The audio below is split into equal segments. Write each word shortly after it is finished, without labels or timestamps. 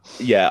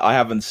Yeah, I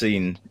haven't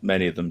seen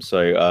many of them,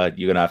 so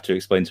you're gonna have to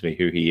explain to me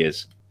who he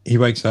is. He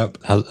wakes up,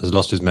 has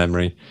lost his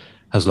memory,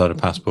 has a lot of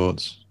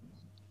passports.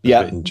 There's a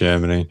Yeah, bit in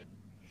Germany.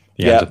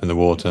 He ends yeah. up in the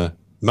water.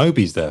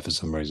 Moby's there for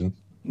some reason.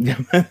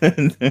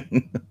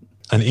 And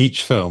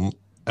each film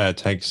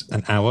takes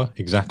an hour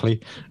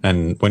exactly.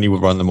 And when you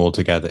run them all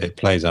together, it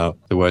plays out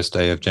the worst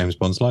day of James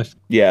Bond's life.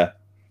 Yeah.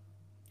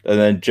 And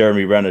then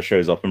Jeremy Renner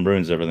shows up and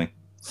ruins everything.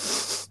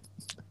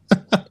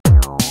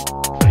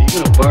 Are you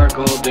gonna bark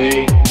all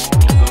day,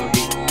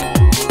 doggy?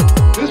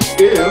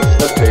 This is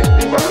a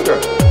tasty burger.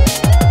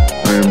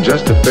 I am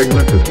just a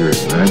figment of your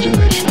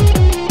imagination.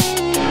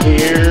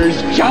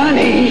 Here's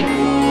Johnny.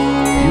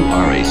 You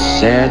are a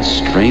sad,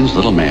 strange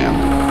little man.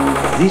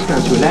 These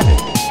guys were laughing.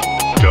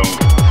 Don't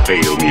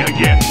fail me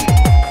again.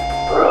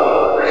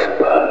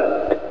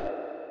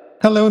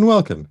 Hello and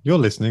welcome. You're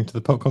listening to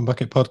the Popcorn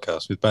Bucket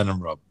Podcast with Ben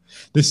and Rob.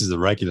 This is a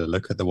regular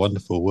look at the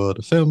wonderful world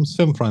of films,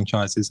 film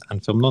franchises,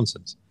 and film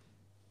nonsense.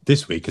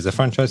 This week is a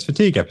franchise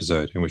fatigue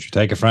episode in which we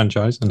take a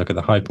franchise and look at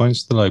the high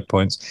points, the low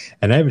points,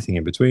 and everything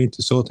in between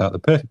to sort out the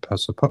perfect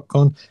puzzle of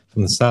popcorn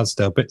from the sad,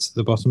 stale bits at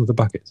the bottom of the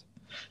bucket.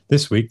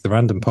 This week, the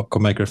random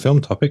popcorn maker of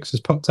film topics has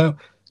popped out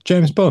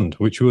James Bond,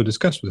 which we will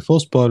discuss with full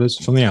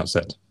spoilers from the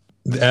outset.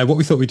 What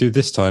we thought we'd do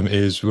this time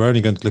is we're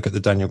only going to look at the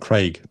Daniel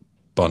Craig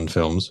Bond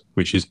films,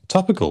 which is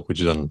topical,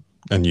 which is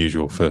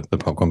unusual for the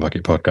Popcorn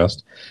Bucket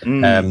podcast.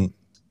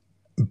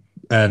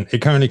 And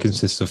it currently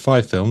consists of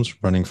 5 films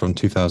running from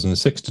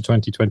 2006 to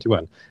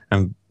 2021.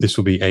 And this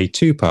will be a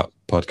 2-part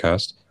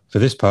podcast. For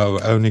this part,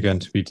 we're only going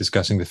to be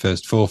discussing the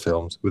first 4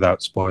 films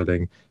without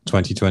spoiling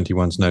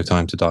 2021's No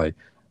Time to Die.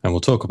 And we'll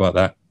talk about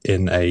that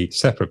in a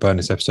separate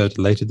bonus episode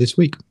later this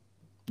week.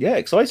 Yeah,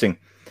 exciting.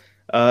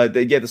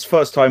 This is the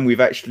first time we've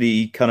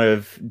actually kind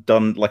of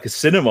done like a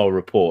cinema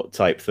report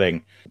type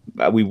thing.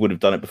 We would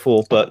have done it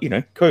before, but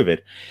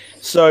COVID.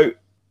 So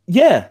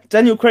yeah,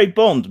 Daniel Craig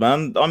Bond,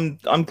 man.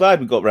 I'm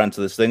glad we got around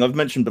to this thing. I've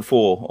mentioned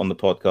before on the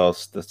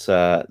podcast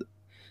that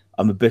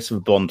I'm a bit of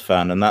a Bond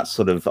fan, and that's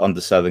sort of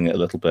underselling it a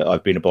little bit.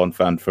 I've been a Bond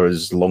fan for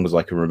as long as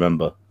I can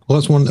remember. Well,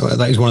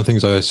 that is one of the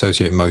things I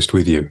associate most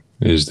with you,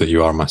 is that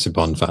you are a massive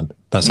Bond fan.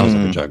 That sounds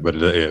like a joke, but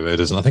it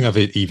isn't. I think I've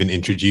even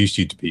introduced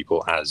you to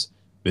people as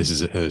this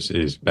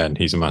is Ben.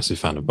 He's a massive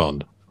fan of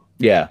Bond.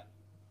 Yeah.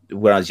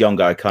 When I was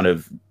younger, I kind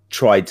of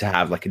tried to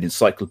have like an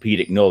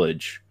encyclopedic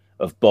knowledge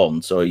of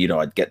Bond. So,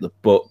 I'd get the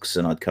books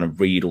and I'd kind of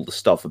read all the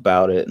stuff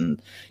about it.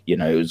 And,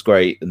 it was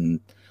great and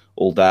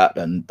all that.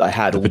 And I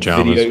had all the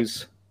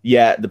videos.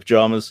 Yeah, the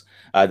pajamas.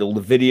 I had all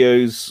the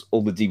videos,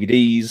 all the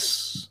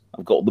DVDs.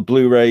 I've got all the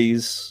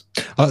Blu-rays.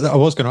 I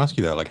was going to ask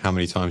you though, like, how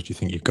many times do you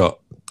think you've got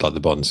like the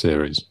Bond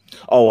series?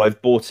 Oh,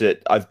 I've bought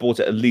it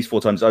at least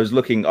 4 times. I was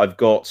looking.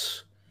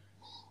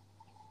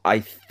 I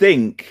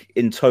think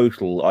in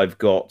total I've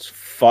got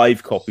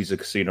 5 copies of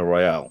Casino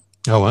Royale.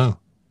 Oh wow!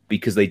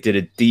 Because they did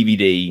a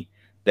DVD,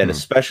 then a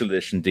special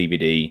edition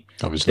DVD,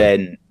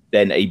 obviously,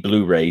 then a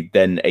Blu-ray,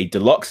 then a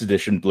deluxe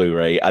edition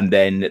Blu-ray, and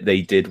then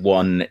they did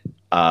one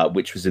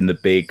which was in the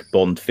big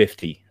Bond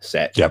 50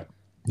 set. Yep.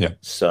 Yeah.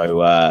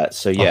 So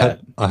yeah.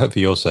 I hope for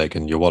your sake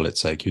and your wallet's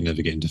sake, you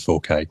never get into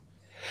 4K.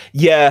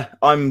 Yeah,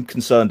 I'm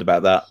concerned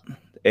about that.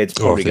 It's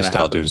probably going to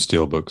start doing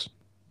steelbooks.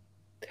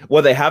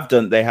 Well, they have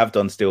done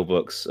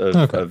steelbooks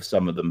of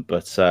some of them,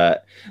 but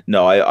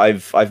no,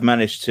 I've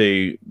managed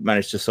to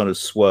sort of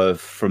swerve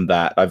from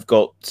that. I've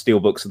got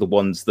steelbooks of the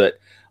ones that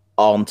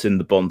aren't in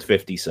the Bond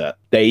 50 set.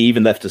 They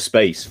even left a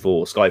space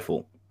for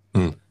Skyfall.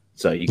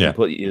 So you can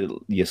put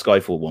your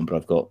Skyfall one, but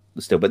I've got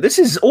the steel. But this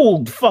is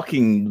all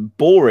fucking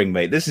boring,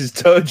 mate. This is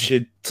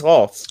turgid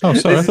toss. Oh,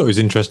 sorry. I thought it was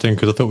interesting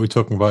because I thought we were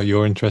talking about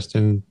your interest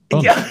in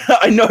Bond. Yeah,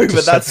 I know,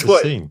 but that's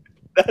what I think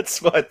it's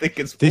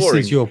boring. This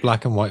is your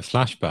black and white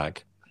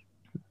flashback.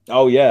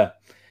 Oh yeah.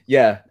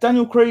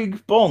 Daniel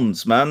Craig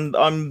Bonds, man.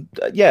 I'm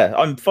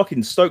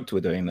fucking stoked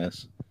we're doing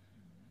this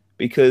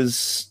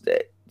because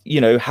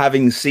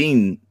having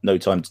seen No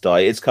Time to Die,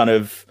 it's kind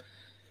of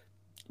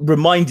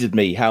reminded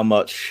me how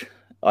much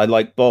I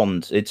like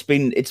Bond. It's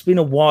been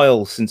a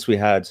while since we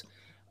had.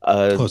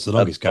 It's the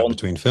longest gap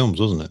between films,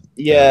 wasn't it?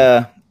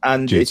 Yeah,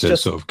 and due it's to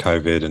just sort of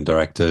COVID and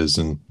directors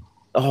and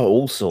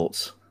all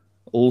sorts.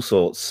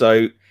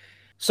 So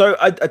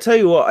I tell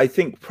you what, I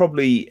think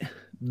probably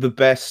the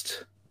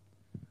best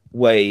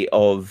way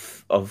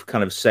of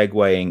kind of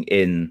segueing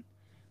in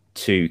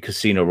to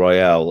Casino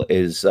Royale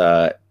is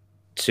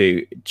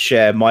to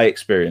share my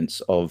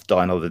experience of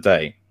Die Another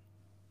Day.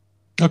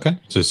 Okay,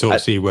 so sort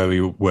of see where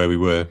we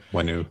were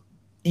when you.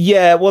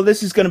 Yeah, well,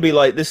 this is going to be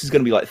like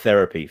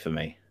therapy for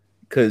me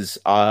because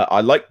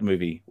I liked the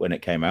movie when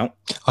it came out.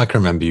 I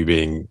can remember you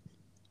being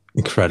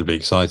incredibly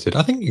excited.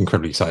 I think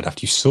incredibly excited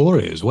after you saw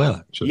it as well.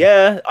 Actually,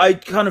 yeah, I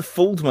kind of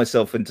fooled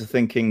myself into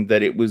thinking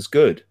that it was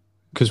good.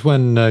 Because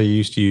when you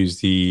used to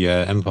use the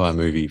Empire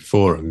movie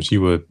forums,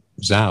 you were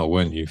Zhao,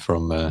 weren't you?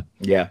 From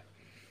yeah,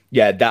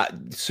 that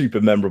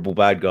super memorable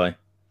bad guy.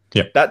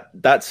 Yeah,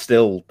 that's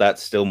still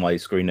my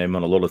screen name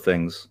on a lot of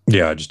things.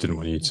 Yeah, I just didn't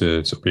want you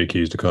to sort of be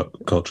accused of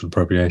cultural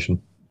appropriation.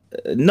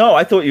 No,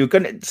 I thought you were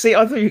going to say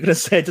I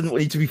didn't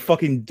want you to be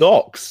fucking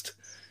doxed.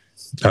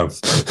 Oh.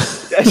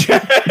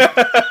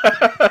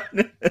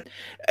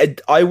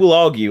 I will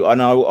argue,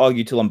 and I will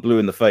argue till I'm blue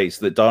in the face,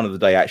 that Dawn of the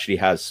Day actually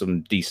has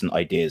some decent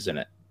ideas in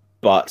it.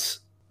 But,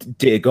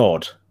 dear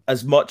God,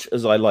 as much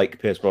as I like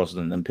Pierce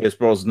Brosnan, and Pierce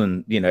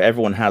Brosnan,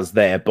 everyone has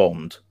their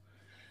Bond,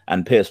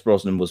 and Pierce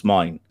Brosnan was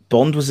mine.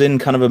 Bond was in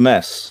kind of a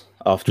mess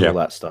after all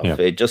that stuff. Yeah.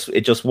 It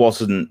just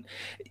wasn't.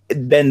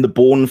 Then the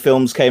Bourne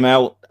films came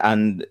out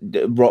and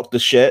rocked the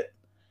shit,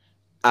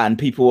 and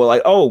people were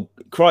like, "Oh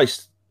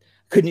Christ,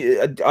 couldn't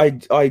you?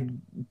 I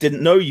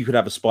didn't know you could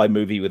have a spy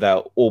movie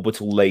without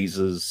orbital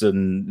lasers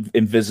and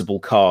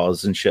invisible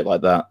cars and shit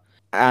like that."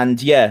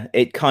 And yeah,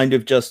 it kind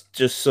of just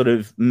sort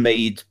of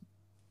made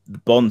the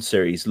Bond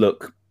series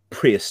look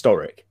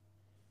prehistoric,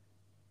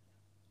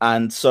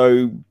 and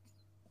so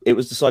it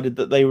was decided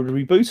that they would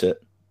reboot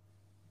it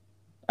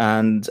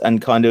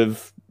and kind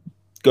of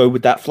go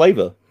with that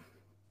flavor,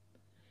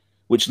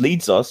 which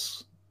leads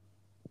us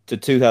to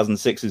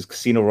 2006's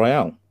Casino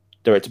Royale,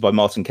 directed by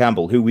Martin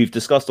Campbell, who we've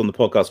discussed on the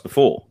podcast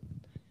before.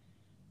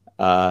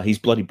 He's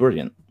bloody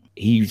brilliant.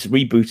 He's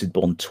rebooted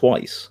Bond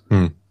twice.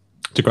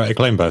 To great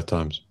acclaim both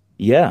times.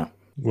 Yeah.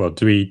 Well,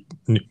 do we,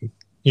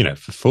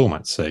 for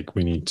format's sake,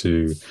 we need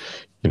to,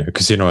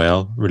 Casino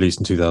Royale, released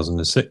in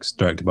 2006,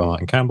 directed by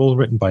Martin Campbell,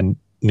 written by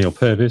Neil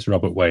Purvis,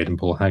 Robert Wade, and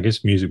Paul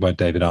Haggis, music by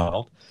David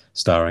Arnold,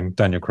 starring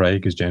Daniel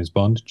Craig as James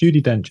Bond,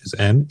 Judi Dench as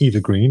M,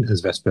 Eva Green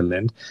as Vesper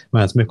Lind,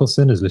 Mads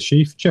Mikkelsen as Le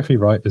Chiffre, Jeffrey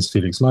Wright as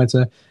Felix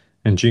Leiter,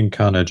 and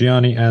Giancarlo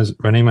Gianni as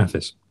Rene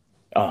Mathis.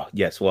 Oh,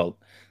 yes, well,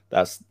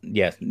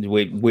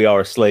 we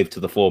are a slave to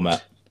the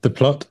format. The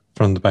plot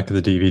from the back of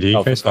the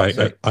DVD case,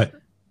 I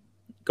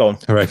go on.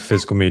 Hooray for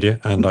physical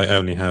media, and I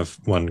only have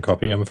one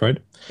copy, I'm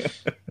afraid.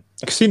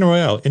 Casino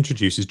Royale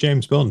introduces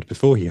James Bond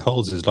before he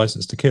holds his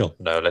license to kill,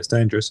 no less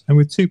dangerous, and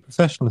with 2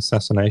 professional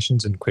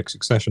assassinations in quick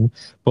succession,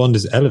 Bond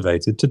is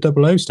elevated to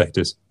 00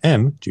 status.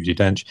 M, Judi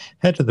Dench,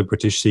 head of the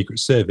British Secret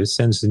Service,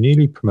 sends the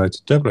newly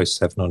promoted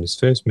 007 on his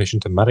first mission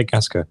to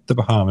Madagascar, the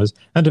Bahamas,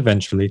 and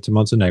eventually to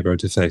Montenegro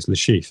to face Le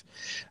Chiffre,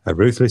 a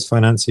ruthless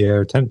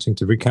financier attempting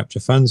to recapture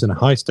funds in a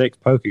high-stakes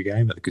poker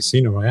game at the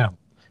Casino Royale.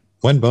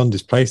 When Bond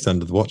is placed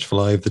under the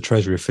watchful eye of the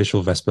Treasury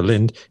official Vesper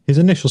Lind, his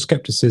initial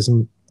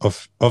skepticism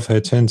of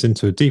her turns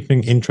into a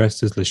deepening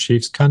interest as Le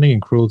Chiffre's cunning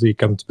and cruelty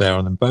come to bear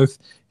on them both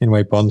in a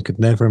way Bond could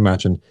never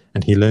imagine,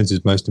 and he learns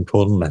his most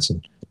important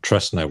lesson: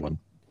 trust no one.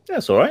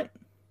 That's all right.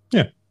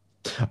 Yeah.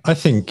 I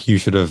think you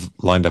should have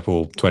lined up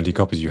all 20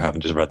 copies you have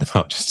and just read them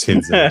out, just to see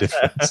the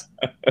difference.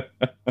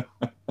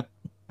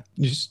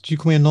 You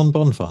call me a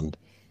non-Bond fan?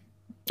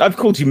 I've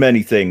called you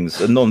many things.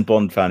 A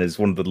non-Bond fan is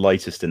one of the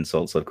lightest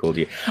insults I've called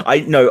you.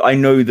 I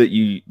know that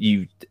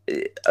you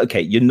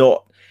okay, you're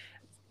not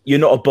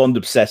a Bond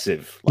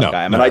obsessive like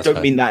I am. And I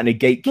don't mean that in a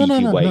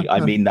gatekeeping way. I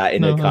mean that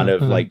in a kind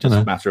of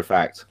just matter of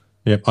fact.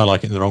 Yep, I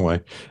like it in the wrong way.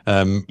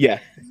 Yeah.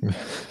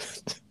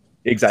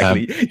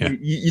 Exactly.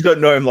 You don't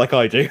know him like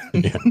I do.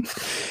 Yeah.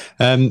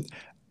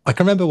 I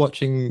can remember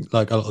watching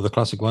like a lot of the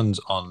classic ones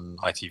on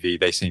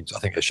ITV. I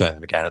think they're showing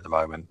them again at the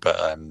moment, but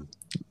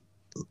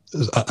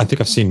I think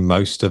I've seen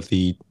most of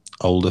the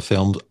older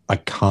films. I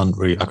can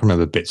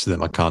remember bits of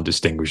them. I can't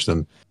distinguish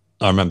them.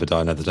 I remember Die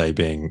Another Day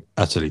being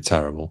utterly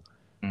terrible.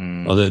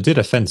 Although it did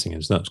have fencing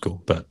in, so that's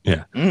cool. But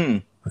yeah,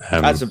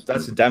 that's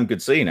a damn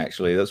good scene.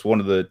 Actually, that's one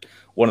of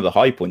the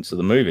high points of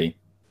the movie.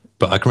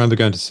 But I can remember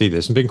going to see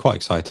this and being quite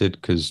excited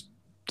because,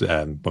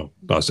 I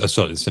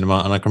saw it in the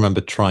cinema, and I can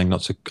remember trying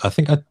not to. I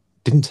think I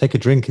didn't take a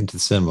drink into the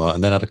cinema,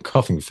 and then had a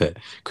coughing fit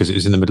because it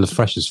was in the middle of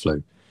Freshers'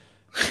 Flu.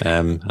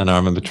 And I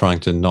remember trying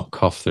to not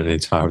cough through the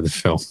entire of the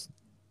film.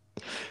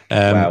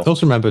 Wow. I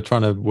also remember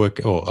trying to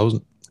work. I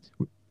wasn't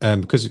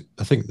because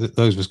I think that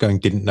those of us going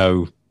didn't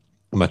know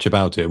much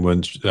about it, and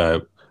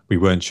we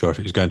weren't sure if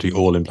it was going to be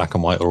all in black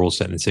and white or all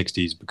set in the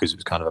 60s because it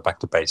was kind of a back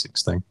to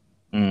basics thing.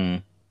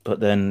 But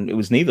then it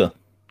was neither.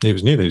 It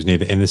was neither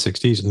in the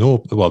 60s nor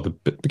the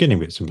beginning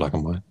bits in black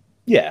and white.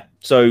 Yeah.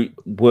 So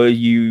were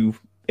you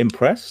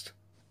impressed?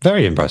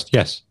 Very impressed.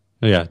 Yes.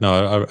 Yeah,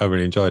 no, I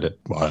really enjoyed it.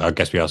 Well, I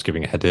guess we are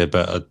skipping ahead here,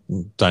 but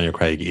Daniel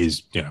Craig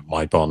is,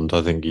 my Bond.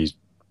 I think he's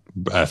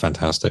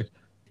fantastic.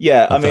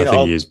 Yeah, I think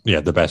he is,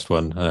 the best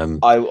one.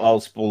 I'll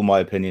spoil my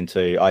opinion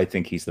too. I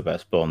think he's the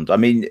best Bond. I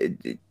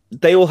mean,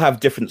 they all have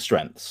different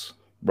strengths,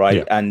 right?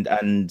 Yeah.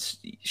 And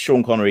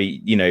Sean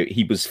Connery,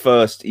 he was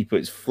first. He put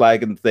his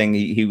flag and thing.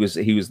 He was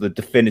the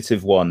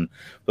definitive one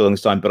for the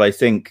longest time. But I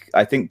think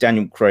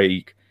Daniel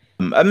Craig.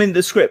 I mean,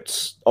 the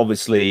scripts,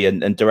 obviously,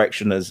 and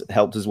direction has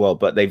helped as well,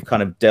 but they've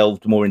kind of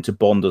delved more into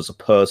Bond as a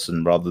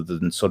person rather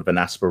than sort of an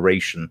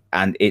aspiration.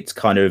 And it's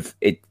kind of,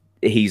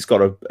 he's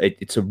got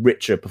it's a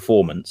richer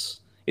performance.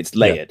 It's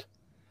layered.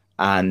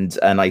 Yeah. And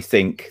I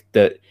think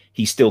that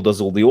he still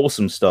does all the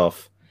awesome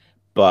stuff,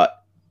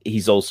 but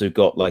he's also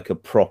got like a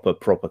proper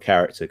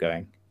character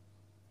going,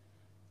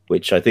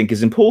 which I think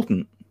is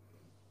important.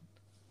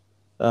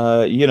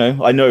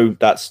 I know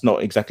that's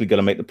not exactly going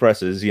to make the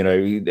presses.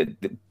 The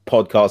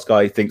podcast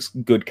guy thinks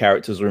good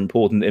characters are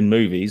important in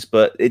movies,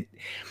 but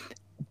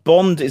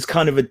Bond is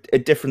kind of a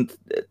different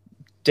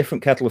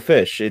kettle of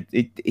fish.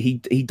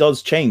 He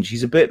does change.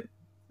 He's a bit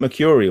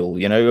mercurial,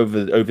 you know,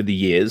 over the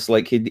years.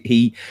 Like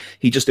he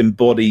just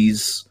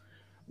embodies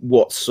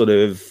what's sort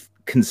of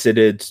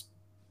considered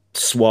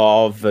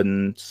suave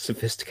and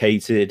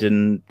sophisticated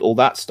and all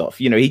that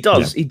stuff. You know, he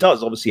does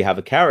obviously have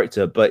a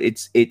character, but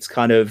it's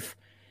kind of,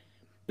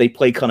 they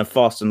play kind of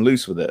fast and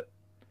loose with it.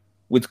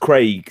 With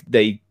Craig,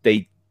 they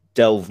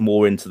delve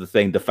more into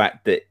the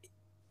fact that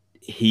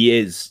he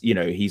is, you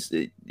know, he's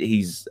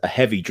a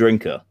heavy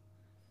drinker,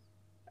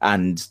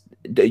 and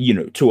you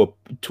know, to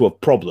a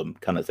problem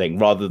kind of thing,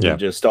 rather than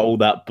just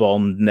that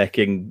Bond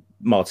necking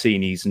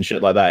martinis and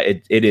shit like that.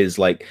 It is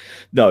like,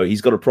 no,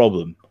 he's got a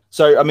problem.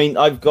 So I mean,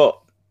 I've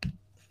got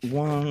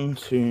 1,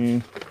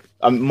 2.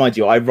 Mind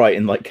you, I write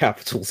in like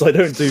capitals. I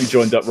don't do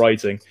joined up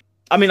writing.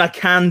 I mean, I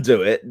can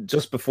do it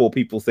just before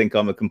people think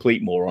I'm a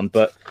complete moron,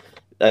 but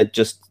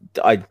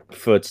I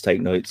prefer to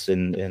take notes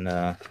in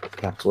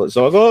capital.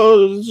 So I've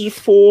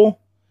got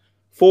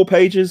 4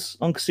 pages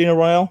on Casino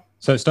Royale.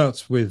 So it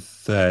starts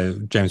with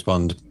James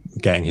Bond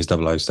getting his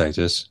 00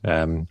 status.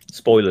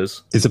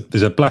 Spoilers.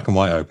 There's a black and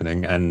white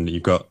opening, and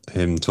you've got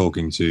him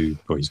talking to,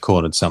 or he's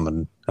cornered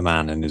a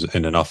man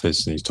in an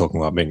office, and he's talking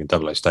about being a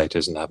 00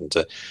 status and having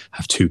to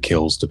have 2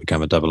 kills to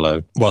become a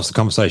 00. Whilst the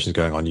conversation is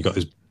going on, you've got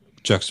this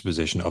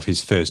juxtaposition of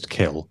his first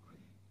kill,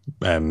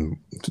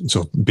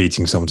 sort of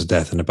beating someone to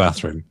death in a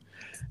bathroom,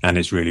 and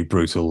it's really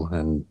brutal,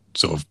 and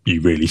sort of you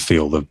really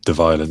feel the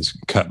violence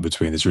cut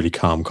between this really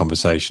calm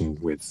conversation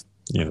with,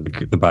 you know,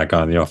 the bad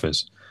guy in the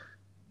office.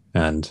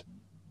 And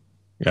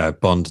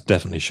Bond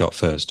definitely shot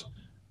first.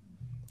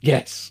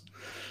 Yes.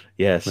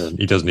 He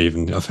doesn't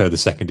even, I've heard the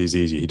second is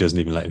easy, he doesn't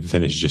even let him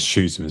finish, he just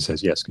shoots him and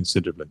says yes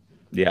considerably.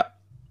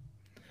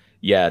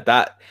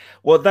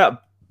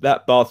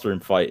 That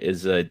bathroom fight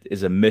is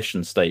a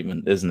mission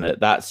statement, isn't it?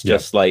 That's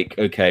just like,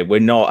 okay,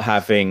 we're not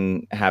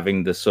having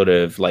the sort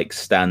of like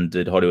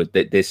standard Hollywood.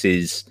 This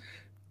is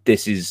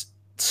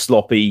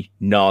sloppy,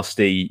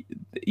 nasty.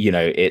 You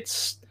know,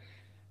 it's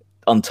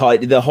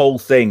untidy. The whole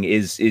thing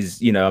is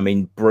you know, I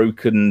mean,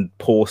 broken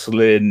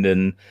porcelain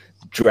and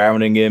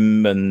drowning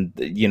him, and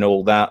you know,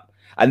 all that.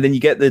 And then you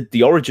get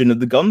the origin of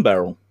the gun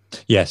barrel.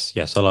 Yes,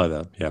 I like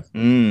that. Yeah.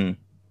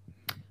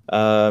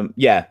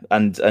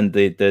 And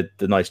the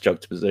nice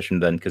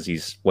juxtaposition then, because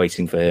he's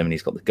waiting for him and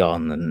he's got the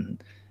gun,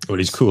 and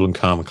he's cool and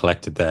calm and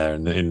collected there,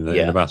 and in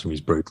the bathroom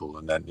he's brutal,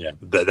 and then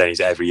then he's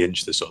every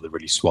inch the sort of the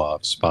really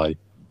suave spy.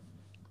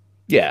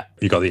 Yeah,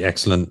 you got the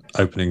excellent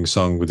opening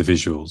song with the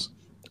visuals.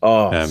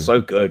 Oh,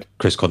 so good.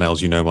 Chris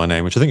Cornell's "You Know My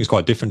Name," which I think is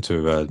quite different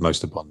to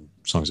most of the Bond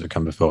songs that have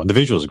come before, and the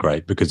visuals are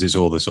great because it's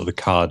all the sort of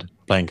the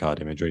playing card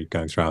imagery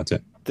going throughout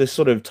it. The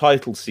sort of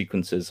title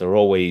sequences are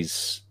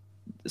always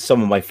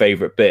some of my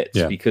favorite bits,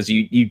 because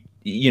you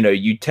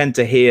tend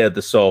to hear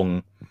the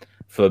song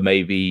for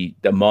maybe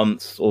a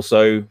month or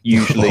so,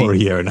 usually, or a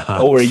year and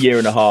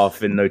a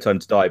half in No Time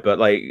to Die. But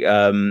like,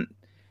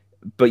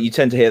 but you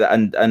tend to hear that,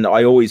 and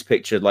I always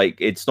picture, like,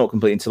 it's not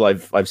complete until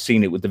I've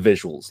seen it with the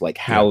visuals. Like,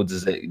 how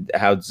does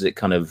it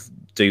kind of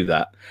do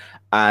that?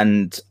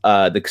 And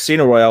the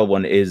Casino Royale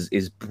one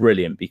is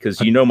brilliant, because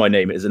You Know My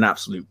Name is an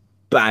absolute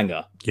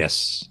banger.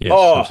 Yes.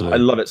 Oh, absolutely.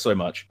 I love it so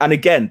much. And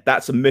again,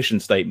 that's a mission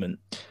statement.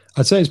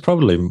 I'd say it's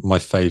probably my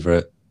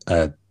favorite,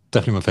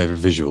 definitely my favorite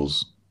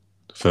visuals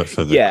for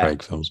the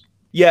Craig films.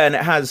 Yeah, and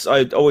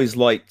I'd always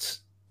liked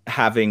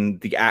having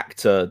the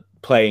actor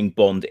playing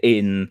Bond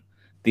in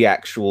the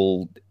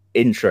actual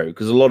intro,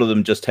 because a lot of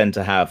them just tend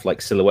to have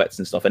like silhouettes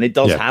and stuff, and it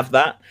does have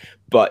that,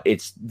 but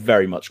it's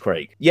very much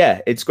Craig.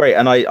 Yeah, it's great,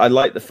 and I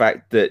like the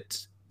fact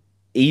that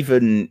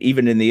even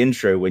in the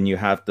intro, when you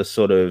have the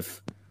sort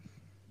of,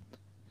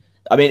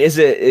 I mean, is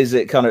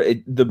it kind of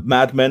the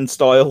Mad Men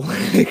style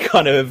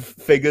kind of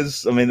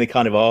figures? I mean, they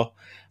kind of are.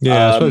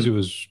 Yeah, I suppose it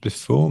was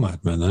before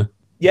Mad Men, though.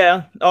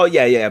 Yeah. Oh,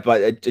 yeah.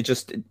 But it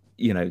just,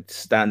 you know,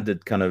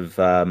 standard kind of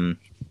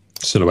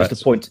silhouettes.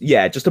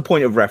 Just a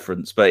point of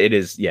reference. But it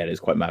is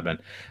quite Mad Men.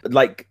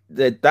 Like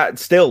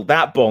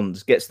that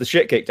Bond gets the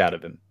shit kicked out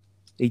of him.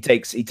 He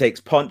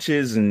takes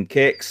punches and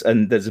kicks,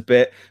 and there's a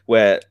bit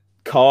where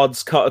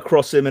cards cut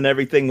across him and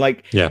everything.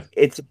 Like,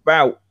 it's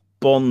about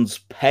Bond's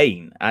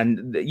pain,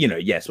 and you know,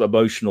 yes,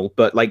 emotional,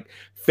 but like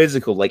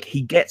physical. Like, he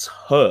gets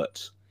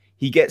hurt,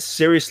 he gets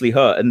seriously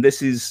hurt, and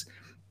this is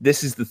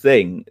the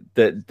thing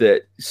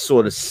that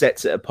sort of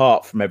sets it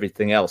apart from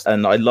everything else.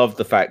 And I love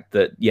the fact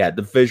that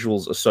the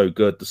visuals are so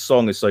good, the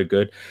song is so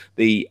good.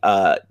 The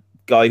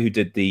guy who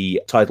did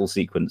the title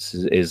sequence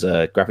is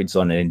a graphic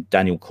designer named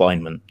Daniel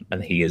Kleinman,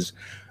 and he is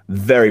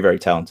very, very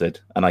talented,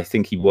 and I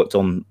think he worked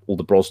on all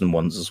the Brosnan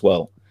ones as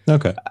well.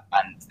 Okay.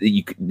 And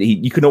you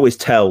can always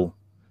tell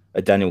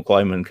a Daniel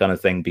Kleinman kind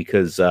of thing,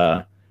 because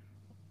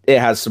it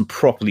has some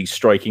properly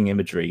striking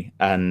imagery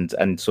and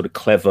sort of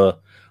clever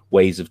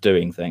ways of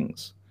doing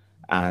things.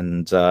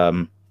 And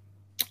I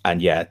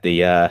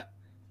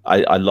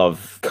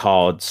love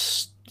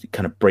cards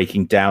kind of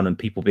breaking down and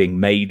people being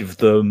made of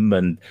them,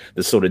 and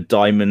the sort of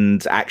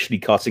diamond actually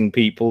cutting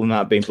people and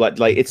that being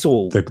like it's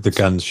all the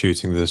guns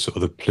shooting the sort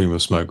of the plume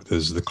of smoke.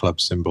 There's the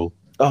club symbol.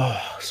 Oh,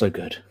 so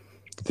good.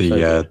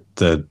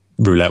 The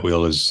roulette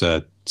wheel is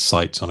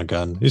sights on a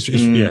gun.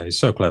 It's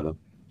so clever.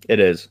 It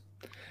is.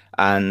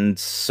 And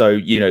so,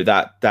 you know,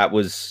 that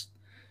was,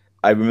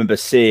 I remember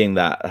seeing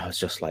that. I was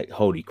just like,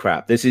 holy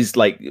crap, this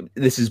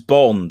is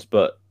Bond,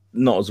 but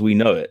not as we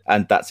know it.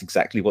 And that's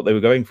exactly what they were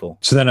going for.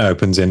 So then it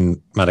opens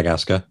in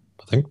Madagascar,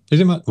 I think. Is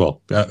it?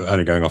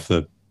 Only going off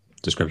the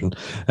description.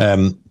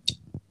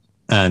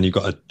 And you've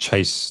got a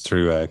chase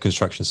through a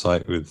construction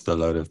site with a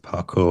load of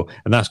parkour.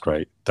 And that's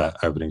great. That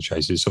opening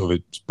chase is sort of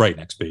it's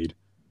breakneck speed.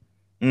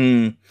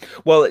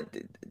 Well,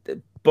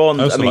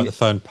 Bond. I also like the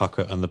phone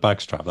pocket and the bag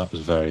strap. That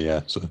was very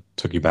sort of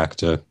took you back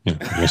to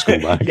your school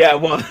bag. Yeah,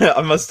 well,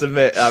 I must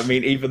admit, I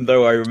mean, even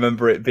though I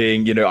remember it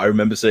being, I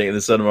remember seeing it in the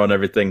cinema and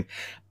everything,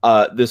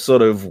 this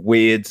sort of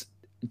weird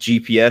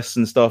GPS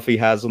and stuff he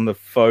has on the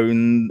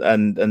phone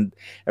and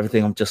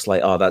everything. I'm just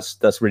like, oh,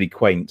 that's really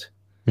quaint.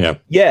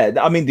 Yeah.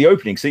 I mean, the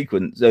opening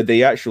sequence,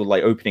 the actual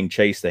like opening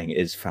chase thing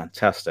is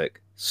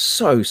fantastic.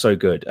 So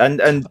good,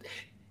 and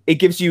it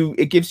gives you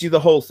the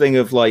whole thing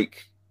of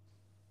like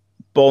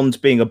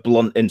Bond being a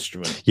blunt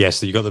instrument. Yes,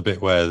 so you got the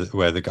bit where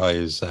the guy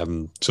is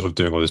sort of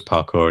doing all this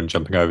parkour and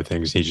jumping over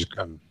things.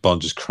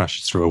 Bond just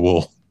crashes through a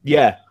wall.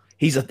 Yeah,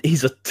 he's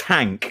a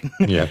tank.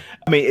 Yeah,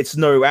 I mean, it's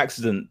no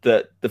accident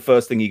that the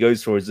first thing he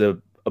goes for is a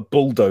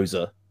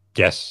bulldozer.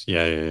 Yes,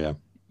 yeah.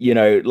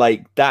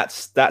 Like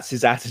that's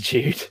his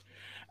attitude,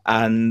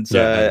 and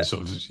sort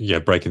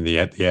of breaking the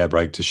air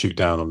brake to shoot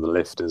down on the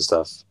lift and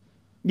stuff.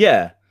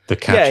 Yeah. The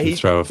catch and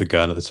throw of the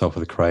gun at the top of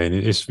the crane.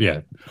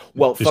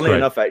 Well, funnily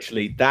enough,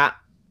 actually, that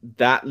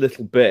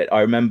little bit, I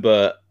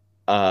remember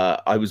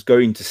I was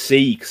going to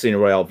see Casino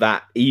Royale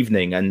that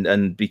evening,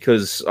 and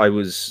because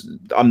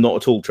I'm not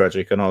at all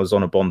tragic, and I was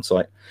on a Bond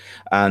site,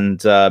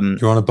 and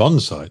you're on a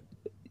Bond site.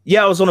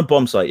 Yeah, I was on a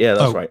Bond site. Yeah,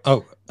 that's right.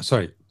 Oh,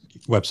 sorry,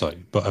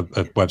 website, but a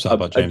website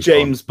about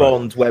James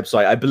Bond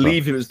website. I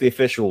believe it was the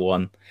official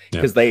one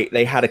because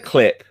they had a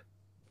clip.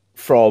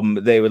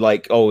 They were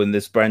like, oh, in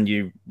this brand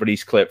new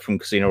release clip from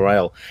Casino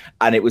Royale,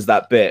 and it was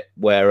that bit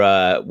where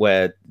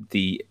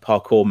the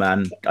parkour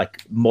man,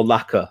 like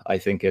Molaka, I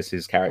think is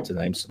his character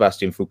name,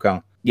 Sebastian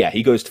Foucan. Yeah,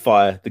 he goes to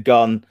fire the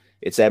gun,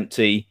 it's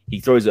empty, he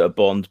throws it at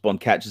Bond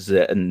catches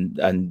it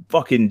and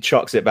fucking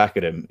chucks it back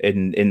at him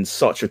in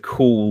such a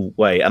cool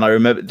way. And I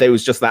remember there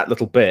was just that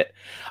little bit,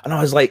 and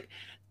I was like,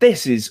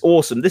 this is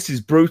awesome. This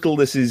is brutal.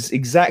 This is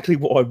exactly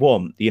what I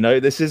want.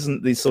 This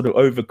isn't the sort of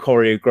over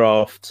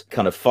choreographed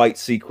kind of fight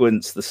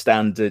sequence, the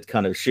standard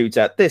kind of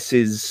shootout. This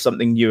is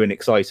something new and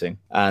exciting.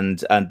 And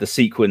the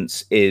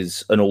sequence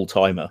is an all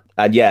timer.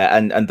 And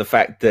and the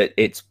fact that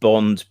it's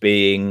Bond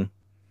being,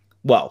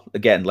 well,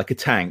 again, like a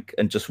tank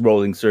and just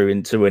rolling through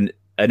into an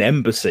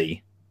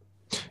embassy.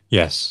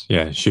 Yes.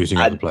 Yeah. Shooting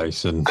up the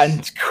place and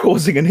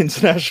causing an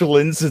international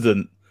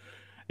incident.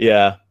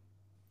 Yeah.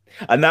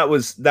 And that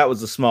was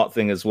a smart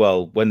thing as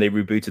well. When they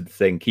rebooted the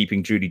thing,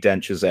 keeping Judi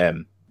Dench as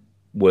M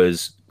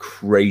was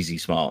crazy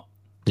smart.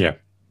 Yeah,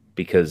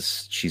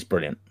 because she's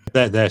brilliant.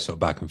 They're sort of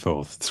back and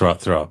forth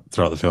throughout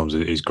the films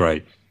is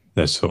great.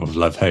 Their sort of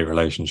love-hate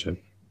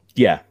relationship.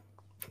 Yeah.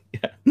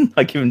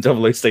 I give him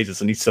 00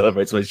 status and he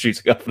celebrates by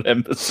shooting up an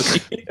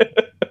embassy.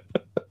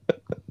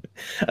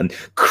 And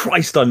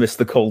Christ, I miss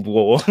the Cold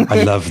War.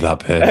 I love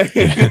that bit.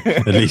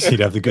 At least he'd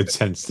have the good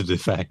sense to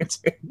defect.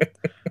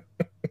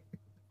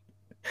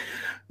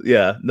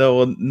 Yeah, no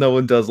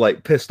one does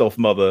like pissed off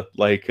mother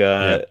like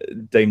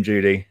Dame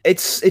Judy.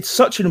 It's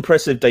such an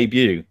impressive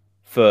debut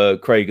for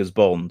Craig as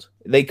Bond.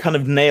 They kind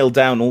of nailed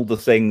down all the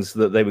things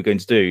that they were going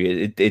to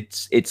do.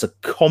 It's a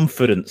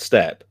confident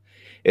step.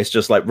 It's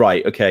just like,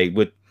 right, okay,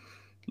 we're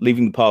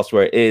leaving the past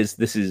where it is.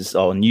 This is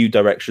our new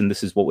direction.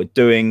 This is what we're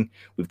doing.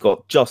 We've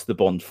got just the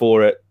Bond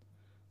for it.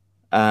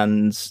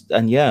 And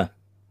yeah,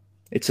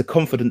 it's a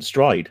confident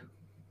stride.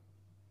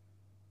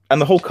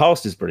 And the whole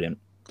cast is brilliant.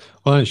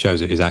 Well, it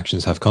shows that his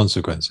actions have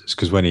consequences,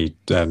 because when he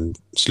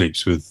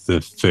sleeps with the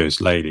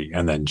First Lady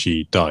and then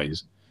she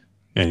dies,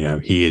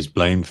 and he is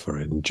blamed for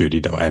it, and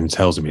Judi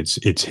tells him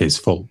it's his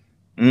fault.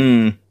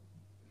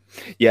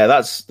 Yeah,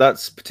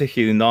 that's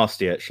particularly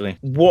nasty, actually.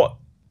 What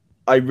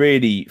I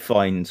really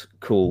find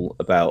cool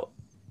about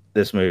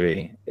this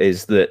movie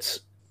is that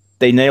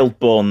they nailed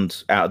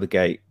Bond out of the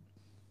gate.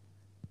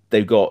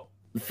 They've got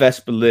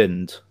Vesper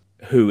Lynd,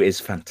 who is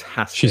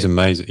fantastic. She's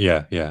amazing.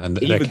 Yeah, and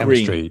their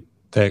chemistry.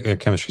 Their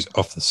chemistry's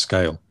off the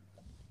scale.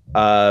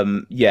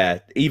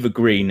 Eva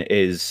Green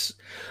is.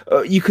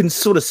 You can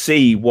sort of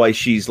see why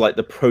she's like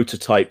the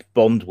prototype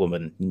Bond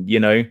woman.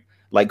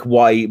 Like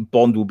why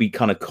Bond will be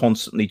kind of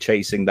constantly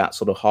chasing that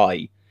sort of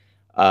high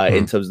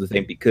in terms of the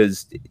thing.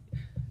 Because,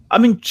 I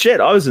mean, shit,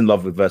 I was in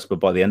love with Vesper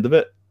by the end of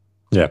it.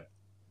 Yeah.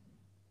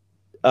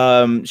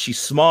 She's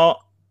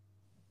smart,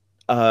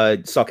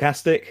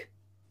 sarcastic.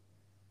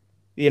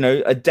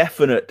 A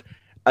definite,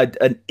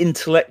 an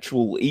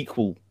intellectual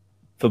equal.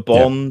 For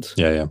Bond,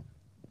 yeah.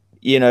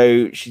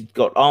 She's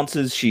got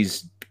answers.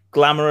 She's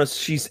glamorous.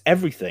 She's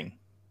everything,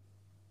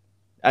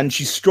 and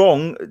she's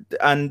strong.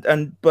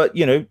 But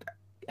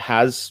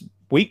has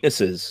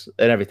weaknesses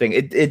and everything.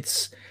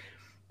 It's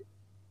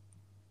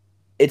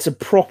a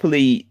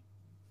properly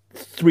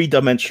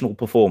 3-dimensional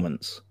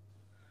performance,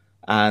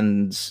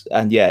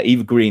 and yeah,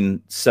 Eva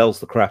Green sells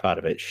the crap out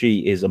of it.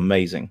 She is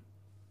amazing,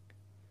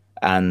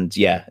 and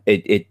yeah,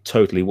 it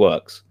totally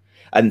works.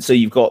 And so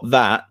you've got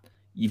that,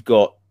 you've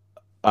got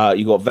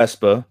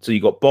Vesper, so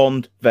you've got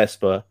Bond,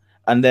 Vesper,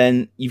 and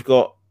then you've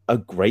got a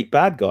great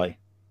bad guy.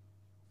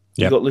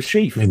 You've got Le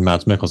Chiffre in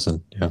Mads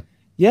Mikkelsen.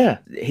 Yeah,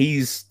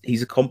 he's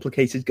a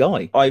complicated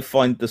guy. I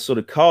find the sort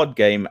of card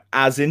game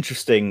as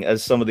interesting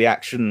as some of the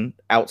action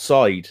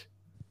outside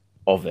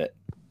of it.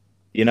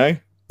 You know?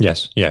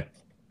 Yes. Yeah.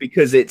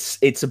 Because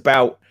it's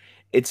about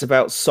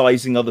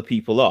sizing other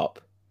people up,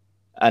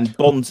 and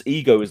Bond's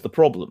ego is the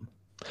problem.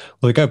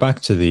 Well, they go back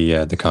to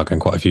the card game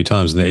quite a few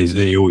times, and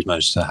he always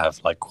manages to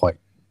have like quite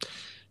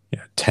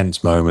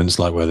tense moments,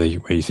 like where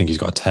you think he's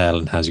got a tail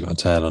and has he got a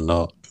tail or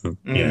not.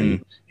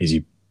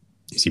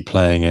 Is he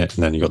playing it?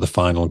 And then you got the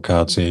final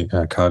card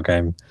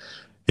game.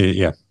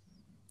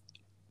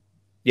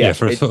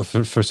 For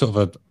sort of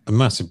a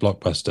massive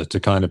blockbuster to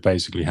kind of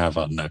basically have,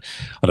 I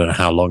don't know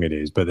how long it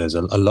is, but there's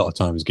a lot of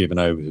times given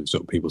over to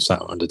sort of people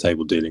sat under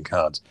table dealing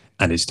cards,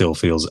 and it still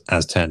feels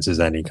as tense as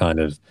any kind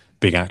of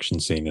big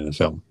action scene in a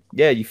film.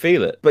 Yeah, you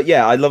feel it. But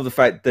yeah, I love the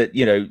fact that,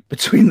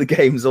 between the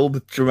games, all the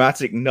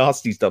dramatic,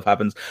 nasty stuff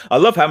happens. I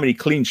love how many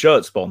clean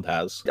shirts Bond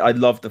has. I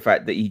love the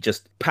fact that he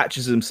just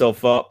patches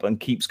himself up and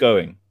keeps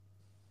going.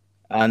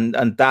 And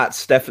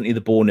that's definitely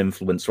the Bourne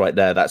influence right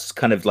there. That's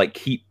kind of like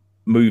keep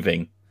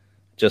moving.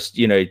 Just,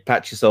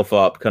 patch yourself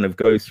up, kind of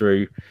go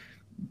through,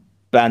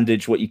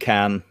 bandage what you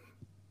can,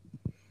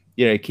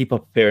 keep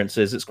up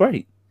appearances. It's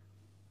great.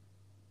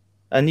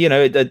 And,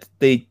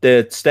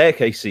 the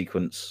staircase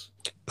sequence.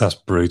 That's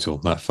brutal,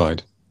 that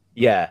fight.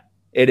 Yeah,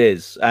 it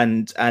is.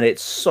 And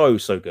it's so,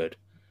 so good.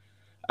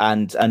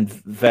 And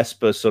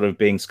Vesper sort of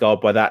being scarred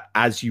by that,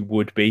 as you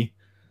would be.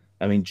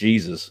 I mean,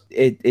 Jesus.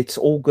 It's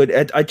all good.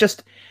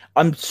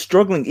 I'm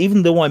struggling,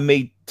 even though I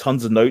made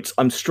tons of notes,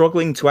 I'm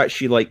struggling to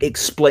actually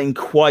explain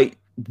quite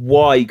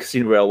why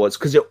Casino Royale works,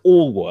 because it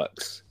all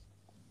works.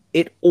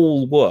 It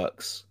all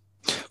works.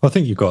 Well, I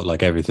think you've got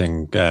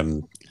everything,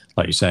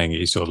 like you're saying,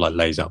 it sort of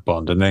lays out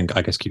Bond, and then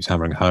I guess keeps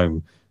hammering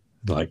home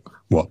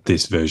what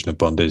this version of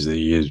Bond is, that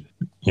he is,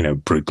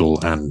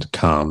 brutal and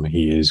calm.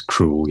 He is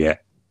cruel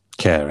yet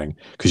caring,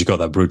 because you've got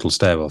that brutal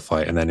stairwell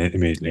fight, and then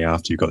immediately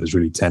after you've got this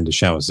really tender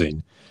shower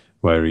scene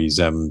where he's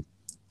trying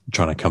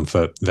to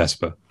comfort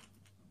Vesper.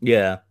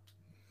 Yeah,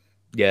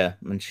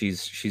 and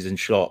she's in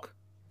shock.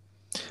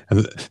 And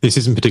this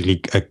isn't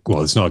particularly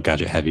it's not a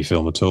gadget-heavy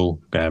film at all.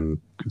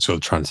 Sort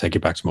of trying to take it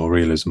back to more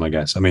realism, I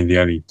guess. I mean, the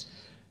only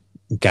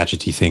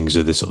gadgety things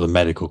are the sort of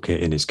medical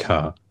kit in his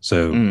car,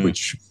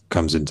 which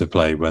comes into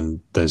play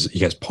when he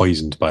gets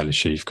poisoned by Le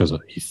Chiffre because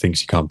he thinks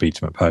he can't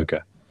beat him at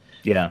poker.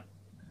 Yeah,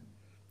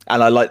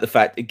 and I like the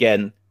fact,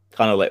 again,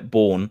 kind of like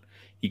Bourne,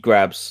 he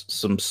grabs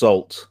some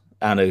salt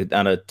and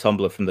a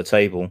tumbler from the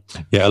table.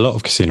 Yeah, a lot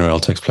of Casino Royale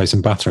takes place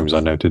in bathrooms, I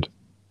noted.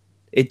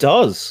 It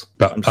does.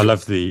 But I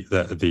love the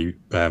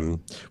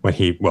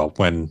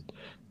when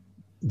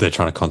they're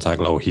trying to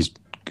contact, he's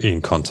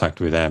in contact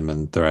with M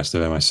and the rest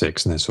of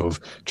MI6, and they're sort of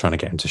trying to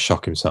get him to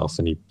shock himself,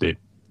 and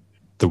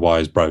the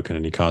wire's broken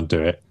and he can't do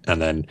it.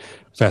 And then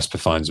Vesper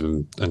finds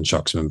him and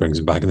shocks him and brings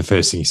him back. And the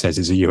first thing he says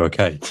is, "Are you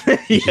okay?"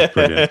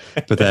 Yeah.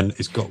 But then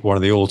it's got one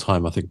of the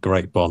all-time, I think,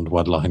 great Bond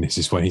one-liners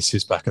is when he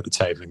sits back at the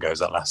table and goes,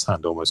 "That last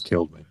hand almost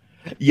killed me."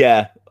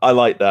 Yeah, I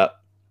like that.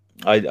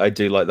 I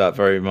do like that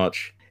very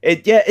much.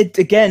 There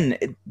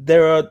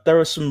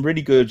are some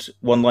really good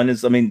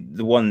one-liners. I mean,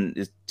 the one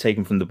is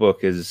taken from the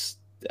book is,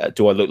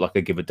 "Do I look like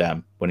I give a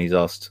damn?" when he's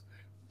asked.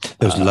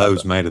 There was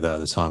loads made of that at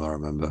the time, I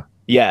remember.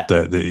 Yeah.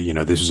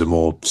 This was a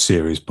more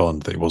serious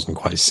Bond, that it wasn't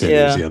quite as silly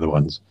as the other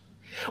ones.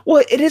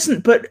 Well, it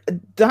isn't, but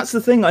that's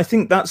the thing. I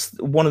think that's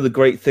one of the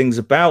great things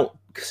about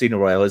Casino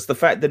Royale is the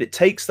fact that it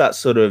takes that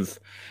sort of,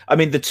 I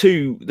mean, the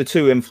two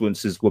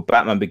influences were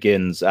Batman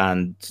Begins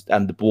and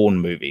the Bourne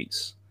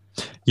movies.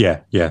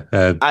 Yeah.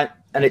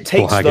 And it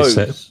takes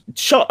those.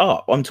 Shut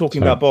up! I'm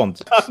talking about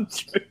Bond.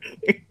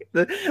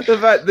 The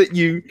fact that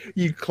you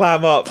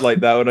clam up like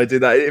that when I do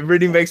that, it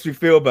really makes me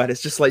feel bad.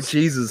 It's just like,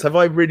 Jesus, have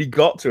I really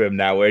got to him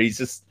now? Where he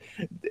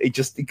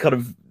kind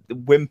of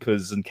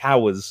whimpers and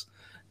cowers.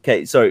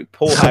 Okay, so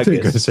Paul Haggis. I think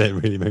you're going to say it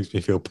really makes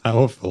me feel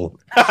powerful.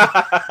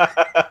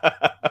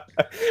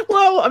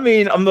 Well, I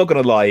mean, I'm not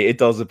going to lie, it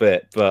does a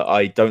bit, but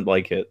I don't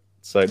like it.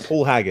 So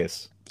Paul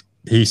Haggis.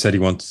 He said he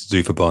wanted to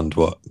do for Bond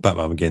what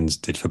Batman Begins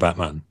did for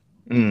Batman,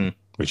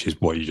 which is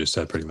what you just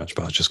said pretty much,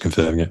 but I was just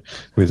confirming it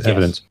with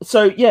evidence.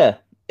 So yeah,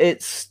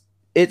 it's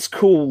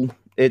cool.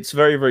 It's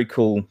very, very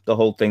cool, the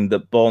whole thing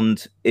that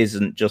Bond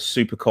isn't just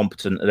super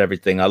competent at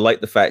everything. I like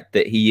the fact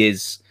that he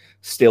is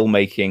still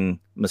making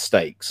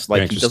mistakes.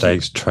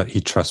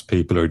 He trusts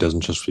people, or he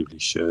doesn't trust people he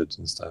should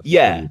and stuff.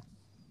 Yeah,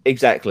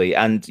 exactly.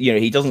 And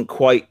he doesn't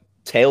quite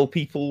tail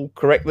people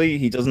correctly.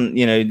 He doesn't,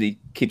 he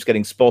keeps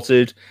getting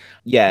spotted.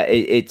 Yeah,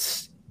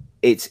 it's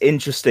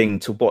interesting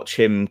to watch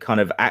him kind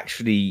of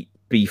actually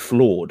be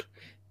flawed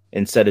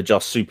instead of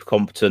just super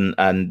competent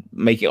and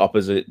make it up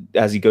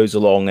as he goes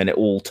along and it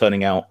all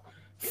turning out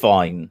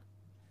fine.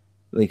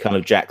 The kind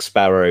of Jack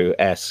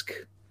Sparrow-esque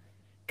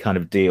kind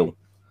of deal.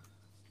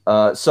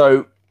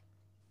 So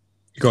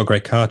You got a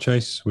great car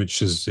chase,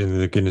 which is in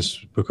the Guinness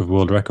Book of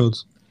World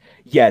Records.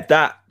 yeah,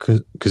 that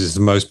Because it's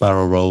the most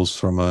barrel rolls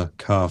from a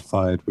car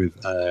fired with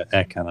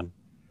air cannon.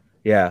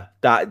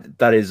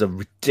 that is a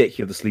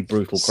ridiculously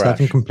brutal crash.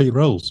 7 complete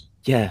rolls.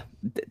 Yeah,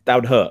 that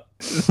would hurt.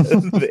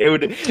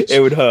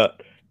 it would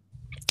hurt.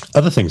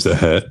 Other things that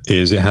hurt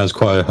is it has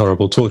quite a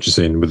horrible torture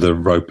scene with the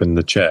rope and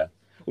the chair.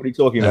 What are you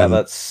talking about?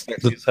 That's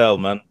sexy as hell,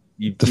 man.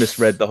 You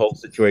misread the whole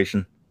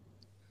situation.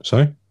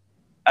 Sorry?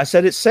 I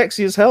said it's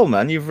sexy as hell,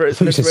 man. You've I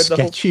thought you said misread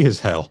the whole. sketchy as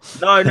hell.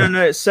 No,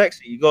 it's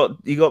sexy. You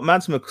got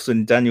Mads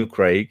Mikkelsen, Daniel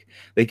Craig.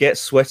 They get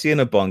sweaty in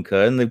a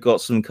bunker, and they've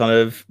got some kind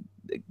of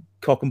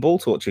cock and ball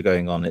torture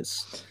going on.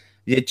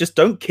 Just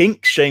don't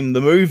kink shame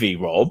the movie,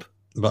 Rob.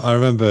 But I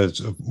remember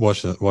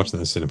watching it in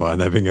the cinema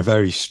and there being a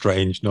very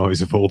strange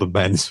noise of all the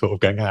men sort of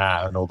going,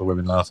 ah, and all the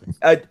women laughing.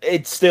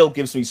 It still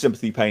gives me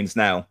sympathy pains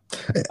now.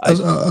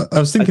 I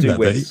was thinking about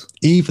that, wince.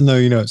 even though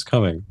you know it's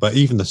coming, but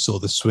even the sort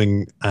of the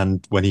swing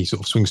and when he sort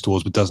of swings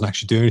towards but doesn't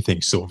actually do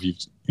anything, sort of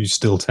you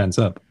still tense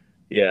up.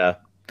 Yeah.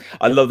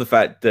 I love the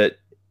fact that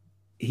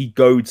he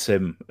goads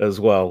him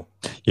as well.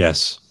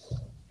 Yes.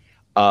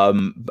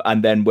 And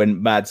then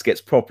when Mads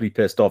gets properly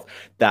pissed off,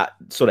 that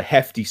sort of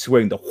hefty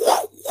swing,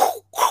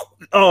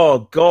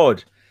 oh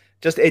god,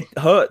 it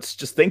hurts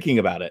just thinking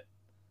about it.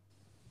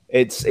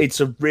 It's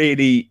a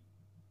really,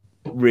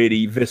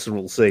 really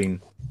visceral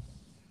scene.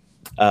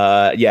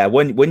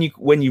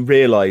 When you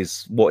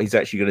realize what he's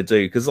actually going to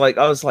do, because I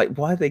was like,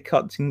 why are they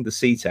cutting the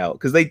seat out?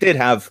 Because they did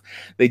have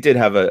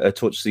a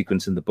torture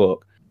sequence in the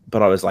book,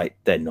 but I was like,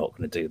 they're not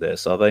going to do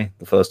this, are they?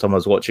 The first time I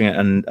was watching it,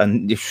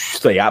 and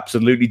they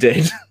absolutely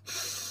did.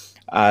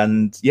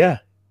 And yeah,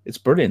 it's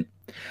brilliant.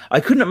 I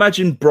couldn't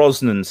imagine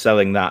Brosnan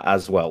selling that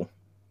as well.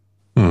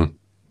 And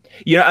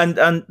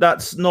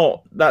that's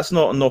not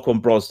a knock on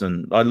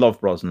Brosnan. I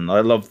love Brosnan. I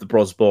love the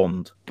Bros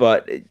Bond,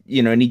 but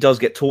and he does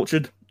get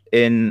tortured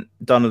in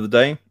Dawn of the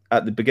Day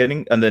at the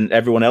beginning, and then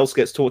everyone else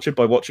gets tortured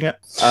by watching it.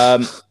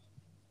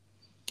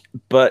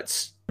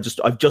 But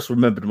I've just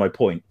remembered my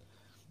point.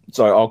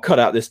 So I'll cut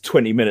out this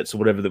 20 minutes or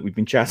whatever that we've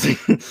been chatting.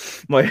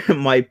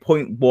 My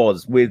point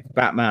was with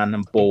Batman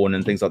and Bourne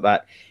and things like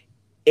that.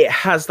 It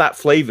has that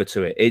flavor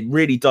to it. It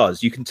really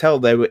does. You can tell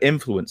there were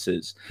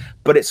influences,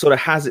 but it sort of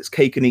has its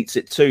cake and eats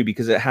it too,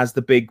 because it has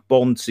the big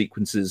Bond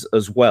sequences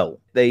as well.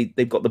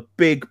 They've got the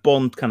big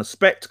Bond kind of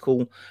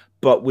spectacle,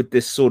 but with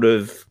this sort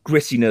of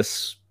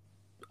grittiness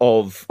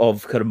of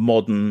kind of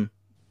modern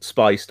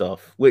spy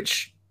stuff,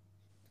 which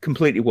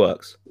completely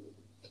works.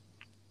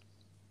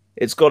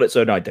 It's got its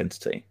own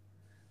identity.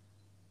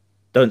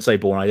 Don't say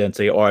Bourne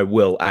Identity, or I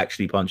will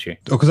actually punch you.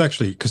 Oh,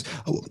 because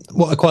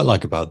what I quite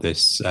like about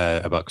this,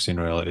 about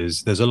Casino Royale,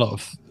 is there's a lot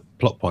of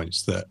plot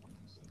points that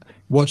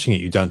watching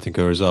it you don't think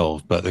are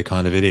resolved, but the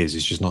kind of it is.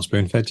 It's just not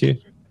spoon fed to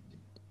you.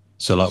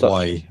 So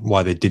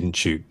why they didn't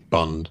shoot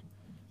Bond,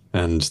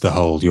 and the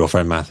whole your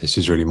friend Mathis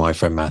is really my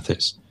friend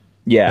Mathis.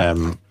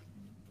 Yeah.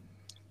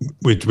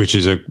 Which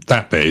is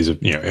that bit is a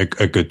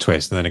good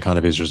twist, and then it kind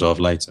of is resolved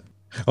later.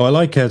 Oh, I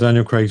like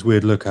Daniel Craig's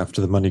weird look after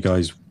the money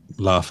guys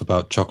laugh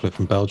about chocolate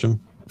from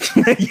Belgium.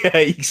 Yeah,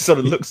 he sort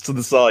of looks to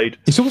the side.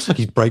 It's almost like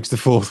he breaks the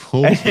fourth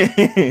wall.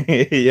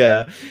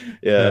 Yeah.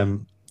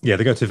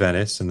 They go to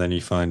Venice, and then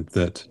you find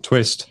that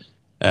twist,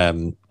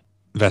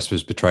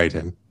 Vesper's betrayed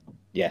him.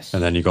 Yes.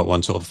 And then you got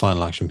one sort of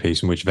final action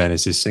piece in which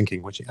Venice is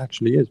sinking, which it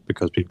actually is,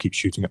 because people keep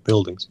shooting at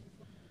buildings.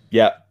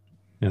 Yeah.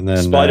 And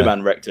then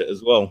Spider-Man wrecked it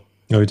as well.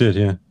 Oh, he did,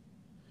 yeah.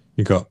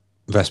 You got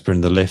Vesper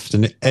in the lift,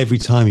 and every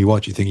time you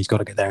watch, you think he's got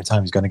to get there in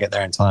time. He's going to get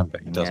there in time,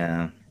 but he doesn't.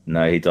 Yeah.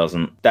 No, he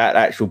doesn't. That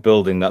actual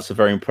building, that's a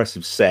very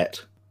impressive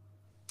set.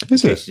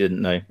 Is in case you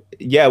didn't know.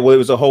 Yeah, well, it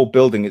was a whole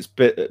building. It's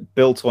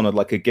built on a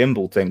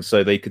gimbal thing,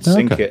 so they could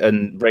sink it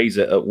and raise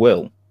it at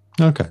will.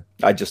 Okay.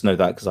 I just know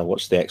that because I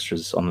watched the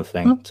extras on the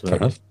thing. Oh, fair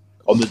enough.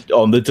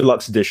 On the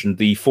deluxe edition,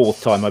 the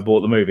fourth time I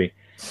bought the movie.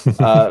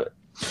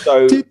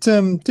 So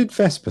did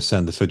Vesper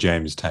send the For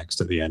James text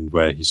at the end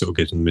where he sort of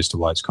gives them Mr.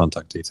 White's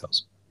contact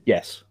details?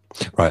 Yes.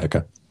 Right.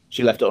 Okay.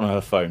 She left it on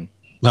her phone.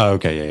 Oh,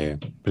 okay, yeah.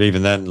 But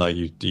even then,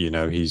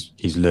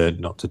 he's learned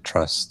not to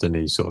trust, and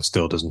he sort of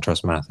still doesn't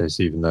trust Mathis,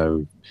 even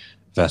though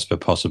Vesper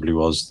possibly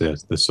was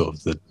the sort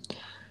of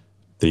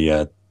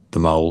the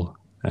mole,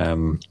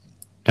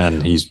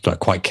 and he's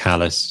quite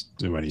callous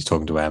when he's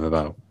talking to Em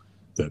about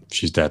that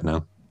she's dead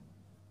now.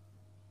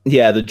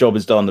 Yeah, the job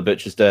is done. The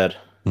bitch is dead.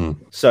 Hmm.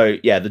 So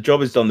yeah, the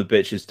job is done. The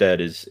bitch is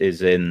dead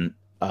is in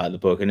the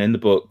book, and in the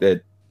book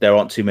there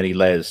aren't too many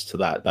layers to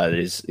that. That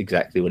is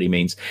exactly what he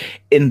means.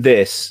 In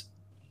this,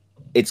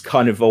 it's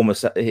kind of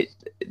almost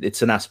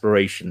it's an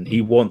aspiration. He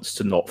wants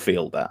to not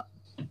feel that.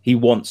 He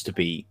wants to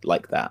be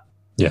like that.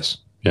 Yes.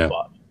 Yeah.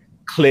 But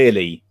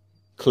clearly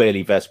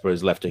Vesper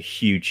has left a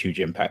huge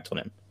impact on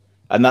him,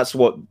 and that's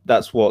what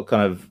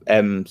kind of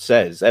M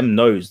says. M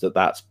knows that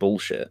that's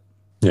bullshit.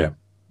 Yeah.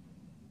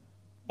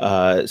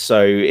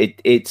 So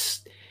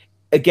it's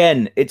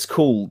again, it's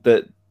cool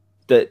that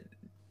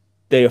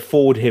they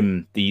afford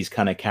him these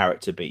kind of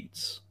character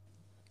beats.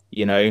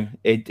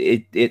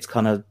 It's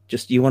kind of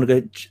just, you want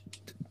to go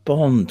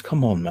Bond,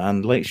 come on,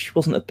 man. Like, she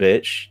wasn't a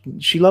bitch.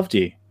 She loved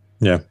you.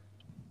 Yeah.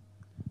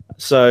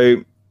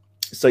 So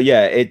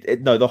yeah,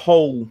 no, the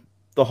whole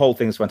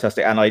thing is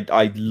fantastic, and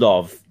I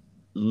love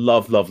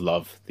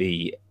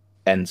the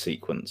end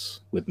sequence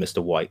with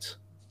Mr. White.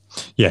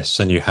 Yes,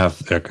 and you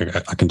have.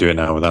 I can do it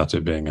now without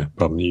it being a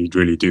problem. You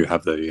really do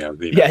have the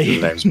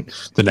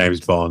the names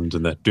Bond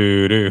and the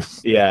doo doo.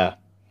 Yeah.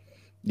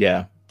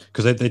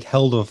 Because they'd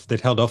held off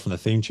on the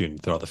theme tune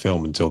throughout the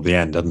film until the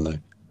end, hadn't they?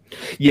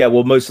 Yeah.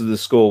 Well, most of the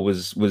score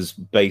was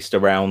based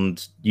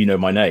around "You Know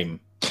My Name."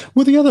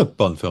 Were the other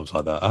Bond films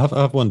like that?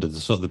 I've wondered,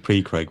 the sort of the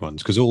pre-Craig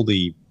ones, because all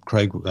the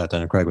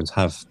Daniel Craig ones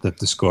have the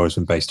score has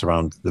been based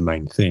around the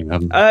main theme,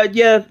 haven't they?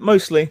 Yeah,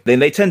 mostly. Then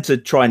they tend to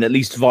try and at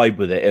least vibe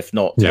with it, if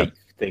not take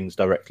things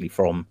directly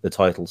from the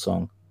title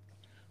song.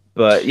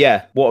 But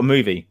yeah, what a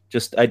movie!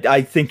 Just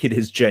I think it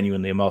is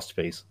genuinely a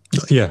masterpiece.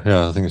 Yeah,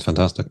 I think it's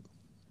fantastic.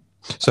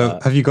 So,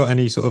 have you got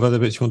any sort of other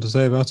bits you want to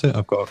say about it?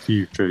 I've got a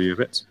few trivia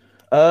bits.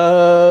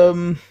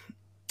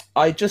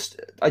 I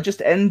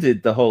just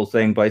ended the whole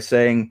thing by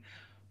saying,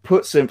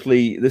 put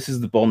simply, this is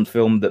the Bond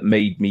film that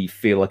made me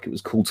feel like it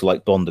was cool to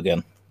like Bond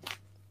again.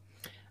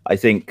 I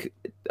think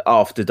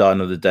after Die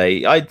Another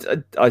Day,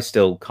 I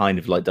still kind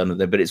of like Die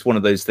Another Day, but it's one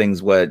of those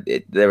things where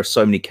there are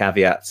so many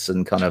caveats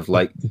and kind of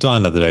like Die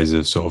Another Day is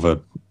a sort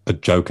of a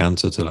joke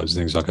answer to loads of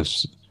things, like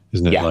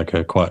isn't it? Yeah. Like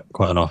a quite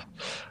enough,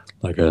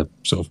 like a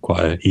sort of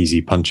quite an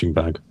easy punching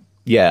bag.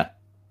 Yeah.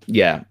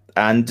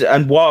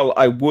 And while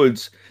I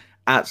would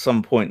at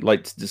some point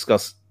like to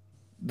discuss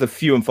the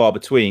few and far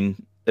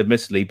between,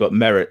 admittedly, but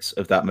merits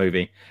of that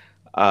movie.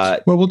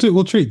 Well,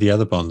 we'll treat the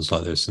other Bonds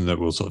like this, and that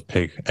we'll sort of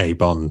pick a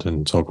Bond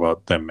and talk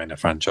about them in a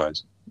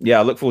franchise. Yeah,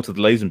 I look forward to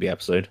the Lazenby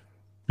episode.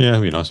 Yeah,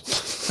 that'd be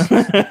nice.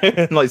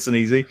 Nice and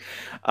easy.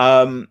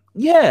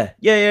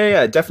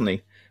 Yeah,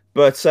 definitely.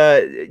 But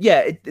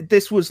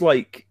this was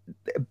like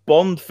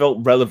Bond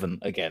felt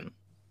relevant again.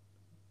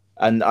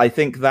 And I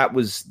think that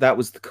was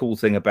the cool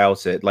thing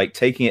about it, like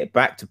taking it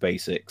back to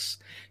basics,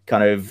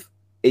 kind of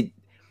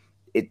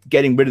it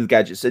getting rid of the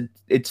gadgets.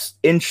 It's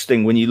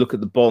interesting when you look at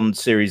the Bond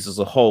series as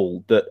a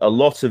whole that a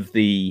lot of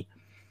the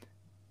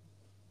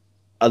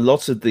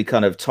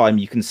kind of time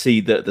you can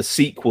see that the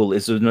sequel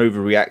is an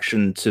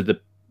overreaction to the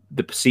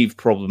perceived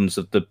problems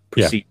of the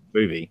preceding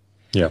movie.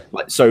 Yeah.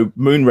 So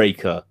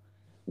Moonraker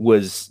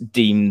was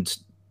deemed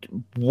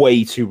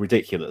way too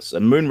ridiculous,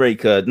 and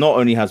Moonraker not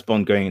only has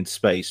Bond going into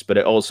space, but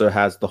it also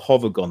has the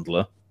hover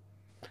gondola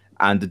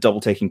and the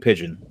double taking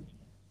pigeon.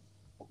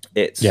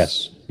 It's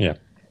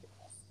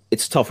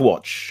a tough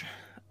watch.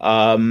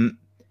 But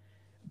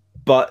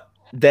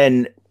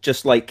then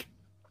just like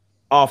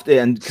after,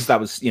 and because that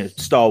was,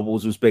 Star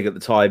Wars was big at the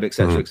time,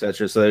 etc.,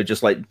 etc. So they were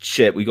just like,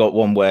 shit, we got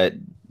one where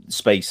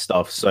space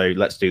stuff, so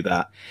let's do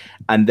that.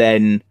 And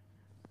then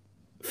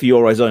For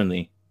Your Eyes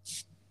Only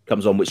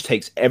comes on, which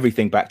takes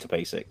everything back to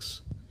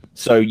basics.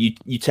 So you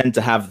tend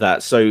to have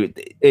that. So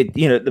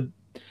the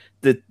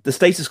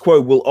status quo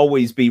will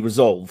always be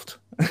resolved.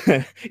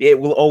 It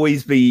will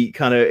always be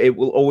it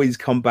will always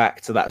come back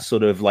to that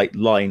sort of like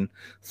line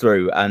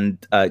through. And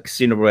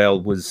Casino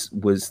Royale was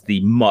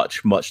the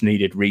much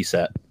needed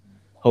reset.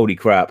 Holy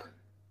crap.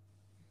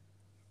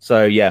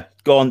 So yeah,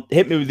 go on,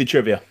 hit me with the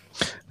trivia.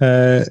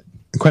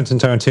 Quentin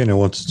Tarantino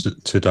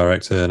wanted to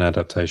direct an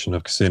adaptation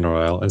of Casino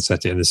Royale and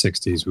set it in the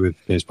 60s with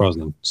Pierce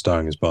Brosnan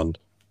starring as Bond.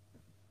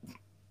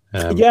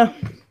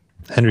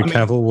 Henry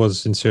Cavill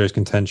was in serious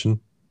contention,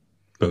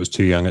 but was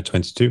too young at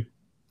 22.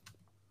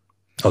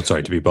 Oh,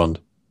 sorry, to be Bond.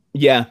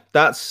 Yeah,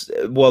 that's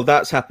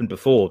happened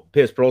before.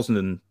 Pierce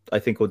Brosnan, I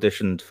think,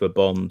 auditioned for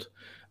Bond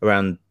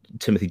around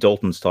Timothy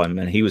Dalton's time,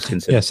 and he was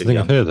considered. Yes, I think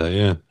I've heard that.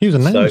 Yeah, he was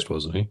announced,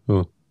 wasn't he?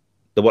 Or...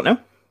 The what now?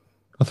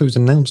 I thought he was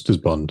announced as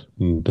Bond.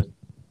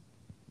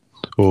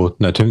 Or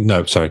no,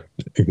 sorry,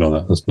 ignore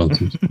that. That's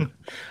nonsense.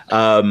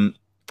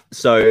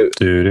 So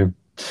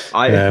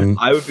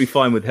I would be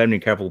fine with Henry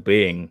Cavill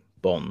being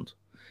Bond,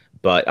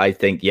 but I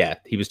think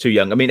he was too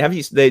young. I mean,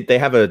 they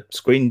have a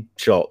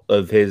screenshot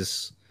of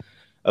his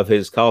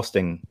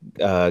casting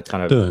kind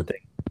of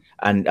thing,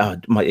 and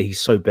he's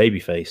so baby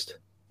faced.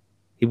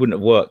 He wouldn't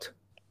have worked.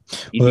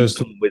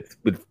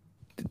 With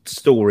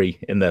story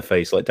in their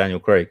face like Daniel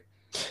Craig.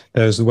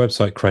 There's the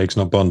website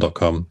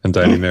craigsnotbond.com, and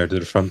Daily Mirror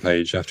did a front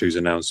page after he was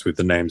announced with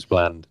the names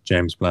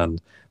James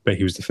Bland, but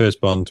he was the first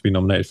Bond to be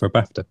nominated for a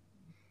BAFTA.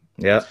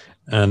 Yeah.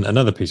 And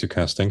another piece of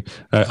casting,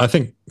 I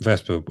think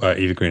Vesper,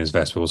 Eva Green as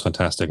Vesper was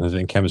fantastic, and I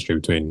think chemistry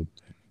between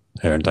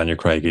her and Daniel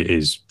Craig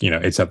is,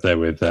 it's up there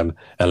with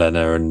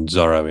Elena and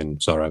Zorro in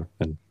Zorro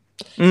and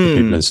the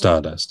people in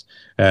Stardust.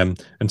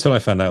 Until I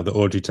found out that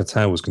Audrey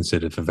Tautou was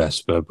considered for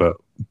Vesper, but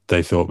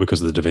they thought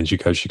because of the Da Vinci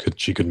Code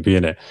she couldn't be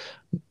in it.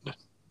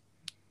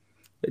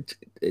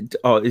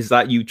 Is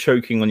that you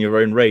choking on your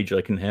own rage?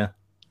 I can hear.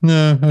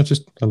 No, I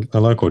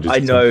like Audrey. I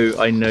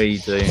know you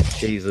do.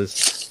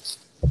 Jesus,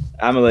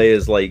 Amelie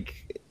is like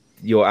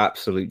your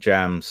absolute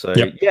jam. So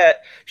yeah,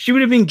 she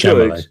would have been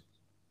good.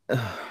 I'm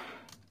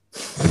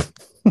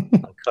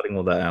cutting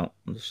all that out.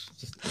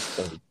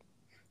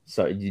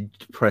 So you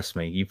depress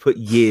me. You put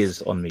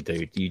years on me,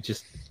 dude. You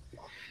just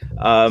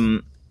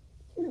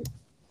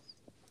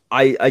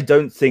I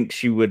don't think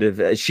she would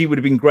have. She would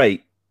have been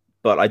great,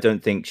 but I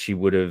don't think she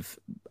would have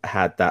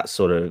had that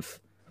sort of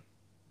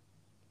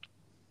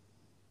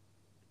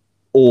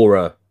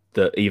aura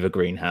that Eva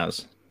Green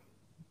has.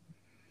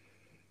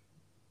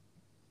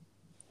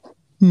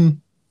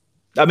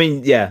 I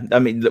mean, yeah. I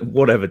mean,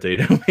 whatever,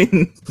 dude. I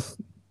mean,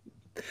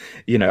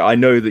 I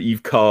know that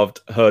you've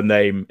carved her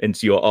name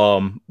into your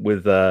arm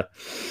with a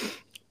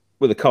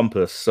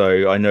compass,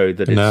 so I know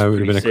that. No, it would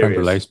have been a creme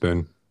brulee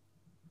spoon.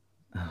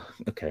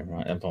 Okay,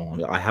 right.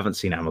 I haven't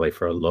seen Amelie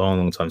for a long,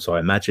 long time, so I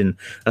imagine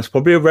that's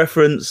probably a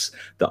reference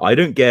that I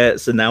don't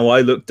get. So now I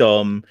look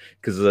dumb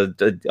because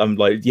I'm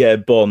like, yeah,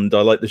 Bond.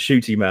 I like the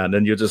shooty man,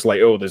 and you're just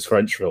like, oh, this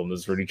French film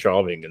that's really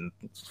charming and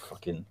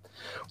fucking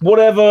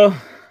whatever.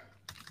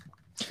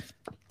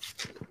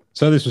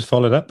 So this was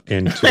followed up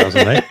in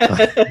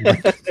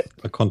 2008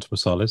 by Quantum of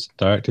Solace,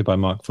 directed by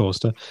Mark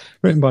Forster,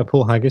 written by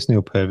Paul Haggis,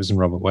 Neil Purvis, and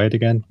Robert Wade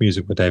again,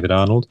 music by David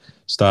Arnold,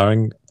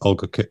 starring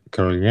Olga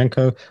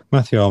Kurylenko,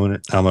 Matthew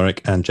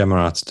Almeric, and Gemma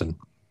Arterton.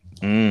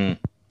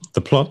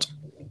 The plot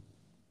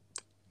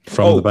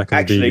from the back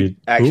of the DVD.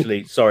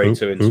 Actually, sorry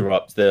to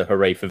interrupt the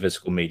hooray for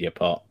physical media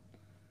part,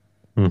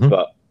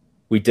 but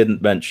we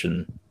didn't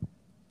mention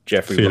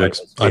Jeffrey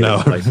Felix. I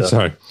know.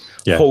 Sorry.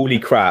 Yeah. Holy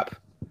crap!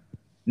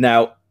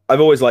 Now, I've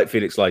always liked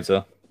Felix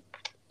Leiter.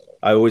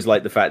 I always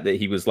liked the fact that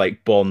he was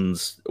like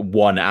Bond's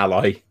one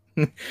ally.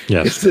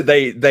 Yes.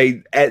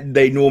 they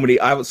normally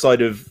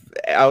outside of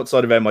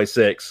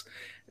MI6,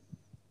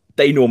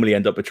 they normally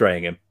end up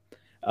betraying him.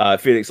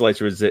 Felix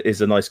Leiter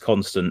is a nice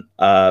constant,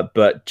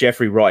 but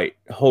Jeffrey Wright,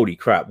 holy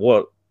crap,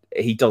 what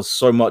he does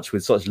so much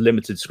with such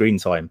limited screen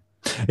time.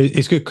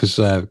 It's good because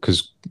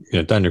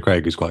Daniel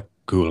Craig is quite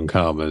cool and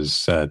calm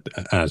as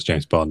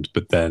James Bond,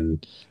 but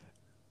then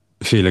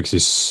Felix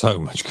is so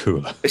much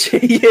cooler.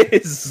 He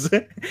is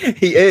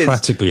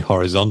practically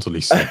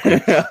horizontally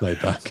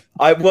laid back.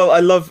 I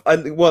love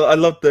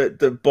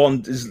that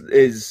Bond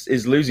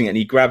is losing it, and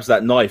he grabs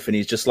that knife, and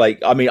he's just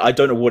like, I mean, I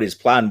don't know what his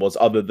plan was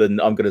other than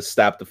I'm going to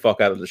stab the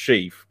fuck out of the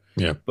sheath.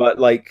 Yeah, but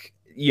like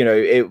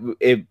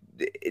it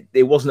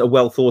wasn't a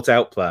well thought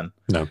out plan.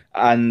 No,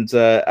 and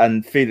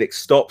Felix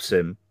stops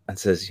him and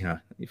says,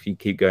 if you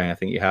keep going, I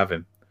think you have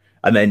him.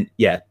 And then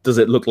does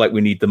it look like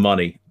we need the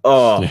money?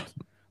 Oh. Yeah.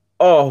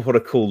 Oh, what a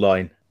cool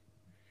line.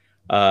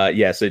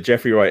 So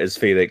Jeffrey Wright as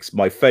Felix,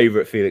 my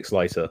favorite Felix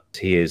Leiter.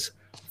 He is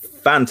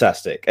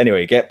fantastic.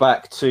 Anyway, get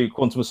back to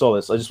Quantum of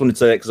Solace. I just wanted to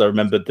say that because I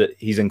remembered that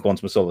he's in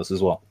Quantum of Solace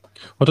as well.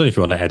 I don't know if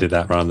you want to edit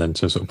that rather than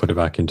to sort of put it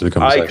back into the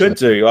conversation. I could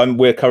do.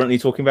 We're currently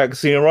talking about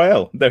Casino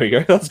Royale. There we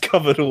go. That's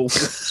covered all.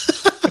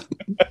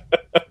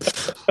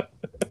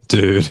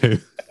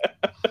 Dude.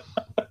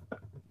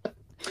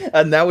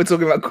 And now we're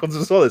talking about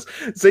Quantum of Solace.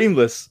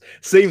 Seamless.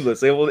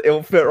 It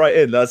will fit right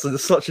in.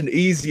 That's such an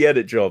easy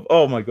edit job.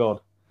 Oh my god.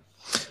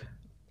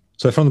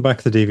 So from the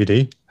back of the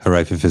DVD,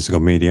 hooray for physical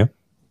media.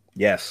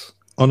 Yes.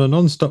 On a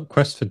non-stop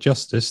quest for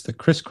justice that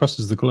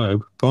crisscrosses the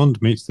globe,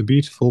 Bond meets the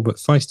beautiful but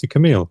feisty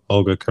Camille,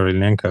 Olga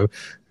Kurylenko,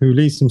 who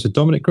leads him to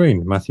Dominic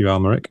Green, Matthew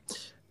Almeric,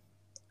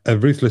 a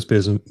ruthless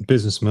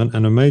businessman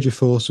and a major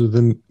force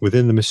within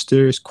the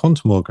mysterious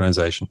quantum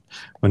organization.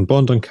 When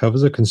Bond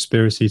uncovers a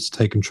conspiracy to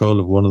take control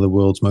of one of the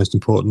world's most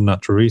important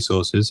natural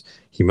resources,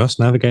 he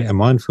must navigate a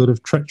minefield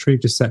of treachery,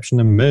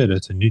 deception, and murder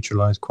to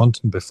neutralize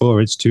quantum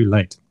before it's too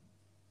late.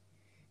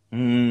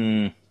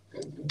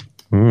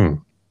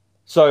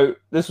 So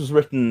this was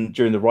written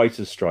during the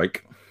writer's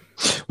strike.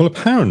 Well,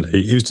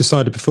 apparently it was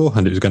decided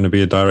beforehand it was going to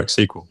be a direct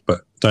sequel,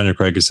 but Daniel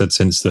Craig has said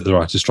since that the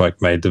writer's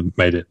strike made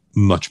it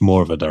much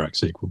more of a direct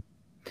sequel.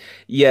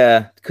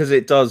 Yeah, because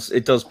it does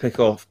pick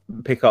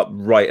up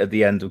right at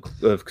the end of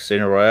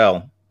Casino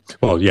Royale.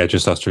 Well, yeah,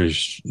 just after he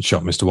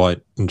shot Mr.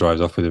 White and drives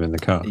off with him in the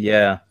car.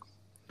 Yeah.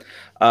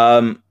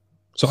 So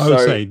I would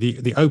say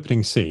the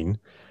opening scene.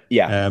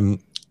 Yeah.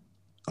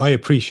 I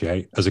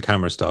appreciate as a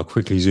camera star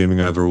quickly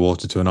zooming over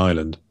water to an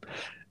island.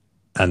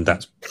 And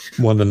that's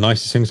one of the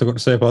nicest things I've got to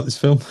say about this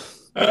film.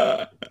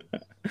 As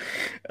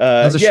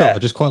a shot, I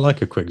just quite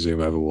like a quick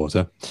zoom over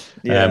water.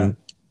 Yeah.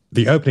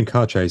 The opening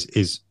car chase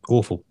is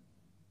awful.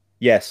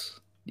 Yes,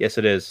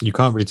 it is. You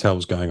can't really tell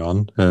what's going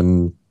on,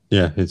 and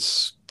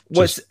it's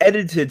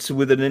edited to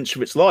within an inch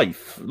of its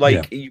life.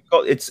 Like you've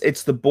got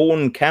it's the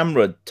Bourne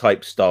camera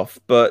type stuff,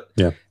 but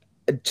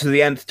to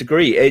the nth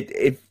degree,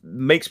 it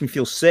makes me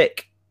feel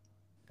sick.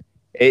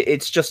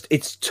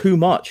 It's too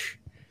much.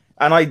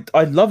 And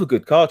I love a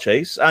good car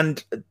chase,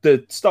 and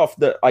the stuff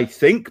that I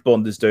think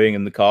Bond is doing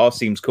in the car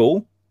seems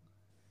cool,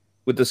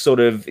 with the sort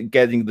of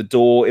getting the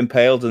door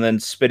impaled and then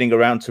spinning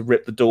around to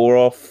rip the door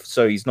off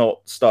so he's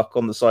not stuck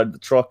on the side of the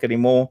truck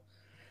anymore.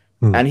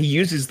 And he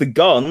uses the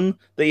gun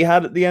that he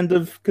had at the end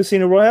of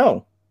Casino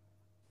Royale.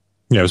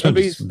 Yeah, it was meant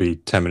to be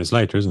 10 minutes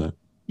later, isn't it?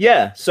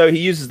 Yeah, so he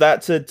uses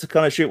that to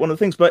kind of shoot one of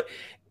the things, but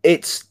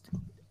it's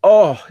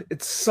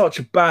such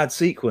a bad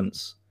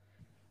sequence.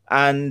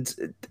 And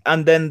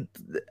then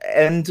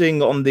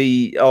ending on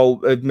the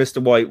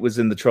Mr. White was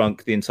in the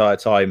trunk the entire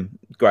time.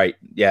 Great,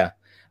 yeah.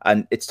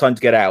 And it's time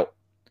to get out.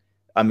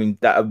 I mean,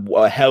 that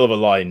a hell of a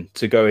line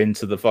to go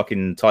into the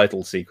fucking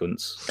title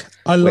sequence.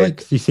 I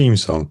like the theme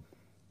song.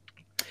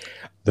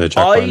 The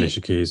track by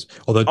Alicia Keys.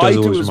 Although it does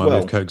always remind me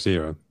of Coke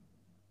Zero.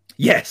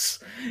 Yes.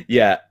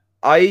 Yeah.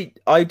 I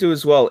do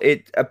as well.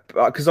 It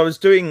because I was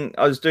doing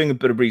a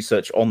bit of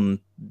research on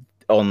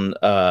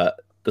the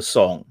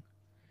song.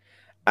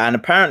 And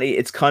apparently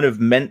it's kind of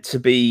meant to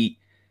be,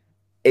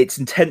 it's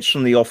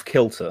intentionally off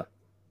kilter.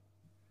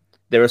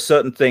 There are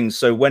certain things.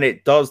 So when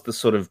it does the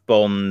sort of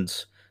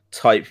Bond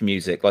type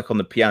music, like on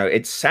the piano,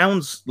 it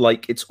sounds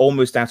like it's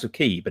almost out of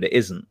key, but it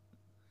isn't.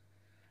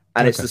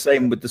 And it's the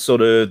same with the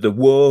sort of the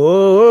whoa,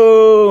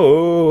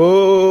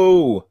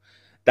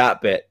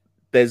 that bit.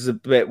 There's a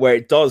bit where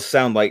it does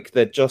sound like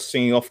they're just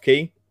singing off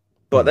key,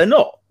 but they're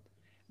not.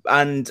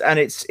 And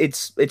it's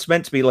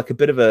meant to be like a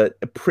bit of a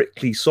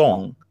prickly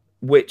song,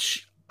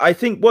 which I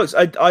think works.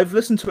 I've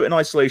listened to it in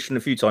isolation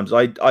a few times.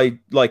 I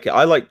like it.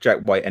 I like Jack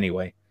White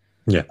anyway.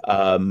 Yeah.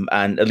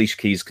 And Alicia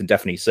Keys can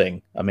definitely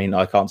sing. I mean,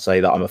 I can't say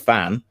that I'm a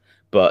fan,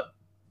 but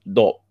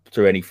not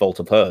through any fault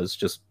of hers.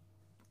 Just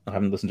I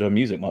haven't listened to her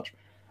music much.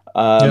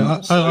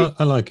 I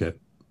like it.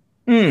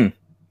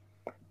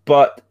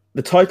 But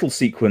the title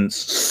sequence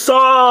sucks.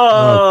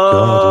 Oh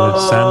god,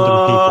 yeah. Sand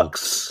and people.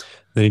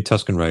 They need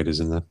Tusken Raiders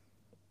in there.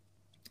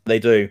 They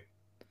do.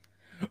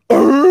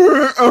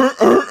 I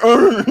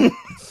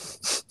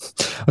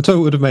thought it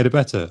would have made a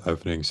better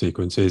opening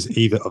sequence is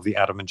either of the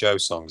Adam and Joe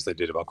songs they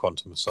did about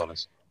Quantum of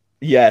Solace.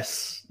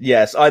 Yes.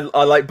 I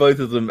like both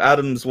of them.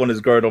 Adam's one has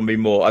grown on me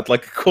more. I'd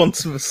like a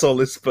Quantum of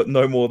Solace, but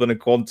no more than a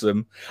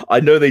Quantum. I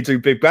know they do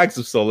Big Bags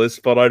of Solace,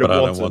 but I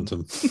don't want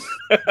them.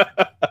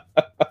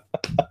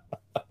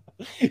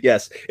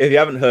 Yes, if you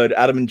haven't heard,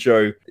 Adam and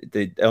Joe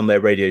on their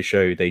radio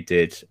show, they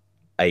did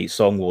a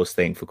Song Wars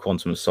thing for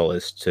Quantum of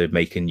Solace to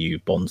make a new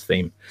Bond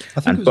theme,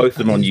 and both of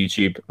them on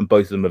YouTube, and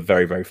both of them are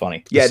very, very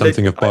funny. Yeah,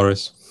 something of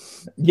Boris.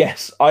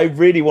 Yes, I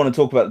really want to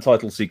talk about the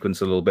title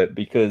sequence a little bit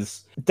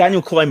because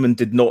Daniel Kleinman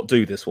did not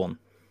do this one.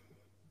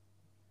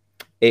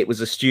 It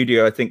was a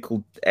studio, I think,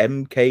 called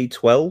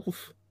MK12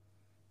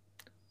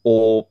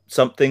 or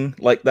something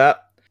like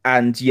that,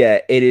 and yeah,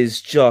 it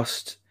is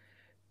just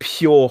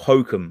pure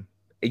hokum.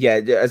 Yeah,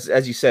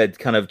 as you said,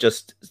 kind of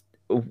just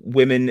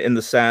women in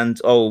the sand.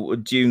 Oh,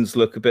 dunes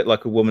look a bit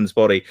like a woman's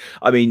body.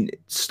 I mean,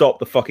 stop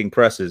the fucking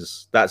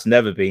presses. That's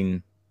never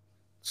been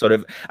sort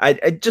of. I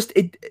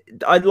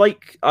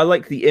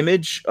like the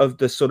image of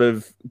the sort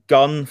of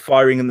gun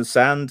firing in the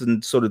sand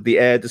and sort of the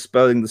air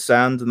dispelling the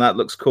sand, and that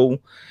looks cool.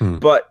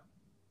 But,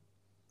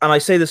 and I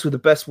say this with the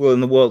best will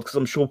in the world because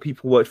I'm sure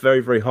people worked very,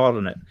 very hard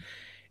on it.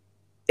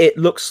 It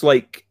looks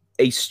like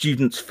a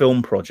student's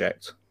film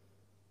project.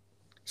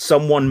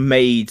 Someone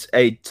made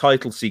a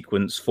title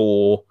sequence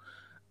for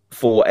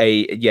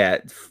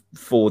their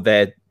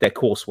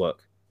coursework.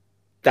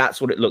 That's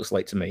what it looks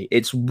like to me.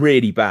 It's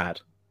really bad.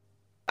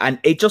 And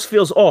it just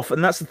feels off.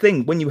 And that's the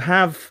thing. When you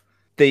have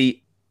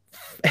the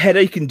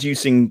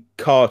headache-inducing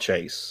car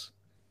chase,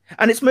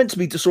 and it's meant to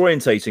be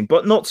disorientating,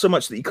 but not so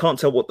much that you can't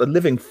tell what the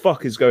living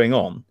fuck is going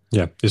on.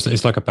 Yeah,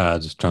 it's like a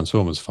bad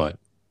Transformers fight.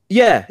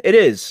 Yeah, it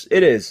is.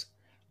 It is.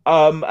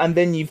 And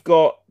then you've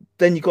got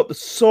the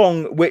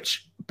song,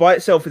 which by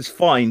itself is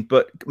fine,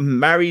 but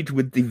married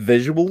with the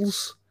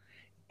visuals,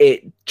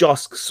 it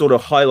just sort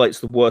of highlights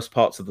the worst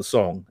parts of the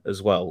song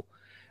as well.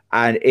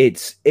 And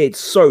it's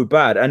so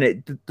bad.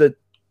 And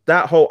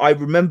that whole, I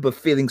remember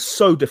feeling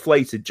so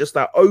deflated, just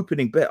that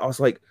opening bit. I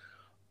was like,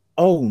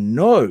 oh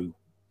no,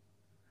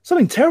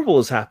 something terrible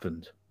has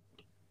happened.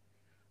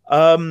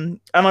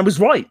 And I was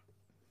right.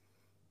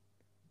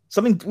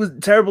 Something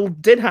terrible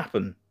did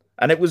happen.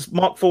 And it was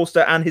Mark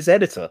Forster and his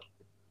editor.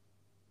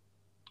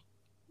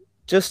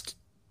 Just,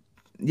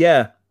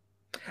 yeah.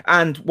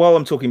 And while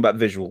I'm talking about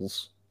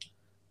visuals,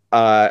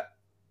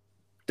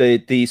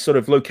 the sort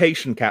of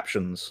location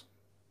captions,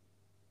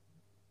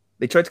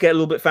 they tried to get a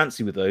little bit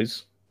fancy with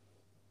those.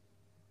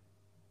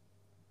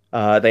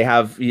 They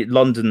have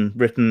London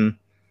written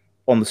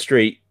on the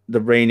street,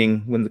 the raining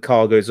when the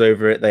car goes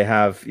over it. They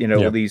have,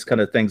 all these kind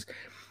of things.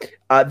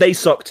 They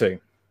suck too.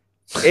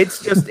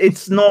 It's just,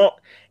 it's not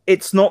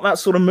that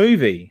sort of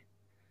movie.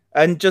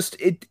 And just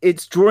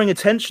it's drawing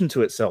attention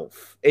to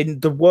itself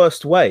in the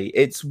worst way.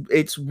 It's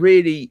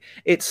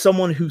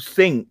someone who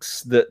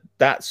thinks that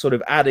that's sort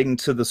of adding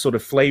to the sort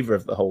of flavor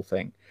of the whole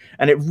thing,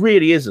 and it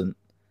really isn't.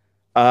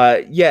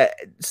 There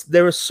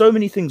are so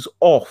many things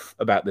off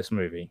about this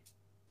movie.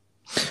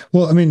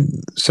 Well, I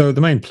mean, so the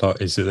main plot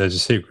is that there's a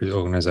secret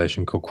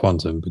organization called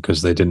Quantum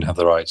because they didn't have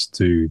the rights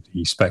to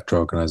the Spectre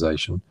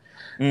organization,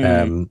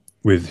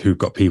 with who've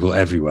got people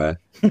everywhere.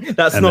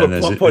 That's not a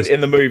plot point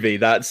in the movie.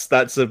 That's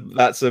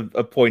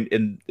a point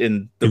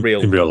in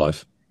real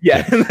life.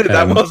 Yeah,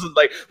 that wasn't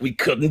like we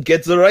couldn't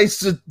get the rights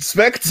to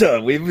Spectre.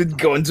 We were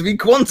going to be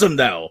Quantum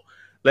now.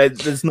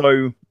 There's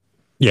no.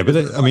 Yeah, but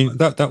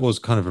that was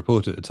kind of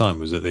reported at the time,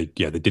 was that they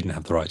didn't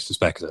have the rights to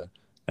Spectre.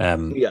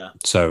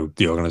 So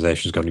the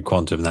organisation was going to be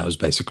Quantum, and that was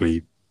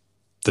basically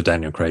the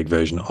Daniel Craig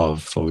version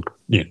of, or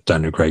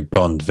Daniel Craig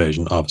Bond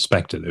version of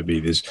Spectre. There would be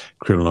this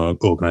criminal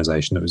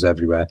organization that was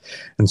everywhere,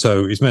 and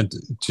so it's meant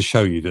to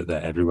show you that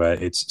they're everywhere.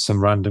 It's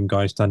some random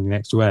guy standing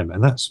next to him,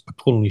 and that's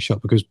appallingly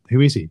shot because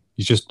who is he?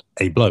 He's just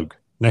a bloke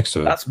next to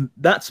him.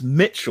 That's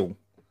Mitchell.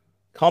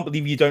 Can't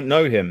believe you don't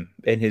know him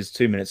in his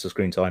 2 minutes of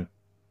screen time.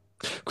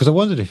 Because I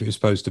wondered if it was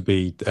supposed to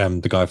be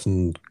the guy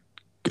from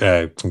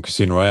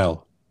Casino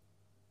Royale.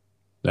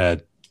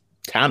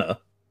 Tanner?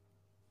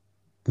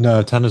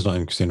 No, Tanner's not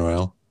in Casino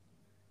Royale.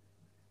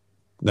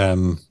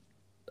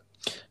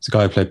 It's the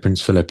guy who played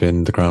Prince Philip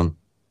in The Crown.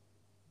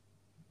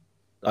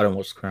 I don't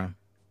watch The Crown.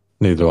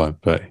 Neither do I,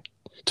 but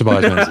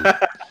Tobias Menzies.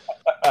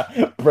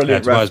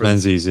 Brilliant Tobias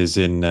Menzies is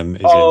in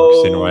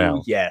Casino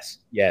Royale. Yes,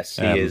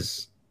 he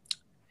is.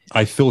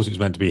 I thought it was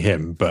meant to be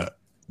him, but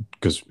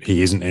because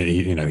he isn't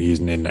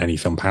in any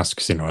film past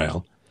Casino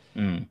Royale.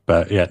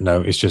 But yeah,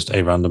 no, it's just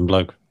a random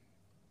bloke.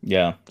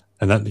 Yeah,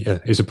 and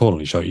that it's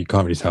appallingly shot. You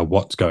can't really tell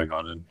what's going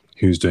on and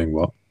who's doing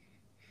what.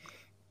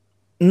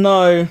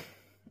 No,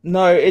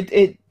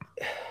 it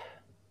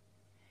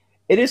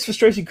is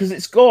frustrating because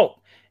it's got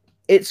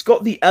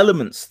the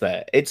elements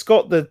there. It's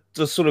got the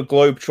sort of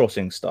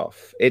globe-trotting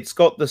stuff. It's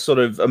got the sort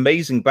of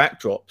amazing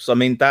backdrops. I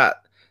mean,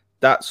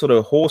 that sort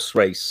of horse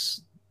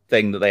race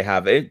thing that they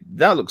have,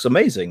 that looks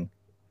amazing.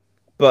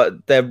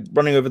 But they're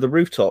running over the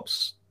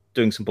rooftops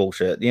doing some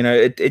bullshit.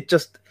 It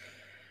just...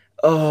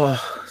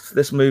 Oh,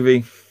 this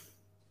movie.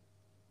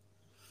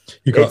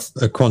 You got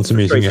a quantum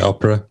meeting at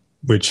Opera,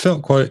 which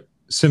felt quite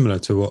similar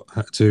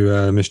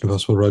to Mission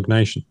Impossible Rogue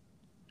Nation.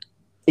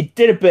 It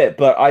did a bit,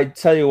 but I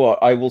tell you what,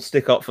 I will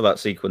stick up for that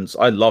sequence.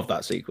 I love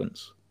that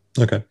sequence.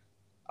 Okay.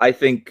 I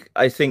think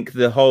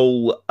the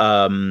whole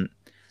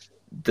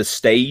the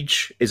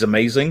stage is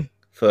amazing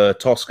for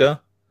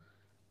Tosca,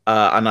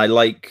 and I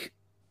like.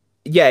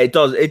 Yeah, it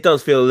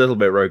does feel a little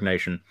bit Rogue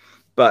Nation.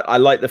 But I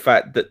like the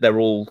fact that they're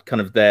all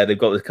kind of there. They've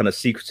got this kind of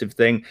secretive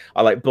thing.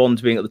 I like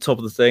Bond being at the top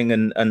of the thing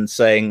and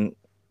saying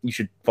you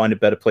should find a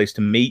better place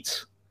to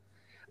meet.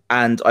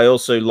 And I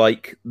also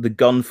like the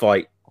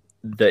gunfight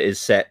that is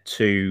set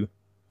to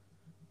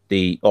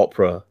the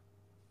opera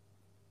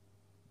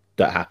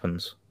that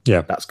happens.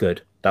 Yeah, that's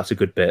good. That's a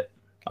good bit.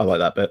 I like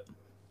that bit.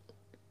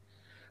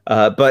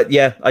 But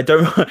yeah, I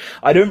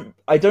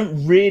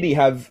don't really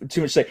have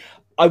too much to say.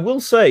 I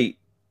will say,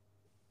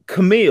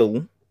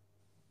 Camille.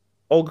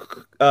 Olga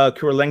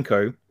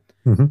Kurylenko,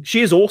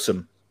 she is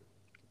awesome.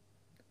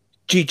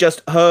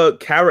 Her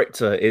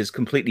character is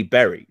completely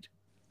buried.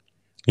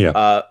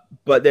 Yeah.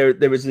 But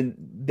there is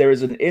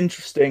an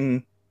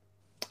interesting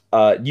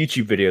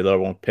YouTube video that I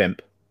want to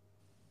pimp.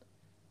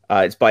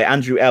 It's by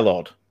Andrew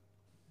Ellard,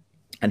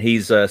 and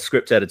he's a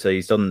script editor.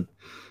 He's done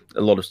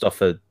a lot of stuff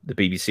for the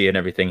BBC and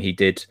everything. He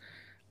did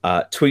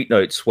tweet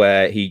notes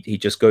where he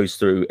just goes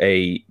through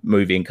a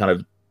movie and kind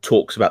of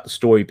talks about the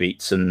story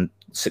beats and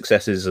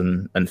successes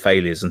and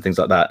failures and things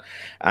like that.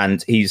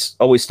 And he's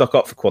always stuck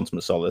up for Quantum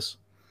of Solace.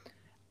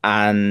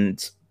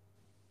 And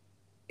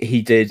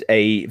he did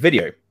a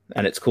video,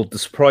 and it's called The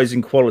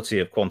Surprising Quality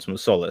of Quantum of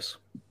Solace.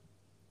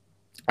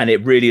 And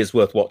it really is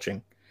worth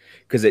watching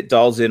because it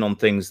dials in on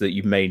things that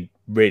you may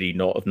really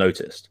not have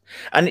noticed.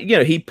 And,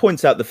 he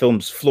points out the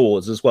film's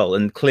flaws as well.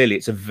 And clearly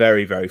it's a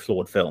very, very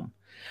flawed film.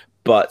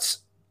 But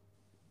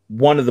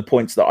one of the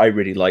points that I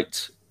really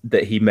liked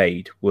that he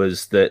made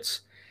was that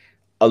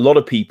a lot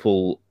of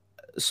people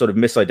sort of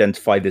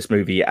misidentify this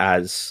movie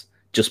as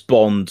just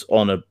Bond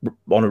on a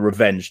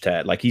revenge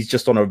tear. Like he's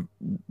just on a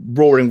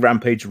roaring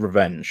rampage of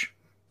revenge.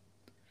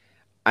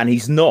 And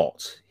he's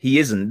not. He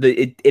isn't.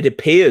 It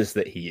appears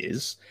that he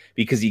is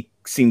because he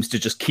seems to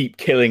just keep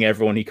killing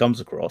everyone he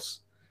comes across.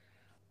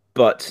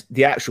 But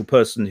the actual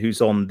person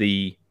who's on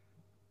the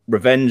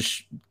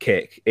revenge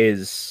kick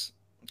is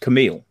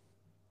Camille.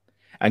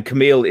 And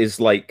Camille is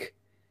like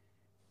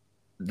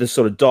the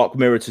sort of dark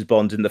mirror to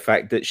Bond in the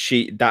fact that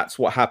that's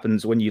what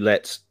happens when you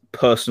let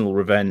personal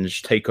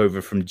revenge take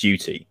over from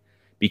duty,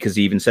 because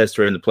he even says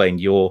to her in the plane,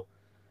 you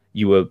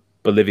were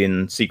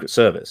Bolivian Secret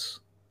Service.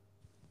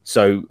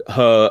 So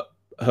her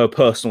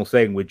personal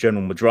thing with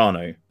General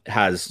Medrano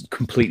has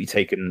completely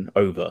taken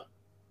over,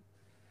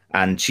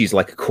 and she's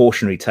like a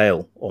cautionary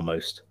tale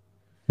almost.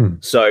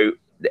 So,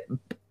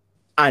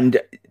 and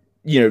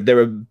there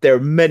are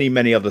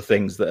many other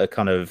things that are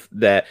kind of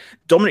there.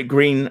 Dominic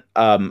Green,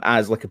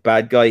 as like a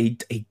bad guy,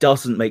 he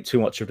doesn't make too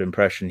much of an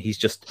impression. He's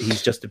just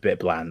a bit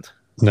bland.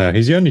 No,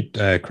 he's the only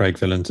Craig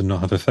villain to not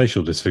have a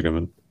facial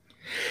disfigurement.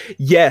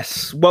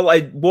 Yes, well,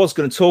 I was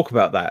going to talk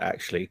about that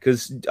actually,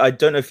 because I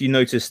don't know if you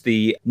noticed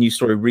the news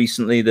story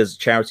recently. There's a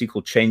charity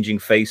called Changing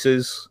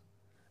Faces,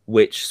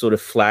 which sort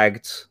of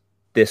flagged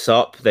this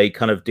up. They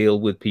kind of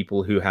deal with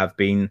people who have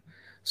been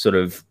sort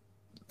of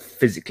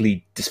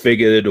physically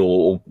disfigured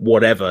or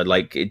whatever,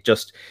 like it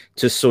just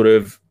to sort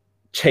of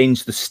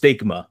change the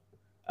stigma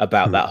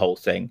about that whole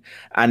thing.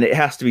 And it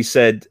has to be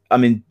said, I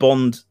mean,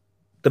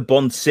 the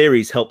Bond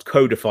series helped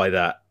codify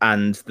that,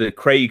 and the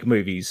Craig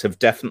movies have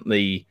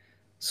definitely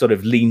sort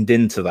of leaned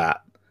into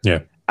that.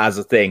 Yeah. as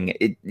a thing.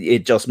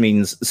 It just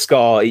means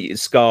scar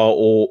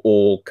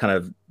or kind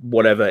of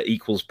whatever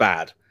equals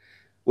bad,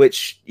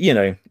 which, you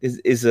know,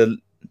 is it's a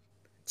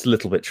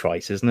little bit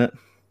trite, isn't it?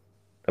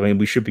 I mean,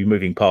 we should be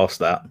moving past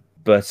that.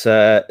 But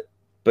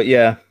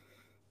yeah.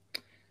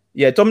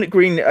 Yeah, Dominic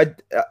Green,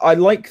 I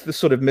like the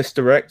sort of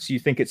misdirects. You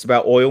think it's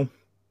about oil,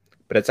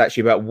 but it's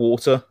actually about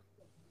water.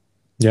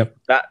 Yep.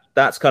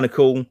 That's kind of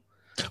cool.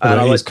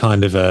 Well, it is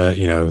kind of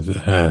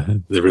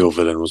the real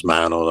villain was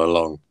man all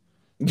along.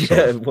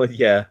 Yeah, well,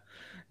 yeah.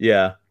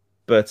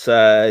 But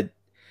yeah,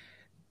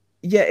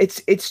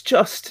 it's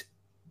just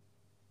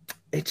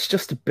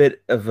a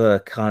bit of a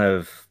kind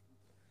of,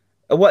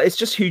 well, it's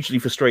just hugely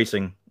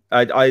frustrating.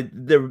 As I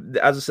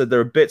said, there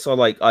are bits I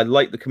like. I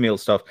like the Camille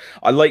stuff.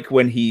 I like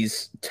when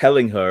he's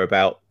telling her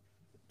about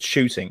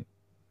shooting,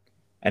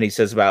 and he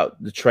says about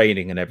the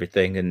training and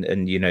everything,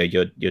 and you know,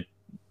 your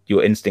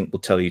instinct will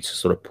tell you to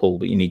sort of pull,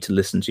 but you need to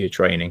listen to your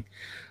training,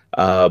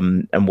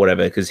 and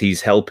whatever, because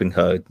he's helping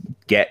her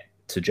get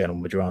to General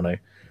Medrano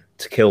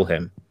to kill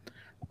him.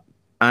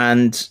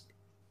 And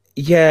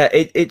yeah,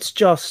 it's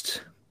still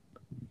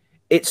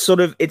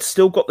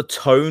got the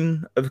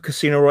tone of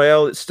Casino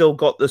Royale. It's still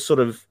got the sort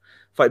of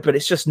fight, but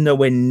it's just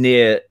nowhere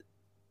near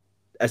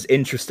as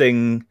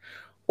interesting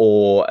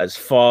or as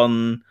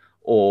fun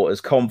or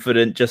as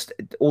confident. Just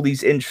all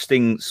these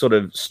interesting sort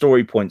of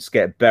story points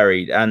get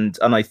buried, and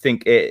I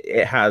think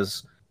it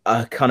has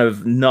a kind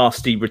of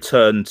nasty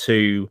return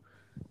to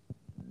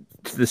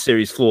the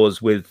series flaws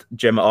with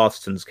Gemma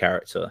Arterton's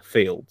character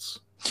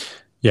Fields.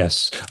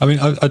 Yes, I mean,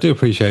 I do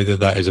appreciate that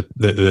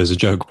there's a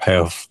joke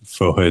payoff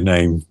for her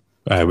name,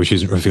 which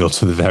isn't revealed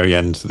to the very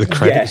end of the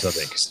credits.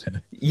 Yes. I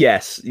think.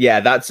 Yes, yeah,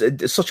 that's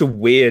such a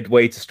weird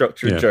way to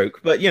structure a joke,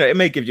 but you know, it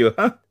may give you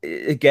a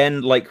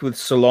again, like with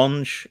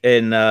Solange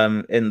in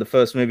the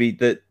first movie,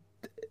 that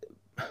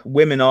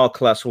women are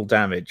collateral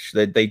damage.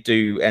 They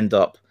do end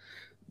up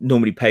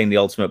normally paying the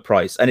ultimate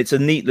price, and it's a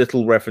neat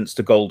little reference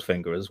to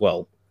Goldfinger as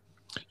well.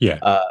 Yeah,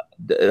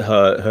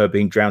 her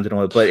being drowned in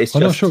oil, but it's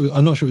I'm not sure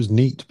it was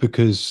neat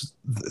because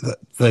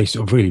they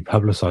sort of really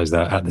publicized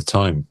that at the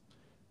time,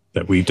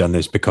 that we've done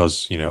this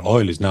because, you know,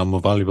 oil is now more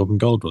valuable than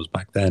gold was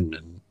back then.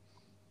 And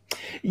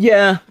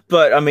yeah,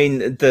 but I mean,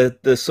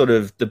 the sort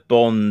of the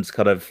Bond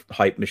kind of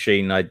hype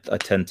machine, I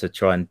tend to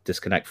try and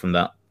disconnect from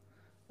that.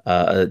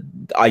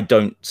 I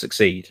don't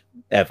succeed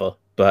ever,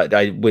 but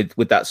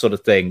with that sort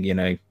of thing, you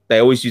know, they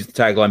always use the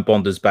tagline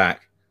 "Bond is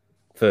back"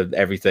 for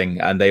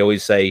everything, and they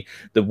always say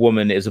the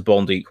woman is a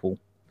Bond equal,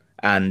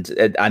 and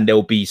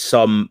there'll be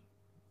some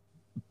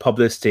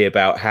publicity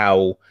about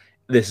how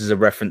this is a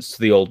reference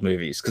to the old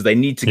movies, because they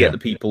need to get the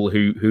people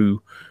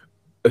who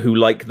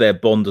like their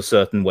Bond a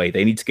certain way.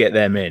 They need to get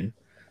them in.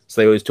 So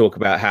they always talk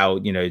about how,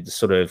 you know, the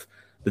sort of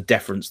the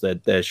deference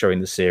that they're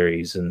showing the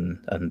series and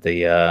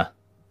the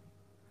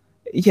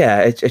they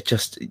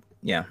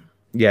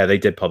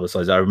did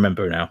publicize. I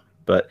remember now,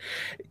 but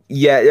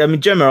yeah, I mean,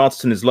 Gemma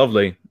Arterton is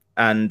lovely,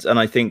 and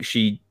I think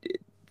she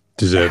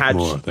deserved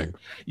more. I think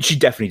she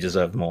definitely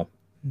deserved more.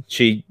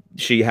 She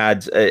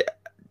had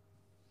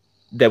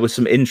there was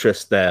some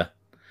interest there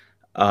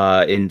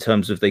in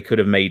terms of they could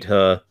have made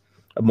her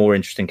a more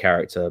interesting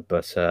character,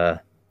 but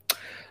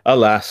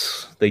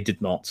alas, they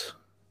did not.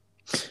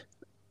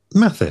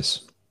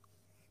 Mathis.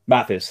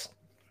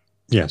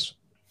 Yes.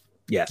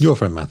 Your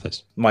friend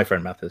Mathis. My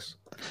friend Mathis.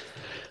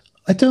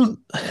 I don't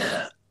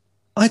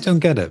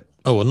get it.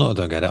 Oh, well, not I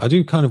don't get it. I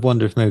do kind of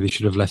wonder if maybe they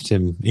should have left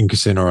him in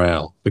Casino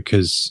Royale,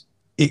 because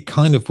it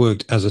kind of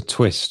worked as a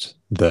twist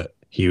that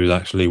he was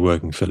actually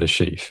working for Le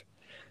Chiffre.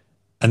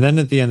 And then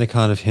at the end, they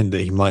kind of hint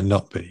that he might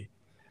not be.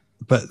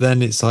 But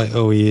then it's like,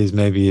 oh, he is,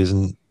 maybe he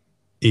isn't.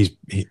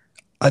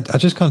 I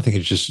just kind of think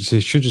it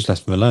should just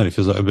left him alone. It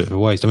feels like a bit of a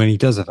waste. I mean, he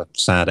does have a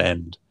sad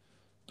end,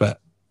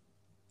 but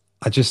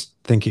I just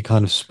think it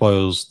kind of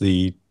spoils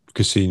the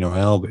Casino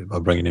Royale bit by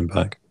bringing him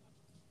back.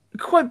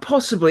 Quite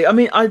possibly. I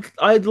mean,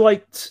 I'd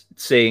liked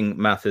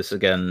seeing Mathis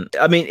again.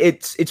 I mean,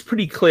 it's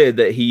pretty clear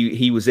that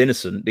he was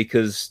innocent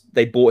because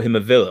they bought him a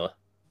villa.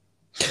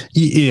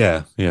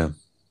 Yeah.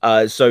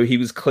 So he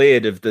was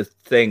cleared of the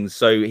thing.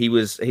 So he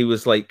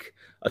was like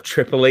a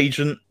triple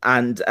agent,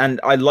 and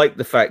I like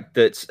the fact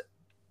that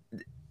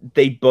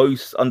they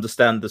both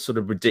understand the sort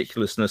of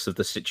ridiculousness of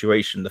the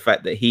situation. The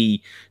fact that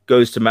he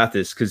goes to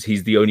Mathis because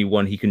he's the only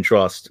one he can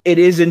trust. It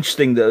is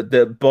interesting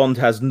that Bond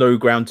has no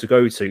ground to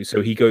go to,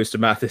 so he goes to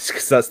Mathis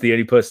because that's the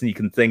only person he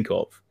can think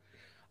of.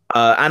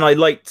 And I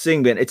liked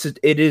seeing that.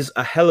 It is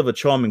a hell of a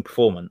charming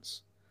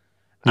performance.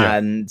 Yeah.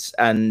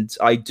 And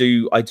I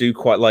do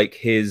quite like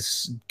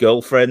his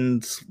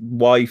girlfriend,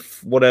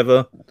 wife,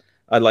 whatever.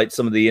 I like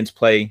some of the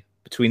interplay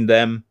between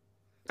them.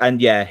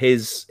 And yeah,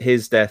 his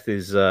death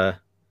is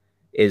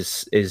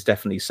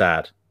definitely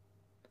sad,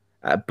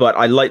 but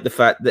I like the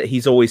fact that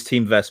he's always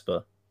Team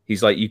Vesper.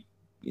 He's like, you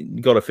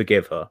got to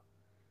forgive her.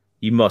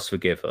 You must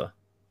forgive her.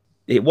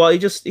 He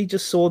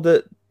just saw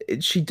that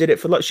she did it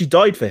for like she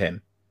died for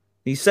him.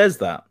 He says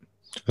that.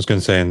 I was going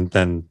to say, and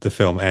then the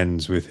film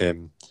ends with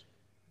him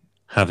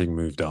having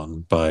moved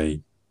on by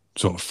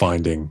sort of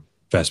finding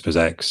Vesper's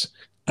ex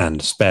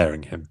and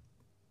sparing him.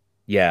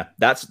 Yeah,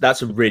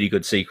 that's a really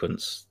good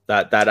sequence.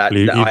 That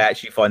I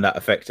actually find that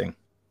affecting.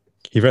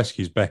 He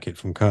rescues Beckett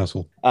from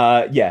Castle.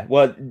 Yeah.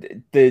 Well,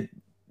 the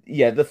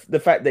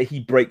fact that he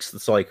breaks the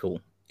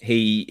cycle,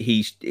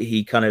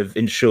 he kind of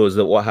ensures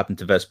that what happened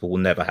to Vesper will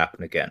never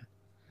happen again.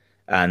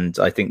 And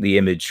I think the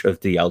image of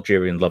the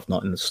Algerian love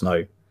knot in the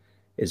snow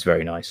is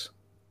very nice.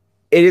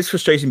 It is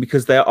frustrating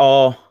because there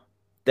are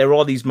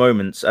these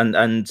moments,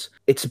 and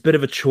it's a bit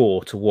of a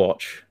chore to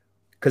watch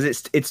because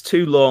it's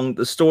too long.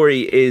 The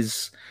story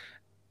is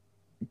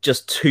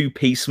just too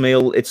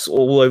piecemeal. It's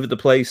all over the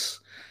place.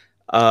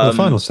 The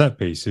final set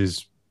piece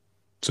is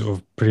sort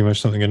of pretty much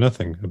something or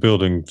nothing. A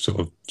building sort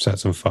of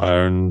sets on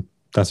fire, and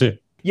that's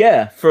it.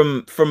 Yeah,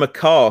 from a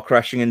car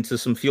crashing into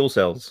some fuel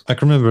cells. I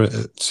can remember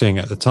seeing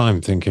at the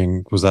time,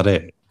 thinking, "Was that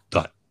it?"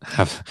 Like,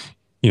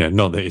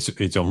 not that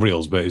it's on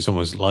reels, but it's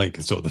almost like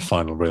sort of the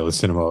final reel. The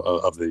cinema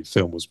of the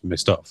film was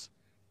missed off.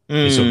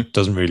 It sort of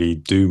doesn't really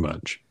do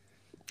much.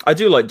 I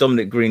do like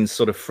Dominic Green's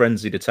sort of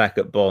frenzied attack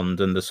at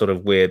Bond and the sort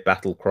of weird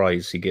battle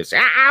cries he gives.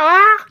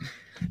 Ah!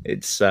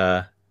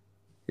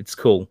 It's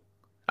cool.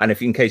 And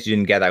if in case you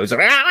didn't get that, it was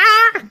like,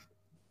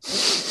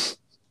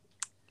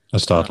 a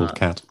startled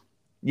cat.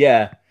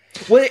 Yeah.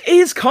 Well, it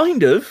is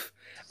kind of.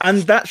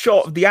 And that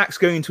shot of the axe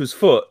going into his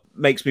foot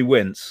makes me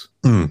wince.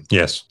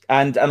 Yes.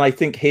 And I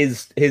think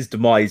his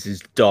demise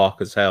is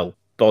dark as hell.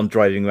 Bond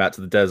driving him out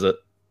to the desert.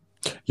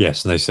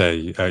 Yes, and they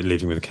say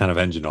leaving with a can of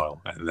engine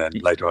oil. And then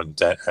later on,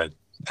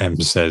 M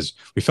says,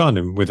 "We found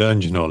him with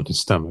engine oil in his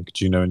stomach.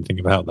 Do you know anything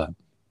about that?"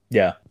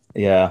 Yeah.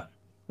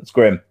 It's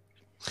grim.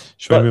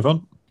 Shall we move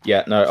on?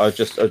 Yeah, no, I was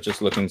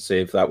just looking to see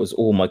if that was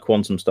all my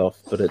quantum stuff,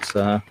 but it's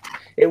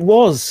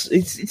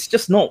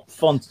just not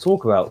fun to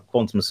talk about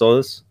Quantum of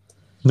Solace.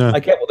 No,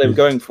 I get what they were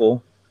going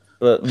for,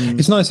 but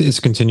it's nice. It's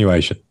a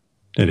continuation.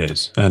 It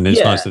is, and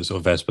it's nice that sort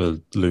of Vesper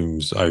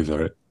looms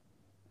over it.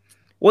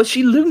 Well,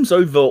 she looms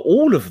over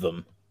all of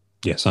them.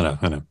 Yes, I know.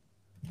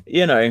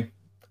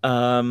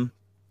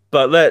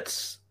 But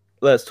let's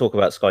talk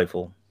about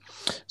Skyfall.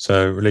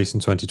 So, released in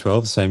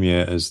 2012, the same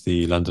year as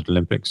the London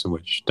Olympics, in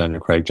which Daniel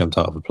Craig jumped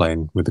out of a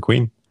plane with the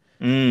Queen.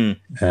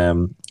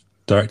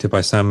 Directed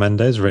by Sam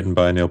Mendes, written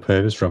by Neil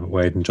Purvis, Robert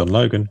Wade, and John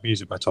Logan.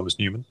 Music by Thomas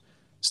Newman.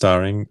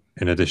 Starring,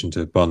 in addition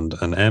to Bond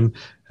and M,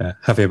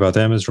 Javier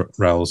Bardem as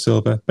Raoul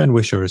Silva, Ben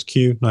Whishaw as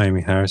Q,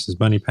 Naomi Harris as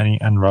Moneypenny,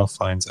 and Ralph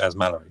Fiennes as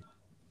Mallory.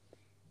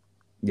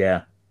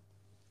 Yeah.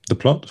 The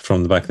plot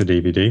from the back of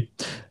the DVD.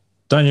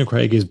 Daniel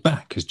Craig is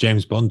back as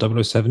James Bond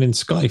 007 in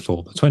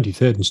Skyfall, the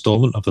 23rd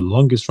installment of the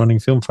longest-running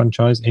film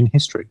franchise in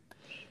history.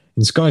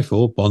 In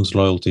Skyfall, Bond's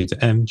loyalty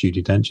to M,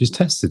 Judi Dench, is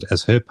tested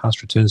as her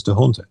past returns to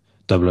haunt her.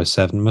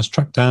 007 must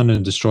track down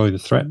and destroy the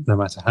threat, no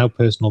matter how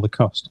personal the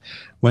cost.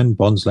 When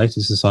Bond's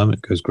latest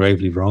assignment goes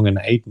gravely wrong and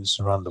agents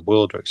around the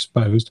world are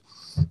exposed,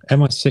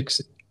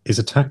 MI6 is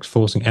attacked,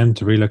 forcing M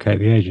to relocate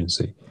the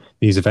agency.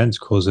 These events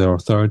cause their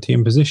authority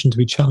and position to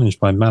be challenged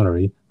by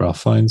Mallory,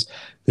 Ralph Fiennes,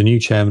 the new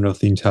chairman of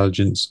the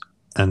Intelligence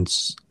and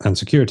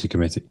Security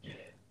Committee.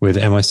 With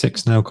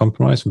MI6 now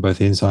compromised from both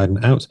the inside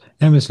and out,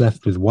 M is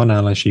left with one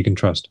ally she can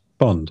trust,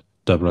 Bond.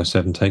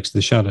 007 takes to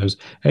the shadows,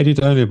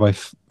 aided only by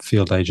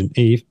field agent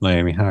Eve,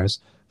 Naomi Harris,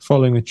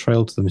 following a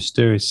trail to the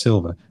mysterious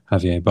Silver,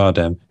 Javier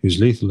Bardem, whose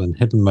lethal and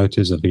hidden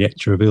motives have yet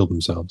to reveal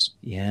themselves.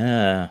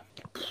 Yeah.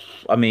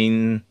 I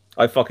mean,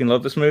 I fucking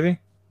love this movie.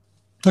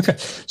 Okay,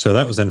 so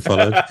that was then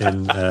followed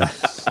in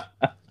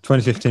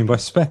 2015 by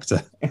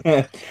Spectre.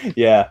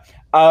 Yeah.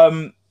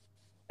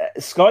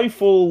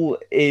 Skyfall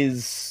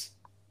is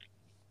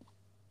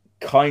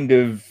kind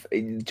of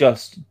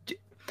just...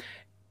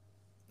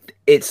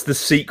 It's the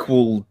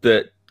sequel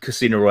that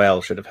Casino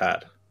Royale should have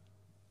had,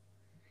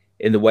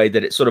 in the way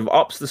that it sort of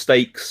ups the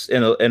stakes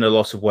in a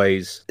lot of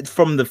ways.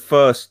 From the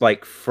first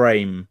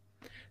frame,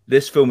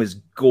 this film is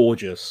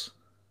gorgeous.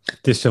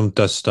 This film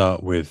does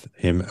start with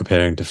him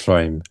appearing to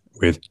frame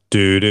with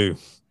doo-doo.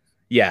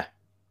 Yeah.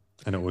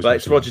 And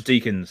it's Roger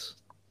Deakins.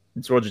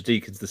 It's Roger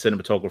Deakins, the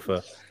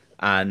cinematographer.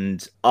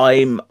 And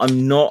I'm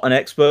not an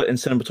expert in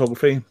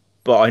cinematography,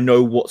 but I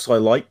know what I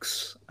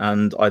likes,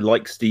 and I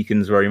like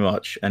Deakins very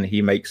much, and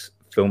he makes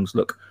films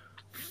look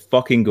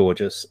fucking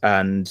gorgeous,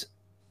 and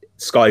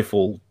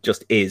Skyfall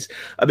just is.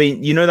 I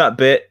mean, you know that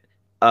bit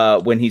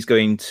when he's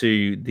going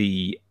to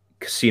the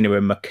casino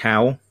in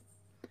Macau,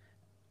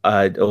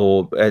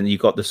 and you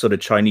got the sort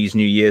of Chinese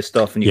New Year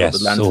stuff, and you got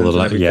the lanterns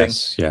and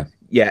everything.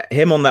 Yeah,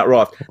 him on that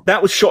raft.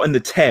 That was shot in the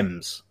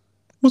Thames.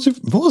 Was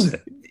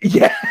it?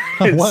 Yeah.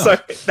 Oh, wow. So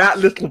that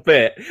little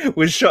bit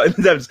was shot in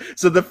the Thames.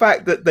 So the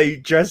fact that they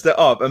dressed it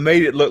up and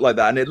made it look like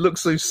that, and it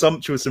looks so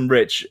sumptuous and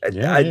rich.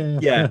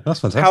 Yeah,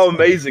 that's fantastic. How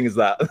amazing is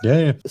that?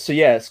 Yeah. So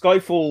yeah,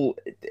 Skyfall,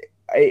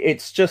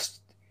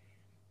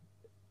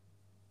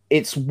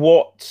 it's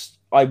what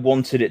I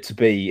wanted it to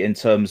be in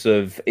terms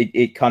of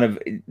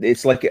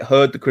it's like it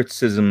heard the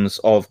criticisms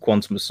of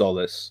Quantum of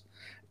Solace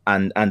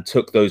and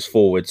took those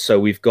forward. So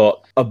we've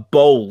got a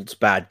bold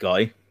bad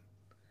guy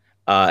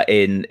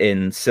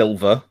in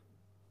Silver,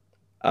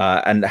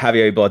 and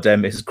Javier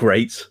Bardem is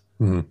great.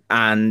 Mm-hmm.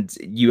 And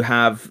you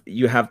have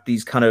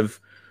these kind of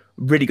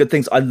really good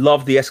things. I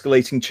love the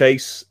escalating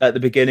chase at the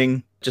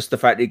beginning. Just the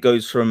fact it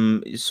goes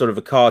from sort of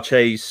a car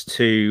chase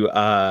to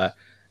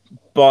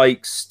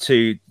bikes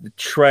to the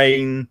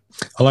train.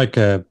 I like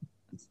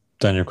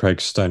Daniel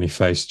Craig's stony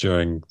face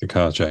during the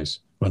car chase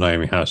when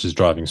Naomi House is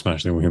driving,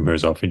 smashing the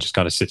windows off. He just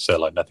kind of sits there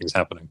like nothing's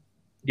happening.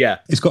 Yeah.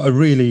 It's got a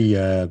really,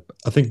 I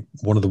think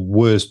one of the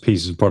worst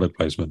pieces of product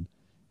placement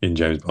in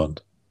James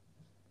Bond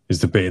is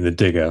the bit in the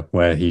digger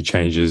where he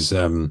changes,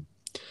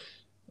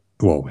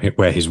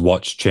 where his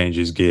watch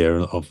changes gear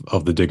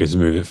of the digger to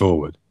move it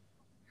forward.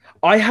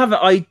 I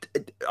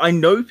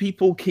know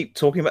people keep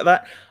talking about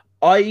that.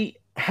 I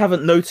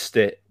haven't noticed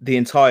it the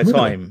entire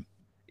time.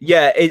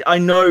 Yeah, I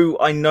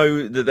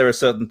know that there are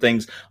certain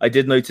things. I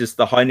did notice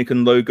the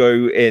Heineken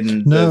logo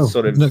in the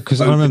sort of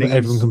because I remember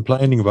everyone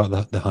complaining about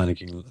the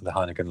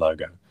Heineken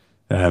logo.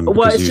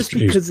 Well, it's just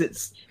because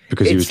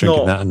he was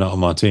drinking that and not a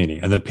martini,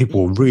 and that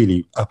people were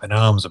really up in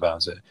arms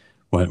about it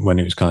when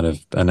it was kind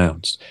of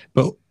announced.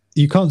 But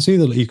you can't see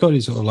he's got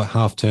it sort of like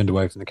half turned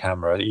away from the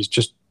camera. He's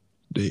just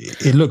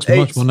it looks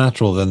much more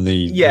natural than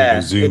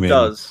the zoom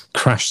in,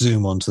 crash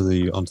zoom onto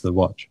the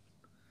watch.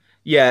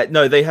 Yeah,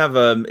 no, they have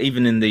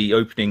even in the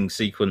opening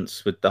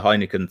sequence with the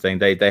Heineken thing,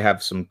 they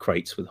have some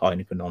crates with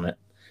Heineken on it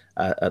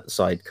at the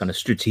side, kind of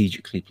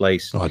strategically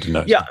placed. Oh, I didn't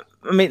know. Yeah,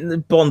 I mean,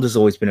 Bond has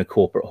always been a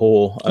corporate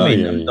whore.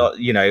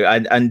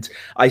 And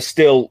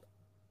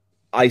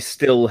I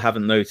still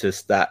haven't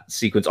noticed that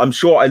sequence. I'm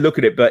sure I look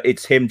at it, but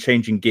it's him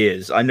changing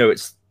gears. I know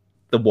it's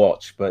the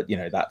watch, but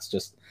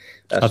that's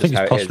I think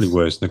it's possibly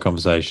worse than the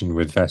conversation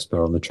with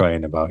Vesper on the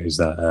train about is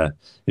that a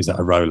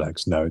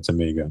Rolex? No, it's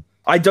Amiga.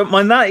 I don't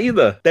mind that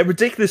either. They're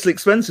ridiculously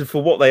expensive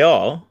for what they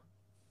are.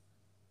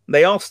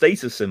 They are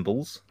status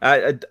symbols.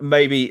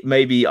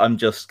 Maybe I'm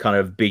just kind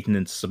of beaten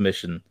into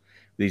submission.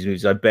 These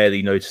movies, I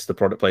barely notice the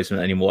product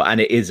placement anymore,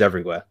 and it is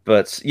everywhere.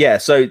 But yeah,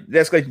 so the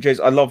escalating chase.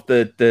 I love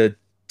the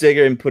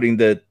digger and putting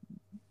the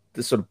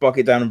sort of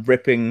bucket down and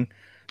ripping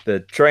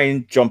the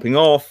train, jumping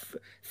off,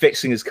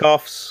 fixing his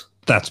cuffs.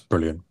 That's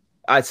brilliant.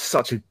 It's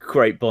such a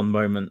great Bond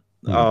moment.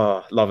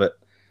 Oh, love it.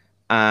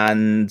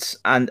 And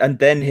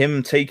then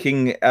him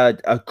taking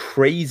a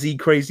crazy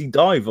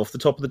dive off the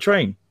top of the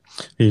train.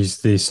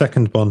 He's the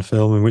second Bond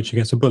film in which he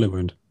gets a bullet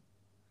wound.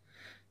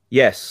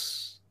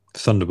 Yes.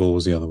 Thunderball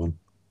was the other one.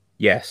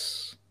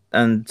 Yes.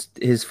 And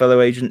his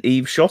fellow agent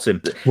Eve shot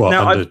him. Well,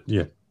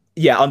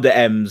 under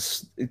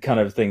M's kind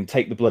of thing,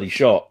 take the bloody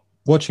shot.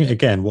 Watching it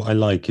again, what I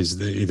like is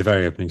the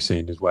very opening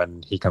scene is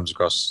when he comes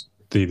across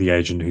the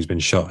agent who's been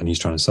shot and he's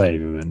trying to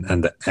save him,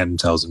 and the M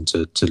tells him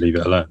to leave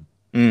it alone.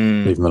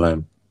 Leave him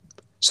alone.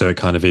 So it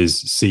kind of is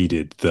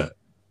seeded that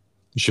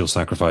she'll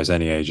sacrifice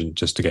any agent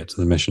just to get to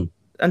the mission.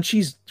 And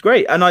she's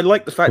great. And I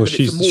like the fact that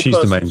it's a more she's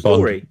the main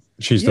story. Bond.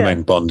 She's the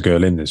main Bond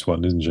girl in this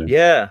one, isn't she?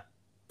 Yeah,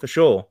 for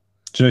sure.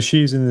 Do you know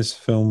she's in this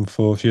film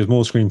she has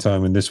more screen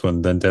time in this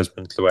one than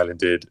Desmond Llewellyn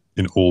did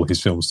in all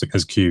his films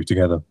as Q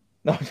together.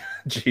 Oh,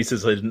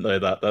 Jesus, I didn't know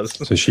that.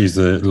 So she's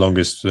the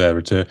longest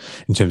return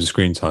in terms of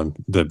screen time,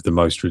 the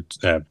most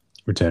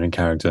returning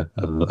character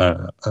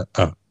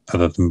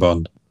other than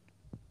Bond.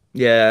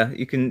 Yeah,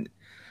 you can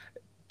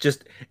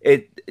just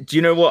it. Do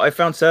you know what I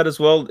found sad as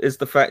well is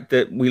the fact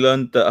that we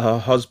learned that her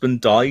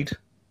husband died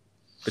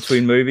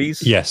between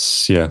movies.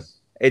 Yes, yeah.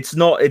 It's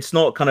not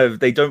kind of,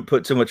 they don't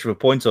put too much of a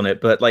point on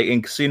it, but like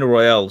in Casino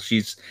Royale,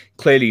 she's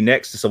clearly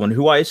next to someone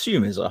who I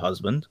assume is her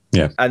husband.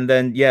 Yeah. And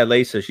then,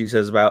 later she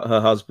says about her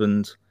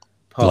husband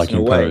passing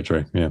away.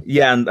 Poetry, yeah.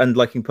 Yeah, and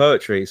liking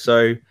poetry.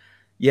 So,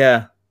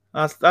 yeah,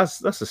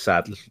 that's a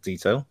sad little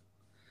detail.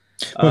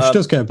 Well, she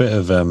does get a bit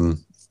of,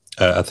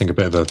 I think, a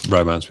bit of a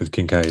romance with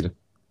Kincaid.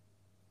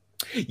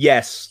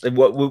 Yes,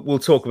 we'll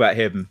talk about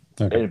him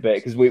in a bit,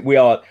 because we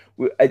are,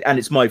 and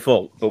it's my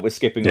fault, but we're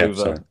skipping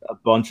over a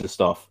bunch of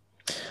stuff.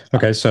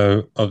 Okay,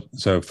 so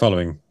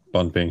following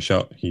Bond being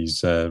shot,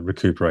 he's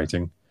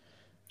recuperating.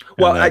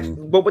 Well,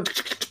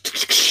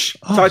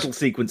 title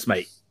sequence,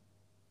 mate.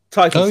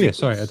 Title sequence.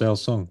 Sorry,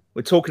 Adele's song.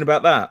 We're talking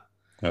about that.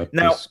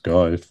 Now,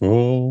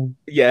 Skyfall.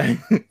 Yeah,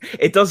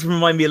 it does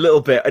remind me a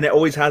little bit, and it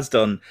always has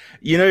done.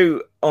 You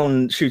know,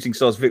 on Shooting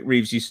Stars, Vic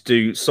Reeves used to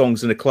do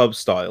songs in a club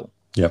style.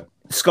 Yep.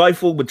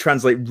 Skyfall would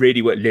translate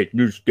really well. Let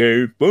me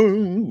stay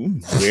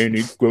boom, when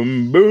it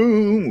come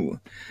boom.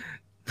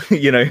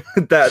 You know,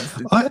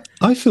 that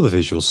I feel the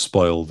visuals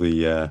spoil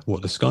the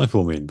what does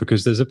Skyfall mean,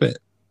 because there's a bit,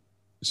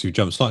 so you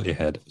jump slightly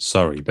ahead,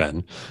 sorry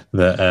Ben,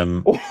 that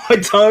I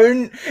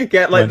don't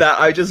get like that.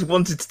 I just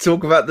wanted to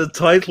talk about the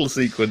title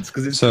sequence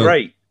because it's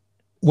great.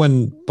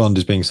 When Bond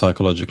is being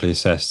psychologically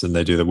assessed and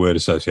they do the word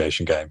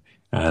association game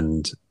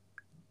and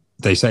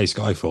they say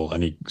Skyfall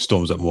and he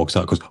storms up and walks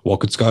out, because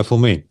what could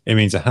Skyfall mean? It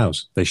means a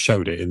house. They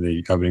showed it in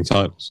the opening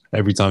titles.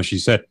 Every time she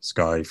said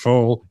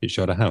Skyfall, it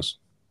showed a house.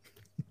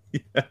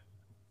 Yeah.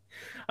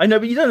 I know,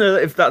 but you don't know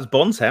if that's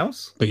Bond's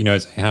house. But you know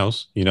it's a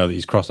house. You know that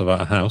he's crossed about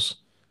a house.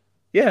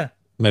 Yeah.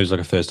 Maybe it's like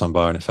a first-time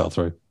buyer and it fell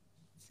through.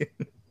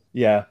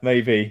 Yeah,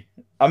 maybe.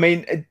 I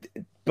mean,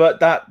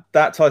 but that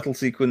title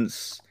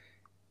sequence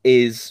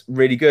is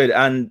really good,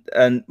 and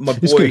my boy,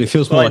 it's good. It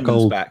feels more like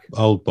old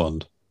old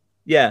Bond.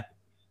 Yeah,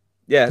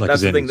 Yeah, Like, that's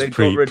as the in thing. They it's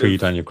got rid pre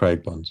of Daniel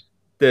Craig Bonds.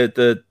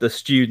 the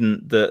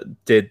student that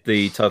did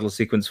the title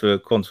sequence for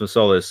Quantum of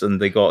Solace,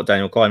 and they got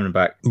Daniel Kleinman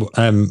back.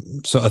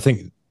 So I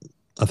think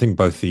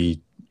both the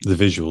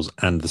visuals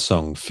and the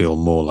song feel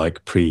more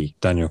like pre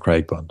Daniel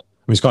Craig Bond.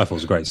 I mean,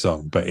 Skyfall's a great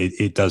song, but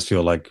it does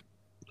feel like,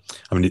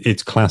 I mean,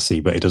 it's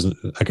classy, but it doesn't.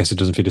 I guess it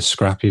doesn't feel as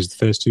scrappy as the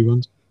first two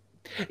ones.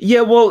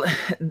 Yeah, well,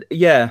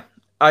 yeah,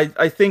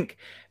 I think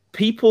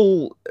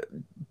people,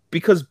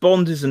 because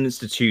Bond is an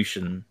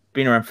institution,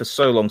 been around for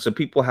so long, so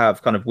people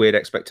have kind of weird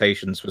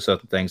expectations for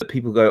certain things.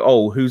 People go,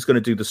 oh, who's going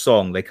to do the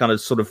song? They kind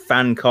of sort of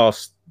fan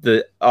cast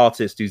the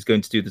artist who's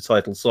going to do the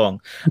title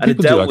song. And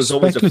People Adele do, like, was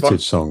always a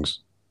speculative songs.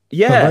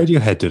 Yeah. Well,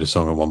 Radiohead did a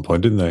song at one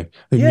point, didn't they?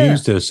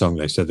 Muse did a song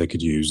they said they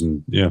could use,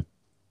 and yeah.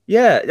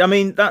 Yeah, I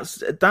mean, that's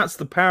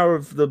the power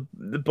of the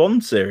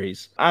Bond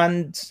series.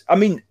 And I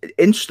mean,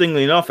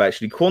 interestingly enough,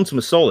 actually, Quantum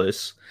of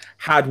Solace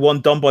had one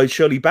done by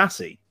Shirley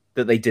Bassey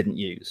that they didn't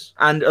use.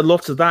 And a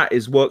lot of that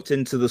is worked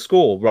into the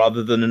score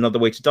rather than Another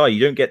Way to Die. You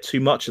don't get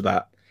too much of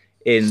that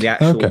in the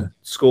actual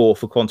score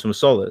for Quantum of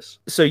Solace.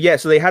 So yeah,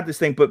 so they had this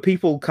thing, but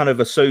people kind of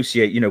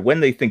associate,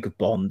 when they think of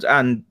Bond,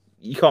 and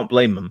you can't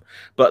blame them,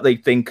 but they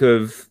think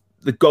of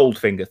the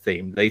Goldfinger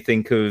theme. They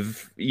think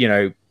of,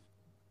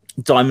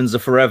 Diamonds Are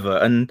Forever,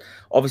 and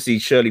obviously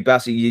Shirley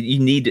Bassey. You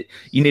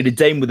need a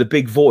dame with a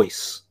big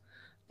voice,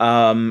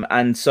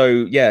 and so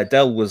yeah,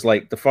 Adele was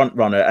like the front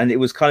runner, and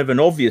it was kind of an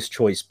obvious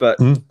choice, but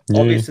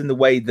obvious in the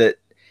way that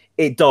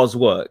it does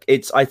work.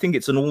 I think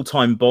it's an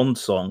all-time Bond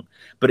song,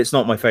 but it's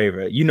not my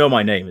favorite.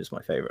 My Name is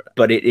my favorite,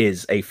 but it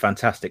is a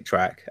fantastic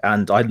track,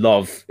 and I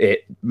love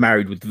it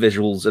married with the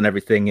visuals and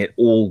everything. It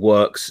all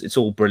works. It's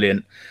all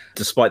brilliant.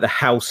 Despite the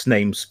house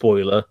name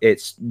spoiler,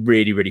 it's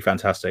really, really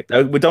fantastic.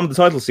 We're done with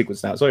the title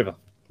sequence now. It's over.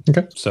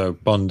 Okay. So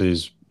Bond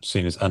is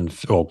seen as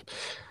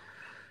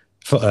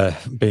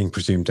being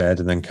presumed dead,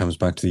 and then comes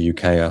back to the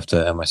UK after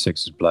MI6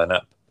 is blown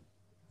up,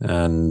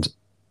 and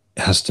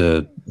has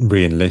to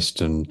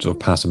re-enlist and sort of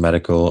pass a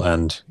medical,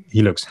 and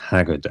he looks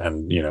haggard,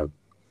 and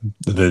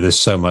there's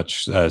so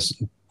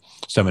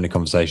many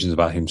conversations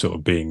about him sort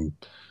of being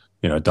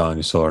a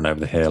dinosaur and over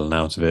the hill and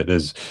out of it.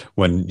 There's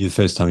when the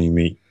first time you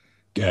meet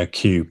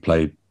Q,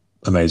 played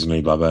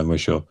amazingly by Ben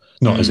Whishaw,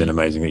 not as in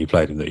amazing that he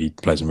played him, that he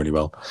plays him really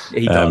well.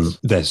 He does.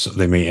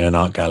 They meet in an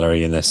art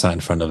gallery, and they're sat in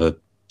front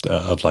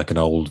of like an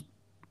old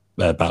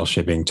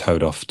battleship being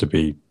towed off to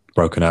be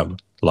broken up,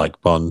 like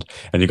Bond,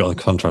 and you've got the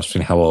contrast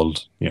between how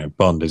old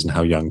Bond is and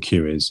how young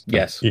Q is.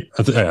 Yes,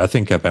 I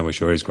think Ben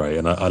Whishaw is great,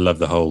 and I love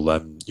the whole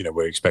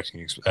we're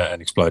expecting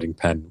an exploding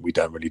pen. We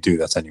don't really do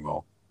that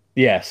anymore.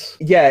 Yes,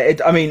 yeah.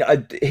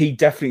 He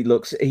definitely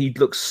looks. He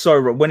looks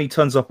so when he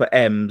turns up at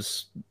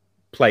M's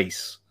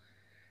place,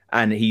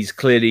 and he's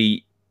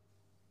clearly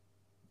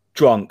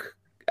drunk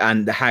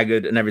and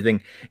haggard and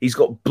everything. He's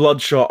got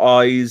bloodshot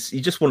eyes.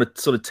 You just want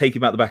to sort of take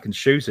him out the back and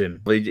shoot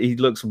him. He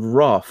looks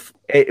rough.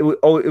 It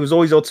was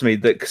always odd to me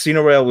that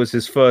Casino Royale was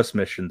his first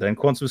mission. Then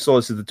Quantum of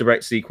Solace is the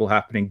direct sequel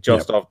happening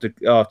just after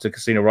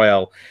Casino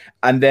Royale,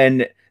 and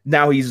then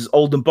now he's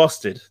old and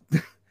busted.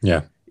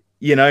 Yeah,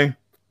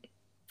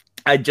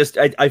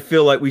 I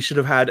feel like we should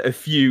have had a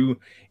few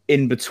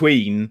in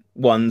between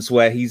ones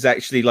where he's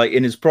actually like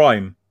in his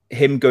prime.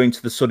 Him going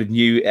to the sort of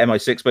new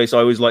MI6 base, I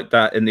always liked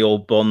that in the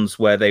old Bonds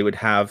where they would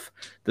have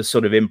the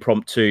sort of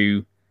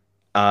impromptu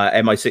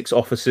MI6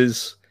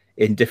 offices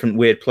in different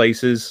weird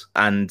places,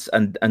 and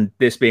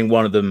this being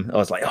one of them, I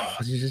was like, oh,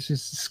 this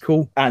is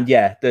cool. And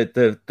yeah,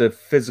 the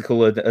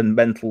physical and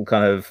mental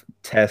kind of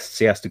tests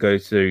he has to go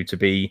through to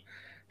be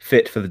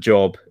fit for the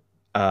job,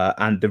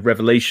 and the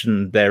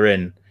revelation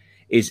therein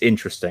is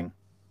interesting,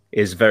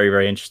 is very,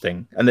 very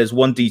interesting. And there's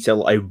one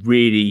detail I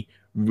really,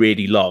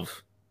 really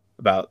love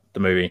about the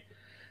movie.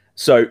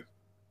 So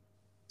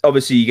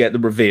obviously you get the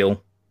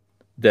reveal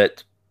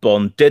that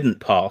Bond didn't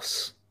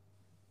pass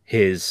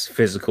his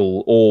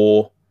physical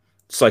or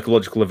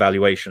psychological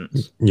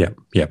evaluations. Yeah,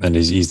 and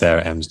he's there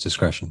at M's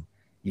discretion.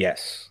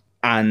 Yes.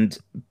 And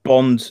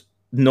Bond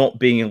not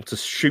being able to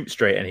shoot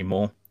straight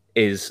anymore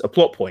is a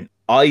plot point.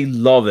 I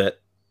love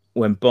it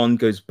when Bond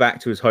goes back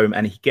to his home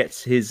and he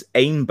gets his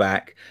aim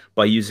back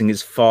by using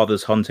his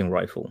father's hunting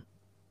rifle.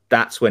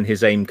 That's when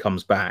his aim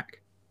comes back.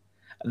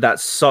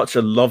 That's such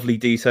a lovely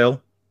detail.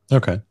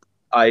 Okay.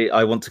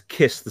 I want to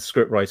kiss the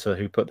scriptwriter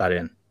who put that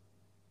in.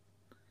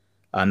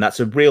 And that's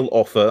a real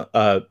offer.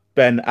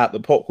 Ben at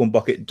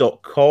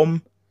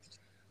thepopcornbucket.com.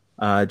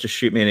 Just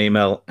shoot me an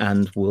email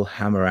and we'll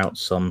hammer out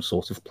some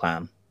sort of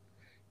plan,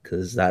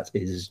 because that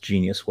is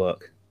genius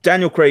work.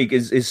 Daniel Craig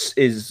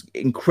is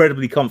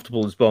incredibly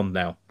comfortable as Bond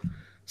now,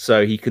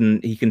 so he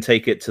can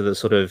take it to the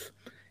sort of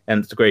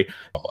nth degree.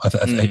 I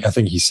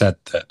think he said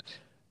that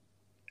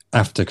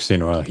after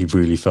Casino Royale, he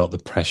really felt the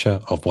pressure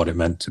of what it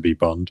meant to be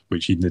Bond,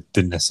 which he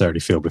didn't necessarily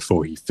feel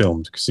before he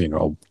filming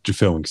Casino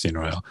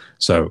Royale.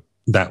 So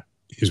that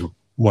is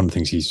one of the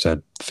things he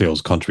said feels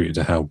contributed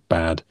to how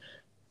bad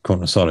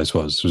Quantum of Solace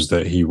was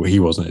that he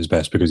wasn't his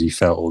best because he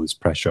felt all this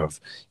pressure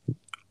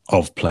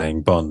of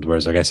playing Bond,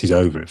 whereas I guess he's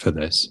over it for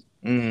this.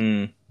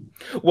 Mm.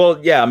 Well,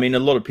 yeah, I mean, a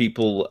lot of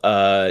people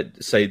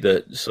say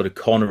that sort of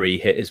Connery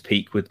hit his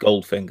peak with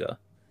Goldfinger.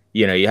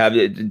 You know, you have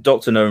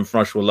Dr. No and From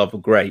Russia with Love were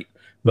great,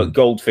 but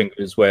Goldfinger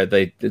is where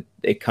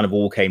it kind of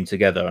all came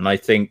together. And I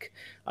think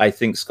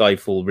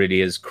Skyfall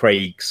really is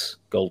Craig's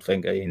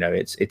Goldfinger. You know,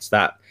 it's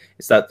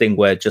that thing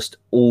where just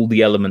all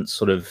the elements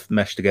sort of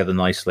mesh together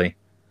nicely,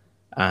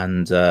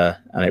 and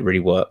it really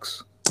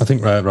works. I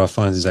think Ralph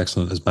Fiennes is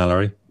excellent as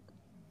Mallory.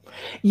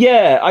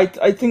 Yeah,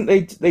 I think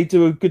they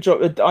do a good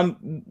job.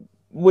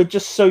 We're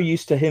just so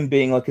used to him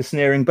being like a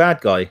sneering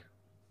bad guy.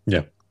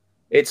 Yeah,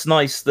 it's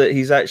nice that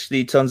he's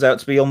actually turns out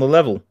to be on the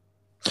level.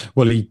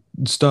 Well,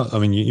 I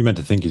mean, you meant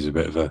to think he's a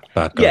bit of a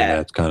bad guy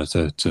there, kind of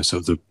to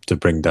sort of to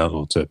bring down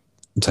or to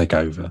take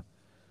over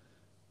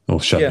or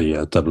shut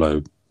the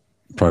 00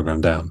 program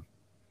down.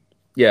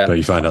 Yeah, but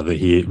you find out that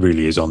he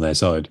really is on their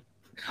side.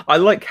 I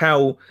like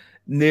how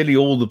nearly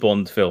all the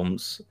Bond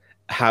films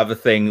have a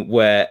thing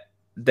where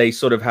they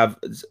sort of have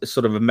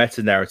sort of a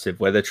meta narrative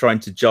where they're trying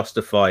to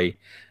justify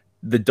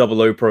the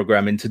 00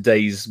 program in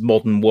today's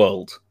modern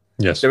world.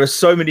 Yes, there are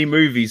so many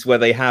movies where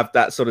they have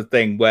that sort of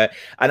thing where,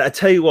 and I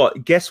tell you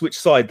what, guess which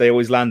side they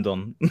always land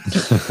on.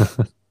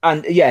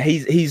 And yeah,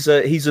 he's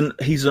an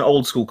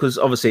old school, because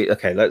obviously,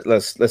 okay,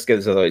 let's get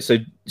this out of the way.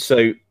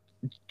 So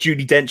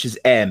Judi Dench's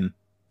M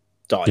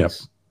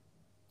dies,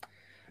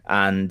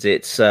 and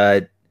it's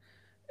a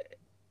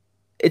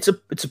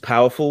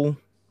powerful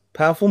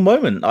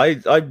moment.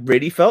 I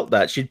really felt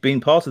that she'd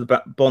been part of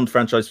the Bond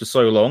franchise for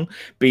so long,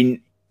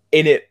 been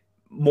in it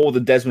more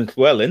than Desmond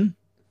Llewellyn.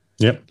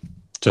 Yep,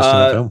 just in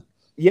the film.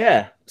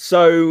 Yeah,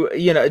 so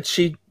you know,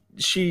 she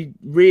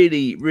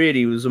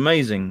really was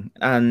amazing,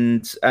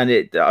 and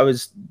I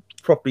was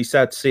properly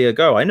sad to see her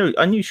go. I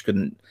knew she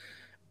couldn't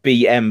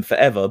be M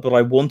forever, but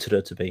I wanted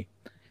her to be.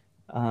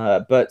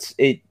 But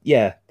it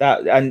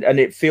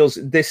feels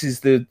this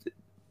is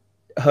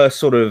her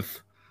sort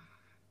of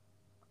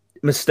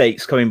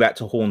mistakes coming back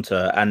to haunt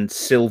her, and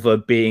Silver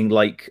being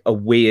like a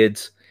weird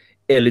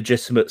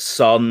illegitimate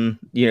son,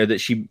 you know, that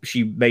she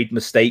made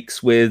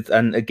mistakes with,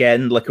 and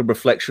again like a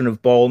reflection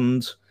of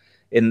Bond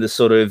in the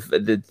sort of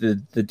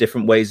the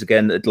different ways,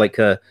 again like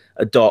a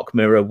dark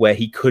mirror where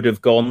he could have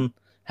gone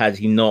had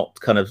he not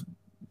kind of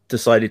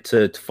decided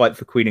to fight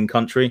for Queen and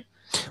country.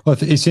 Well,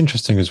 it's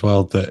interesting as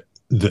well that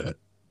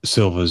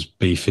Silver's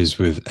beef is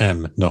with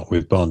M, not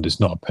with Bond. It's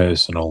not a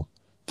personal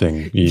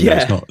thing. You know,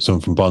 it's not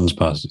someone from Bond's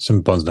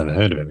past. Bond's never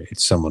heard of him.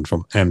 It's someone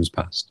from M's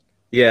past.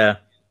 Yeah,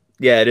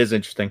 it is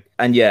interesting.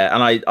 And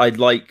I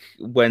like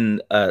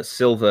when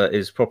Silver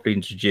is properly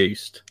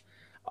introduced.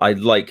 I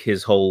like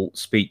his whole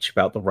speech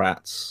about the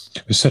rats.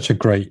 It was such a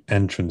great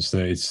entrance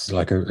that it's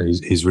like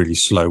his really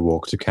slow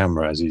walk to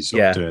camera as he's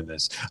sort of doing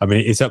this. I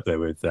mean, it's up there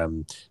with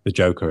the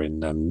Joker in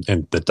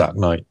The Dark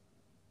Knight.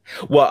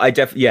 Well, I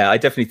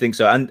definitely think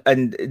so,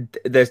 and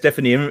there's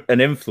definitely an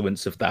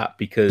influence of that,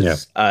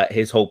 because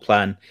his whole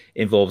plan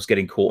involves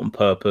getting caught on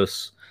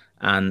purpose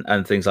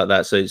and things like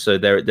that. So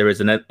there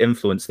is an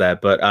influence there,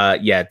 but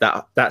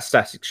that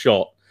static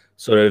shot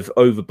sort of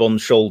over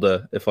Bond's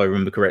shoulder, if I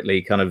remember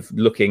correctly, kind of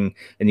looking,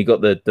 and you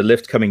got the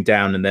lift coming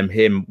down and then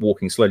him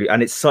walking slowly,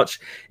 and it's such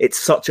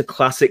a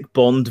classic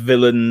Bond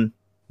villain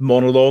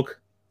monologue.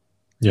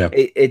 Yeah,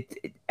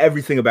 it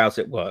everything about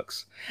it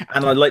works,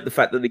 and I like the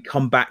fact that they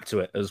come back to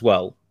it as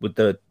well with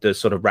the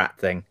sort of rat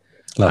thing.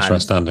 Last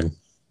rat standing.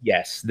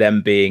 Yes,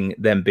 them being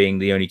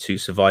the only two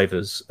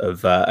survivors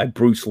of a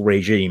brutal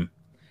regime,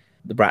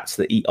 the rats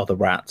that eat other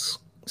rats.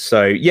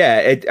 So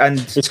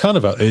it's kind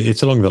of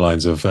it's along the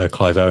lines of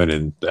Clive Owen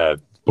in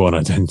Bourne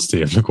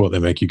Identity of Look What They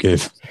Make You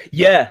Give.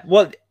 Yeah,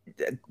 well,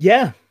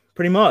 yeah,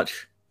 pretty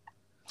much.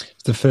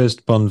 It's the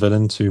first Bond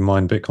villain to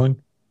mine Bitcoin.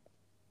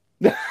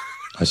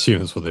 I assume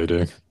that's what they were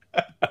doing.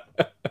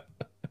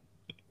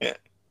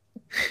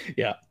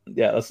 Yeah,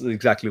 that's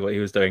exactly what he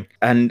was doing.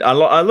 And I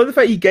love the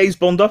fact he gazed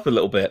Bond up a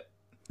little bit.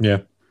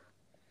 Yeah.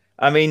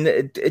 I mean,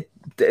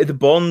 the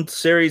Bond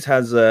series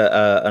has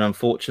an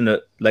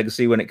unfortunate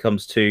legacy when it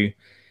comes to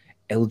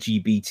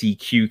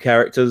LGBTQ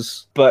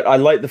characters, but I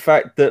like the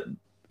fact that,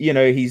 you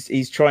know,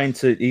 he's trying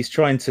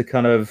to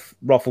kind of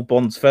ruffle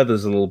Bond's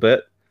feathers a little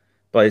bit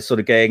by sort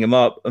of gaying him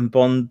up, and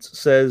Bond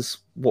says,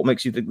 "What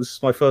makes you think this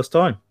is my first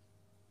time?"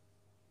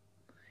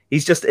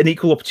 He's just an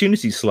equal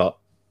opportunity slut,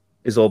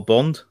 is old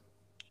Bond.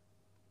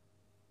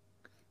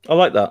 I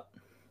like that.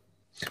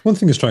 One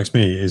thing that strikes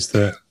me is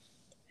that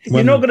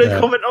you're not going to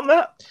comment on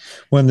that?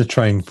 When the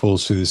train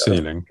falls through the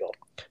ceiling.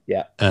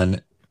 Yeah.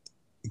 And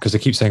because they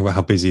keep saying about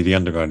how busy the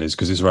underground is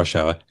because it's rush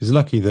hour, it's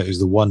lucky that it's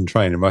the one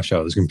train in rush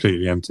hour that's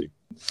completely empty.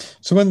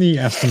 So when the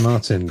Aston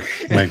Martin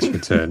makes a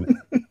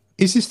return,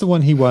 is this the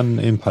one he won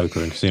in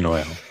poker in Casino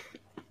Royale?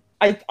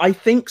 I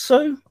think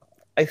so.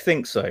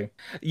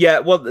 Yeah,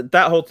 well,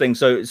 that whole thing.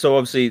 So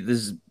obviously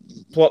there's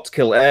plot to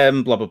kill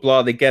M, blah, blah,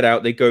 blah. They get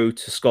out, they go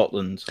to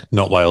Scotland.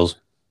 Not Wales.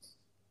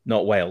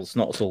 Not Wales,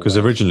 not at all. Because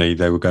originally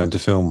they were going to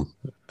film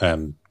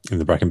in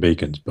the Brecon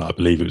Beacons, but I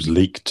believe it was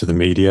leaked to the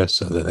media,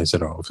 so that they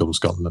said, we'll film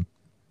Scotland.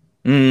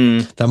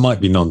 That might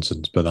be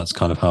nonsense, but that's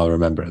kind of how I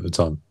remember it at the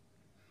time.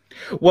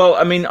 Well,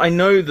 I mean, I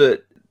know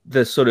that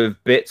the sort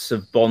of bits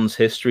of Bond's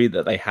history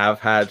that they have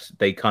had,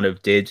 they kind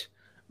of did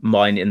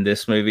mine in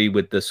this movie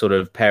with the sort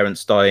of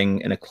parents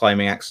dying in a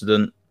climbing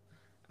accident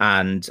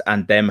and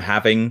them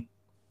having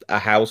a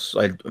house.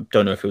 I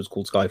don't know if it was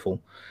called Skyfall.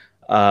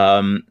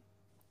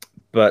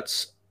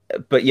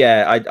 But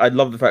yeah, I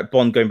love the fact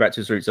Bond going back to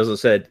his roots. As I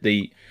said,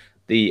 the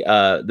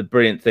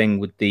brilliant thing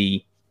with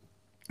the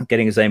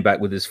getting his aim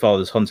back with his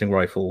father's hunting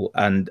rifle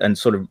and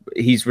sort of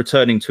he's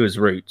returning to his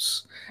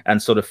roots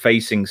and sort of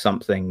facing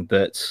something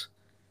that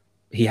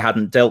he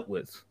hadn't dealt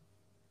with.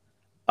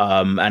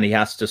 And he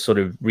has to sort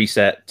of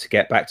reset to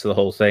get back to the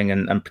whole thing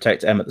and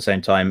protect M at the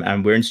same time.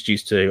 And we're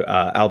introduced to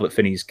Albert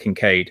Finney's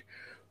Kincaid,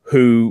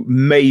 who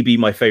may be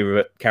my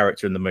favorite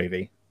character in the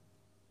movie.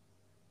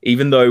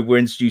 Even though we're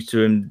introduced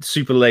to him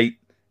super late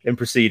in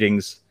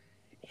proceedings,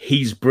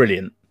 he's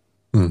brilliant.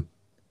 And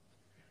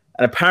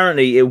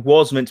apparently it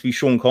was meant to be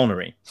Sean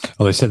Connery.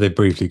 Well, they said they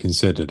briefly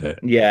considered it.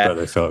 Yeah. But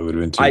they felt it would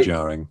have been too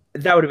jarring.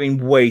 That would have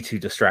been way too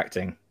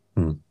distracting.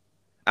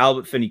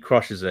 Albert Finney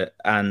crushes it.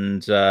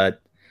 And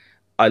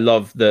I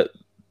love that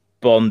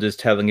Bond is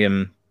telling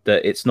him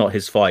that it's not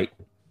his fight.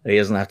 That he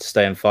doesn't have to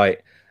stay and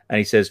fight. And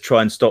he says,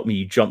 "Try and stop me,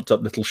 you jumped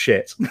up little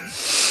shit."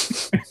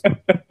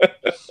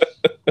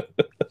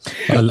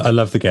 I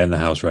love the getting the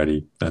house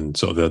ready and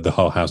sort of the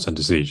whole house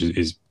under siege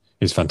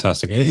is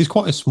fantastic. It is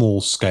quite a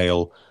small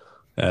scale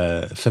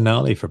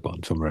finale for a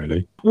Bond film,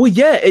 really. Well,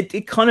 yeah,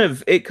 it kind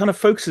of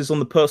focuses on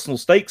the personal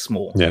stakes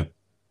more. Yeah,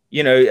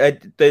 you know,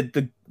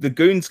 the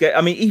goons get.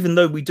 I mean, even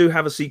though we do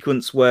have a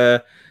sequence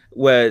where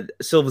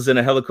Silver's in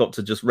a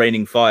helicopter just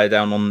raining fire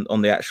down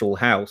on the actual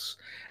house.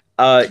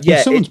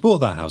 If someone's bought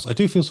that house, I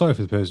do feel sorry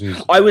for the person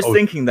who's... I was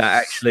thinking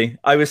that, actually.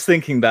 I was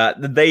thinking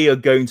that they are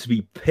going to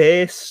be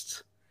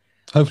pissed.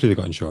 Hopefully they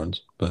got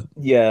insurance, but...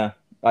 Yeah,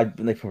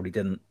 they probably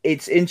didn't.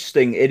 It's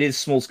interesting. It is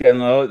small scale,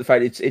 and I like the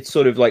fact it's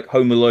sort of like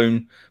Home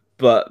Alone,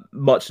 but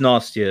much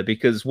nastier,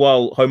 because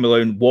while Home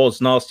Alone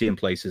was nasty in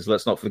places,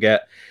 let's not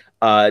forget,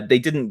 they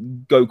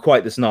didn't go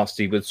quite this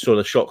nasty with sort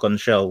of shotgun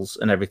shells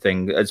and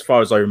everything, as far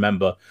as I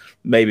remember.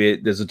 Maybe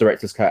there's a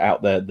director's cut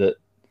out there that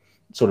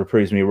sort of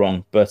proves me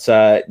wrong, but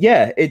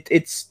yeah,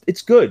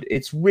 it's good.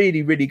 It's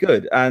really, really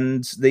good.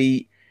 And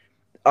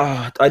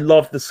I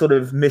love the sort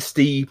of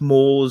misty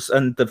moors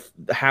and the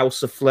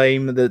House of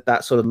Flame,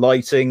 that sort of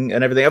lighting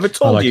and everything. I've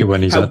told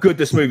you how good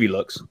this movie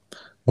looks.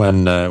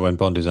 When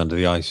Bond is under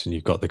the ice and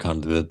you've got the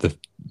kind of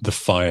the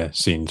fire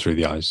scene through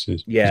the ice,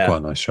 it's quite a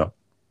nice shot.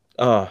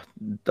 Oh,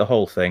 the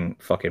whole thing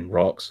fucking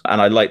rocks. And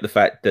I like the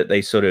fact that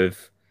they sort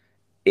of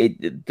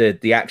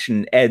the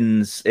action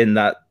ends in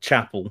that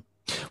chapel.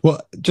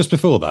 Well, just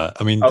before that,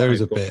 I mean, there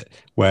is a bit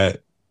where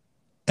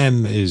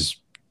M is,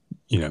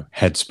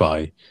 head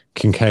spy.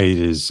 Kincaid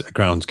is a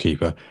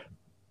groundskeeper.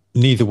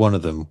 Neither one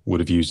of them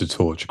would have used a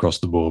torch across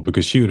the board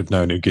because she would have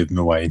known it would give them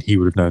away and he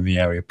would have known the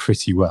area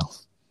pretty well.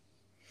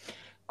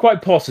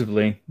 Quite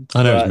possibly.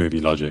 I know it's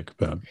movie logic,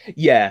 but...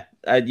 Yeah,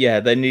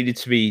 there needed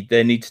to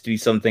be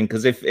something,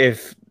 because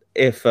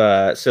if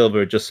Silver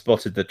had just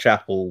spotted the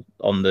chapel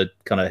on the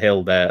kind of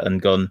hill there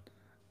and gone,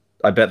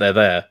 I bet they're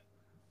there,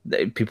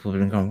 people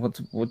have been going, what,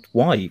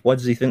 why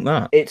does he think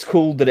that? It's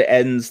cool that it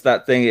ends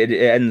that thing. It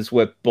ends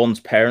where Bond's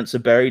parents are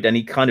buried, and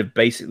he kind of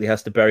basically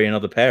has to bury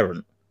another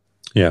parent.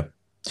 Yeah,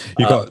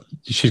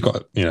 she's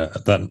got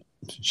that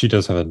she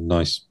does have a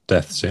nice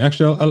death scene.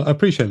 Actually, I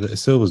appreciate that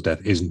Silver's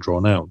death isn't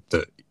drawn out.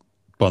 That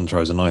Bond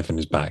throws a knife in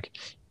his back,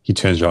 he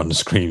turns around and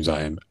screams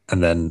at him,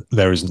 and then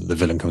the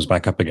villain comes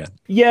back up again.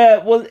 Yeah,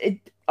 well,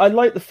 I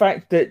like the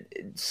fact that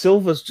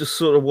Silver's just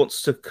sort of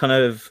wants to kind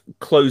of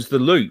close the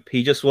loop.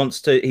 He just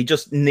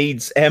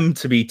needs M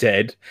to be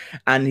dead,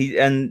 and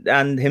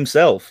and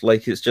himself.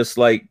 Like, it's just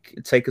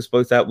like, take us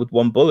both out with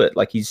one bullet.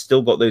 Like, he's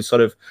still got those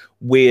sort of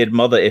weird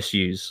mother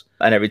issues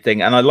and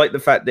everything. And I like the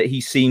fact that he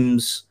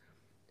seems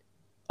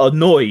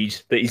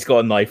annoyed that he's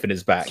got a knife in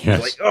his back.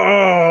 Yes. Like,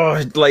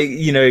 oh, like,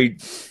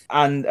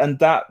 and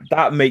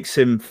that makes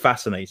him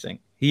fascinating.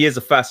 He is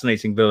a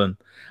fascinating villain.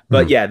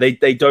 But yeah,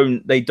 they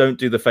don't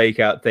do the fake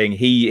out thing.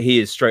 He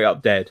is straight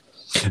up dead.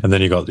 And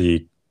then you got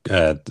the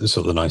sort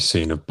of the nice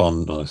scene of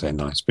Bond. Not say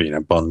nice,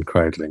 but Bond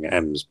cradling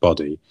M's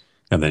body,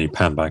 and then you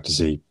pan back to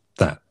see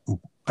that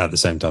at the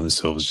same time the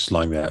Silver's just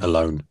lying there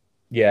alone.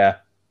 Yeah,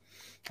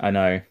 I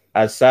know.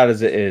 As sad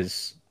as it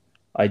is,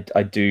 I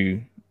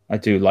do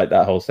like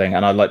that whole thing,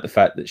 and I like the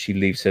fact that she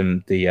leaves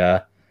him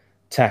the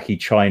tacky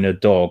China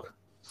dog,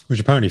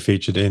 which apparently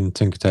featured in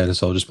Tinker Tailor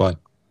Soldier Spy.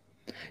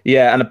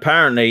 Yeah, and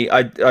apparently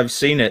I've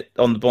seen it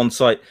on the Bond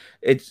site.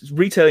 It's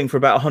retailing for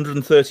about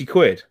 130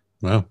 quid.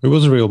 Wow, it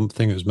was a real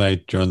thing that was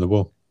made during the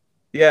war.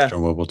 Yeah,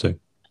 during World War II.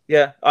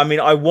 Yeah, I mean,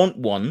 I want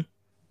one,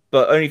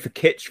 but only for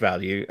kitsch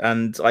value,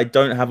 and I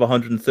don't have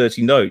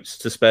 130 notes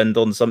to spend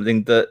on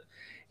something that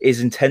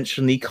is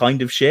intentionally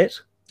kind of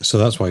shit. So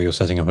that's why you're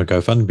setting up a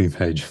GoFundMe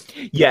page.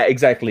 Yeah,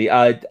 exactly.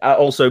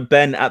 Also,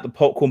 Ben at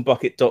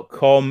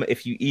thepopcornbucket.com.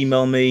 If you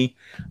email me,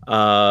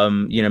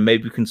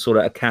 maybe we can sort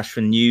out a cash for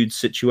nudes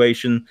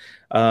situation.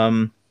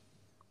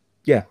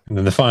 Yeah. And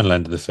then the final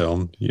end of the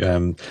film, I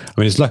mean,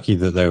 it's lucky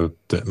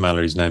that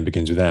Mallory's name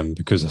begins with M,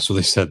 because that's what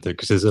they said.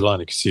 Because there's a line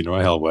in Casino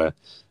Royale where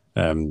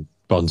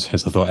Bond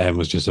says, "I thought M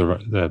was just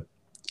a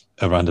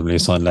randomly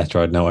assigned letter.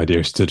 I had no idea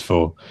it stood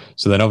for."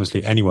 So then,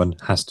 obviously, anyone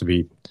has to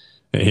be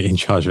in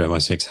charge of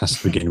MI6 has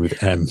to begin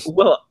with M.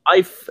 Well,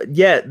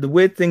 the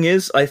weird thing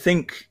is, I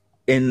think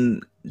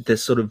in the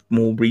sort of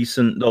more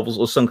recent novels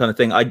or some kind of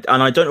thing, I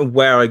don't know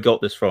where I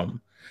got this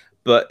from,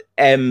 but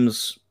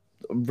M's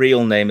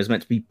real name is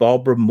meant to be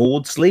Barbara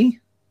Maudsley.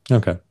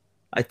 Okay.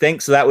 I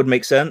think so. That would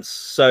make sense.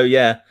 So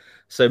yeah,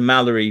 so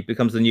Mallory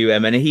becomes the new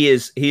M, and he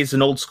is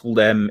an old school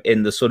M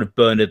in the sort of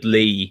Bernard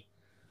Lee,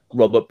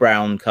 Robert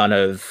Brown kind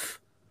of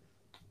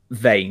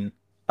vein,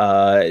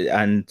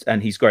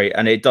 and he's great.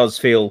 And it does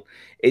feel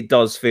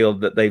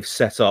that they've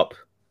set up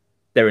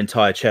their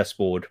entire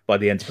chessboard by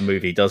the end of the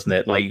movie, doesn't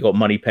it? Like, you got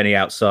Moneypenny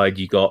outside,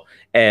 you got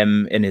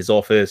M in his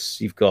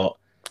office, you've got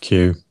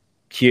Q,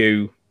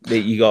 you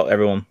got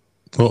everyone.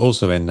 Well,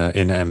 also in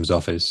M's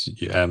office,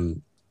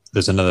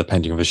 there's another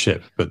painting of a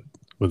ship, but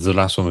the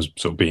last one was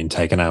sort of being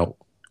taken out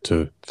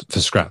for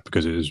scrap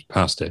because it was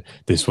past it.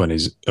 This one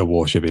is a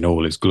warship in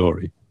all its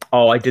glory.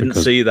 Oh, I didn't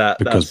see that.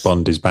 Because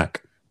Bond is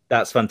back.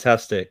 That's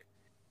fantastic.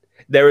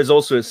 There is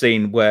also a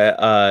scene where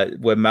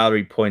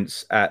Mallory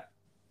points at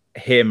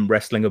him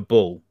wrestling a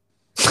bull,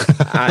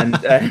 and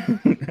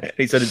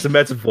he said it's a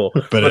metaphor,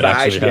 but that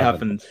actually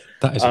happened.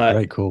 That is a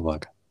great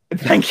callback.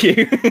 Thank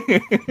you.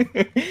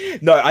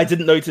 No, I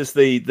didn't notice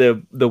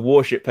the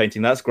warship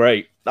painting. That's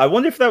great. I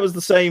wonder if that was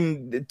the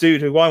same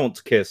dude who I want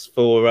to kiss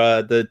for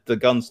the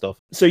gun stuff.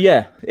 So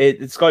yeah,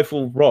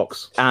 Skyfall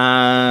rocks.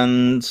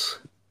 And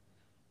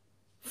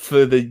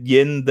for the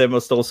yin, there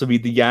must also be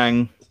the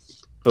yang.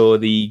 For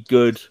the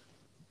good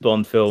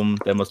Bond film,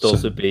 there must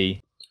also be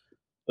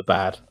the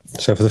bad.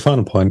 So for the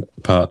final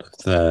part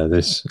of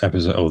this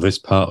episode, or this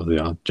part of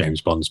the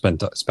James Bond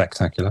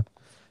Spectacular,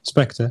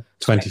 Spectre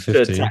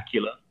 2015.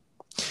 Spectacular.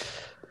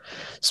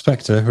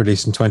 Spectre,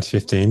 released in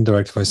 2015,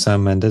 directed by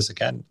Sam Mendes,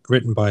 again,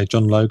 written by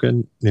John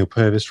Logan, Neil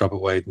Purvis, Robert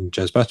Wade, and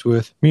Jez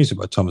Butterworth, music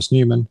by Thomas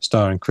Newman,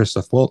 starring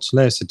Christoph Waltz,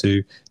 Lea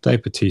Seydoux,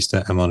 Dave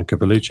Bautista, and Monica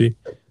Bellucci.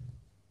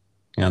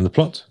 And the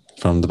plot,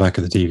 from the back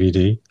of the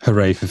DVD,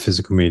 hooray for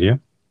physical media,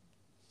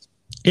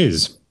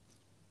 is...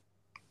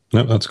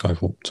 No, that's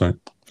Skyfall, sorry.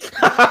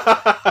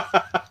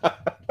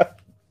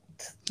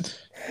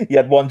 You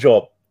had one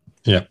job.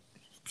 Yeah.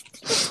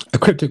 A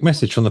cryptic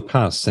message from the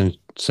past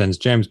sends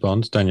James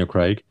Bond, Daniel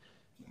Craig,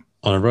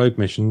 on a rogue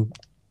mission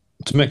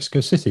to Mexico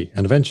City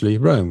and eventually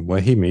Rome,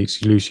 where he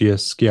meets Lucia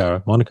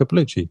Sciarra, Monica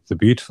Bellucci, the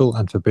beautiful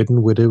and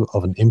forbidden widow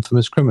of an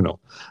infamous criminal.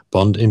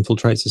 Bond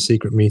infiltrates a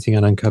secret meeting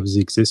and uncovers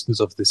the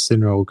existence of this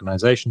sinister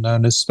organization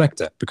known as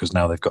Spectre, because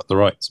now they've got the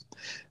rights.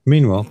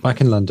 Meanwhile,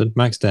 back in London,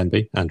 Max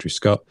Denby, Andrew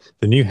Scott,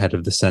 the new head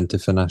of the Centre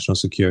for National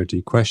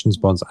Security, questions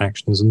Bond's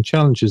actions and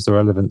challenges the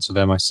relevance of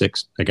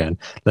MI6, again,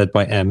 led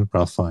by M.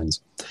 Ralph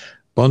Fiennes.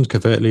 Bond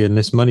covertly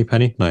enlists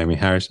Moneypenny, Naomi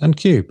Harris, and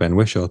Q, Ben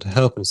Whishaw, to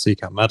help and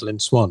seek out Madeleine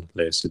Swan,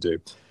 Lea Seydoux,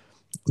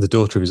 the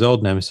daughter of his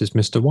old nemesis,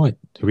 Mr. White,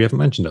 who we haven't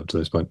mentioned up to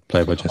this point,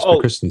 played by Jesper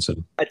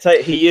Christensen. I'd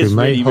say he is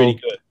really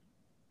good.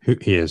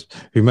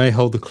 Who may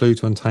hold the clue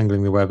to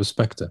untangling the web of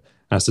Spectre.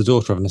 As the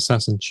daughter of an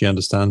assassin, she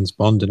understands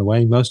Bond in a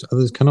way most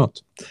others cannot.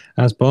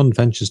 As Bond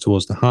ventures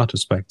towards the heart of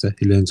Spectre,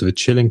 he learns of a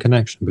chilling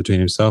connection between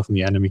himself and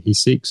the enemy he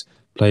seeks,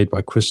 played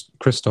by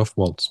Christoph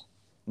Waltz.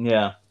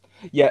 Yeah.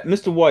 Yeah,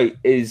 Mr. White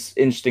is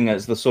interesting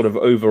as the sort of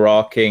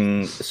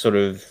overarching sort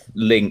of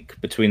link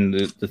between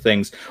the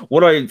things.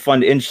 What I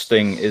find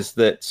interesting is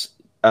that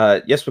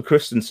Jesper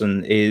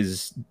Christensen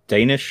is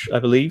Danish, I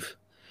believe.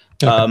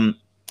 Okay.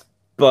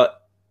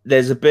 But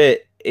there's a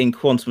bit in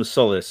Quantum of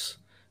Solace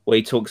where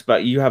he talks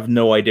about, you have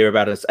no idea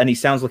about us, and he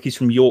sounds like he's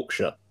from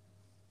Yorkshire.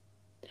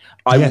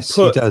 He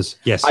does.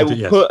 Yes, I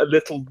will put a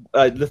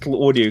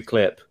little audio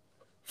clip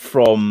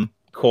from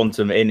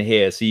Quantum in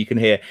here so you can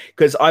hear,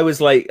 because I was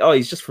like, oh,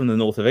 he's just from the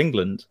north of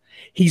England.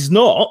 He's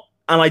not,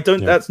 and I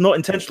don't. Yeah. That's not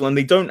intentional, and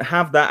they don't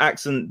have that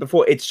accent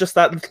before. It's just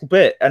that little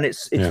bit, and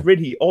it's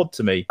really odd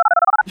to me.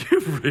 You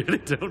really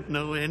don't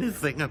know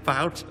anything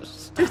about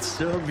us. It's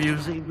so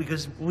amusing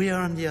because we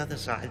are on the other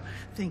side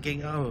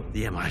thinking, oh,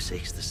 the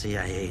MI6, the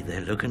CIA,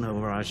 they're looking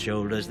over our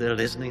shoulders, they're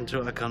listening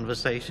to our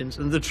conversations,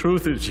 and the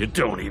truth is you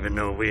don't even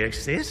know we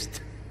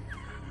exist.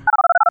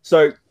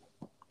 So,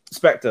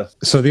 Spectre.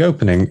 So the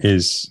opening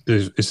is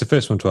the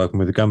first one to open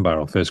with the gun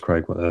barrel. First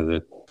Craig,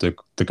 the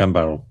gun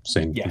barrel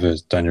scene. Yeah.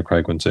 First Daniel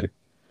Craig one too,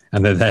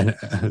 and then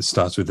it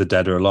starts with the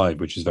Dead or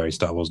Alive, which is very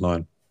Star Wars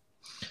 9.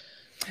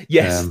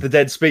 Yes, the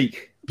dead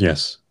speak.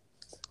 Yes,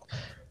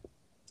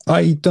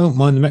 I don't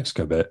mind the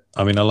Mexico bit.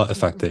 I mean, I like the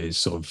fact that it's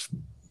sort of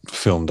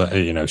filmed,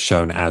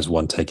 shown as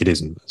one take. It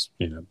isn't,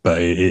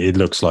 but it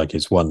looks like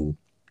it's one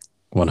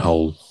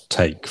whole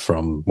take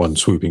from one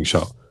swooping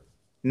shot.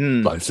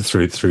 Like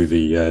through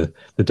the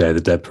Day of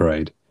the Dead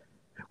parade,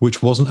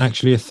 which wasn't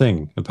actually a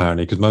thing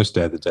apparently, because most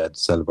Day of the Dead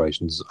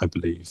celebrations, I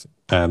believe,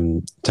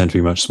 tend to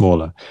be much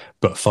smaller.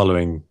 But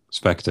following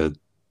Spectre,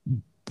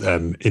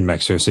 in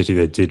Mexico City,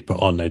 they did put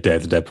on a Day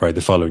of the Dead parade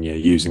the following year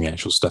using the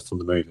actual stuff from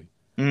the movie.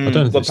 I don't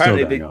know if it's still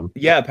going on.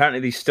 Yeah, apparently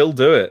they still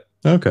do it.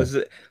 Okay.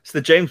 It's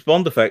the James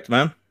Bond effect,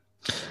 man.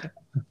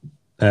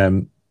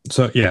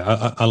 So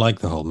yeah, I like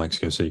the whole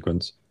Mexico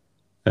sequence.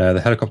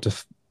 The helicopter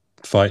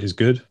fight is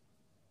good.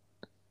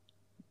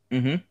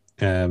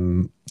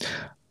 Mm-hmm.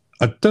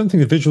 I don't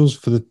think the visuals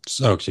for the...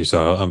 Oh, actually,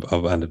 so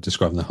I'll end up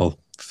describing the whole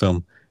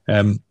film.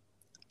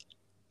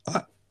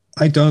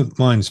 I don't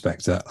mind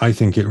Spectre. I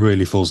think it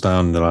really falls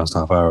down in the last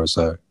half hour or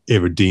so,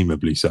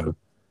 irredeemably so.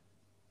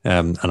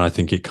 And I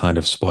think it kind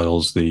of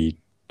spoils the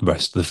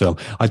rest of the film.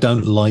 I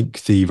don't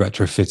like the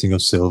retrofitting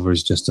of Silver.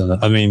 Is just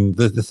I mean,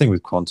 the thing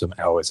with Quantum,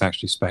 it's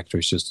actually Spectre.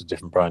 It's just a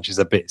different branch. It's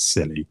a bit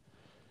silly.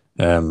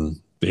 It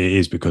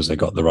is because they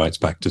got the rights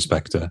back to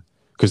Spectre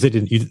because they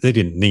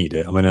didn't need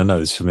it. I mean, I know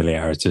there's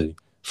familiarity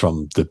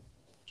from the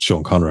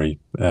Sean Connery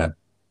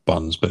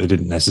Bonds, but they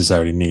didn't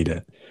necessarily need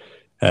it.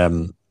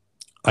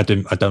 I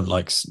don't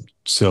like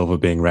Silver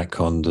being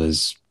retconned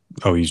as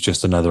he's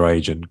just another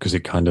agent, because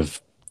it kind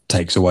of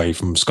takes away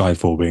from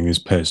Skyfall being this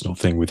personal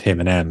thing with him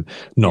and M.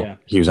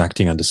 He was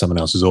acting under someone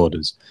else's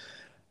orders.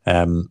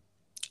 But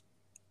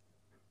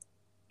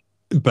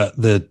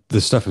the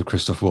stuff with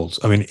Christoph Waltz,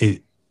 I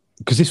mean,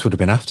 because this would have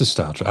been after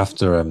Star Trek,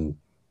 after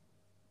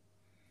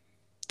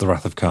The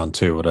Wrath of Khan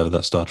 2, whatever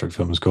that Star Trek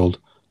film is called,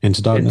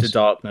 Into Darkness. Into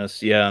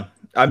Darkness, yeah.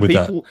 And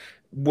people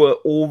were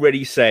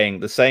already saying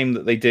the same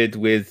that they did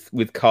with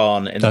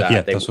Khan in that.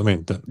 Yeah, that's what I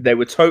mean. They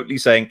were totally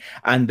saying,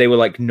 and they were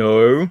like,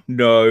 no,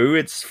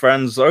 it's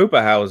Franz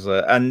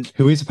Oberhauser, and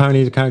who is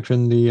apparently the character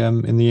in the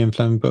Ian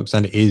Fleming books,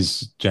 and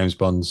is James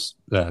Bond's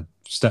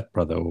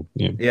stepbrother, or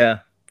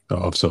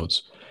of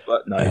sorts.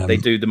 But no, they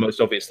do the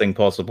most obvious thing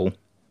possible.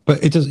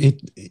 But it does.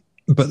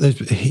 But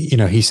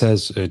he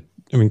says.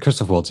 I mean,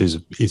 Christoph Waltz is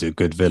a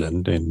good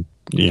villain in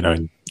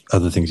in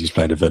other things he's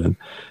played a villain,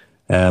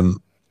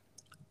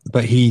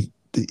 but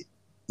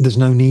there's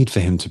no need for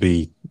him to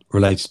be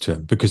related to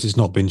him because it's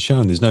not been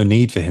shown. There's no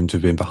need for him to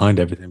have been behind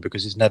everything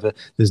because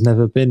there's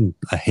never been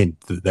a hint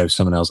that there was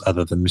someone else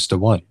other than Mr.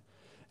 White.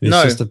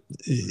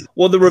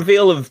 Well, the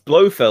reveal of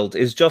Blofeld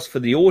is just for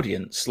the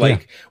audience.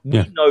 Like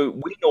we know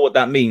what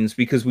that means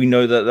because we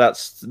know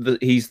that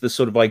he's the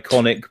sort of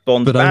iconic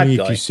Bond but bad only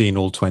guy. If you've seen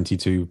all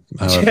 22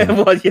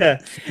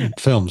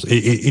 films.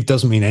 It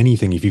doesn't mean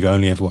anything if you've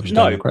only ever watched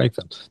Daniel Craig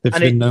films. There's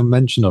been no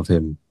mention of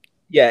him.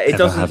 Yeah, it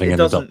doesn't having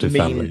an adoptive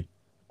family.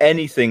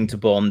 Anything to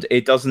Bond.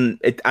 It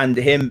doesn't. And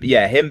him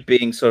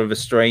being sort of a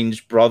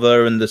strange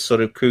brother and the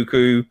sort of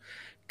cuckoo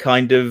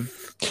kind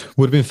of.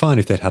 Would have been fine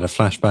if they'd had a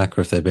flashback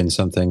or if there'd been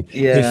something.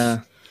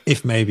 Yeah.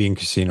 If maybe in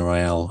Casino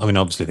Royale, I mean,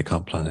 obviously they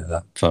can't plan it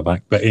that far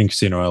back, but in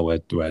Casino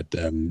Royale, where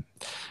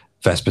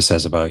Vesper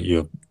says about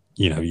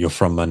you're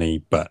from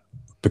money, but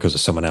because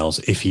of someone else,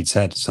 if he'd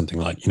said something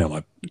like,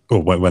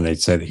 or when they'd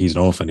say that he's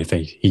an orphan, if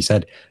he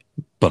said,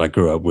 but I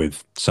grew up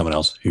with someone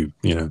else who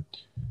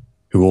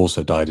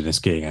also died in a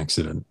skiing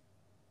accident.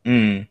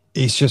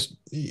 It's just.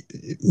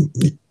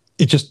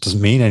 It just doesn't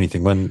mean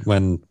anything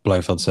when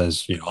Blofeld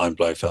says, I'm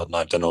Blofeld and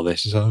I've done all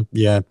this. So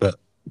but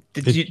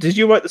did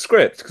you write the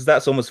script? Because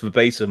that's almost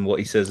verbatim what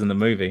he says in the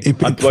movie.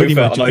 I'm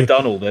Blofeld and I've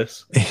done all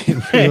this. It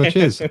pretty much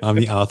is. I'm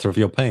the author of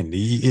your pain.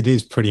 It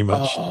is pretty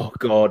much. Oh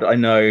God, I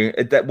know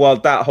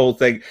that whole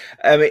thing.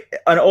 I mean,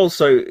 and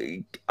also,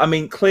 I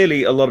mean,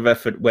 clearly a lot of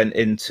effort went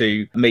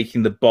into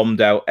making the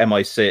bombed out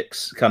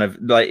MI6 kind of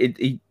like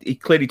he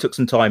clearly took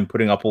some time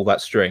putting up all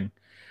that string.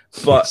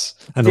 But yes.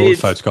 And all the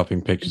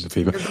photocopying pictures of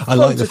people. I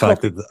like the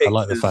fact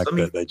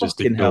that they just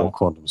ignore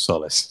Quantum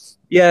Solace.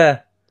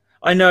 Yeah,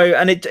 I know,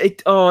 and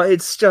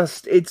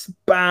it's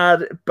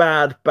bad.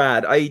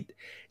 I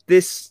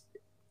just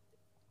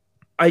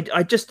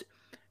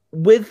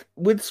with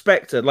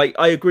Spectre, like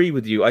I agree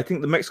with you. I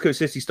think the Mexico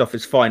City stuff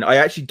is fine. I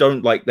actually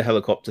don't like the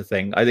helicopter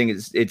thing. I think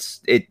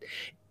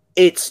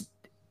it's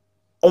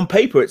on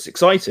paper it's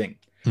exciting,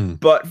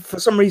 but for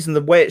some reason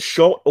the way it's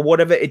shot or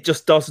whatever, it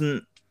just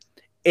doesn't.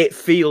 It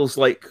feels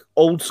like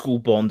old school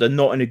Bond and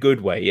not in a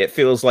good way. It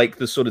feels like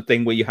the sort of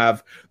thing where you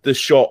have the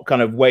shot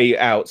kind of way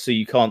out so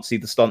you can't see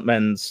the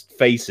stuntmen's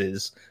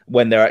faces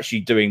when they're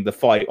actually doing the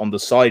fight on the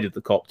side of the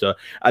copter.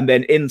 And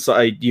then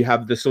inside you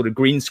have the sort of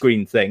green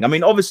screen thing. I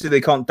mean, obviously they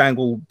can't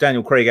dangle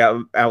Daniel Craig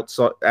out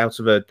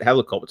of a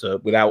helicopter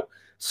without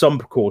some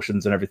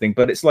precautions and everything.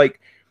 But it's like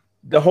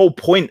the whole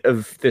point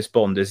of this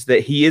Bond is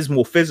that he is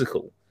more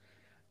physical.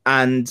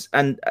 And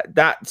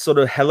that sort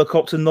of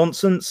helicopter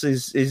nonsense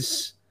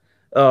is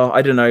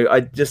I don't know. I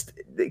just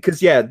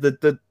because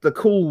the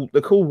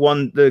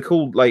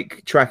cool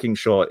like tracking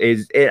shot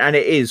is it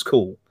is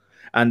cool,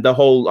 and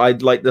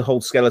I'd like the whole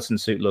skeleton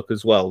suit look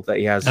as well that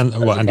he has. And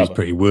he's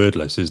pretty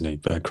wordless, isn't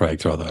he? Craig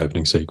throughout the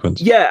opening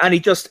sequence. Yeah, and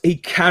he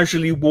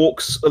casually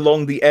walks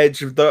along the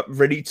edge of that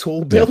really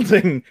tall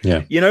building.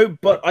 Yeah.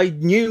 But I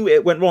knew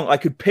it went wrong. I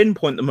could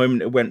pinpoint the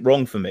moment it went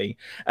wrong for me,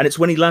 and it's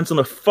when he lands on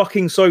a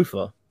fucking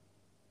sofa.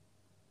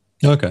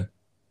 Okay.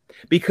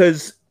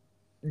 Because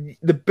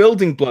the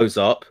building blows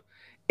up,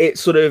 it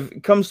sort of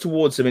comes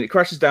towards him and it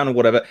crashes down or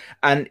whatever,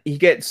 and he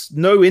gets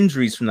no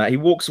injuries from that. He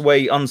walks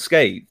away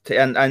unscathed,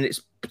 and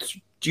it's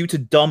due to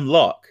dumb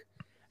luck.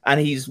 and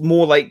he's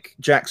more like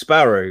Jack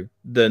Sparrow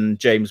than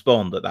James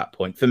Bond at that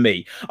point for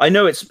me. I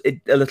know it's a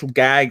little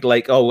gag,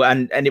 like, oh,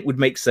 and it would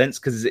make sense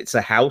because it's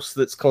a house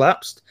that's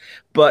collapsed,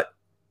 but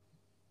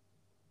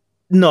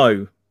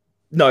no,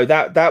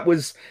 that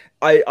was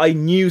I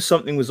knew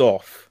something was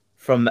off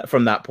from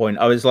that point.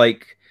 I was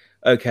like,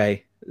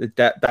 okay,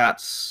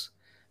 that's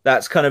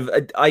kind of,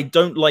 I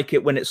don't like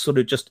it when it's sort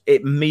of just,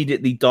 it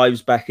immediately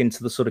dives back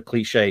into the sort of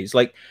cliches.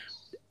 Like,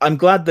 I'm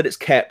glad that it's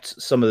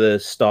kept some of the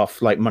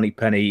stuff like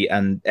Moneypenny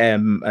and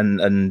M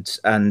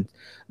and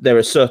there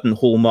are certain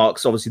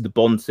hallmarks, obviously the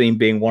Bond theme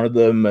being one of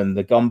them and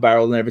the gun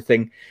barrel and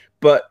everything,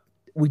 but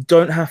we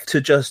don't have to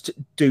just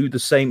do the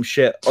same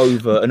shit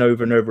over and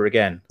over and over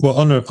again. Well,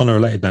 on a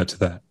related note to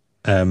that,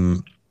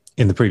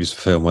 in the previous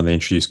film when they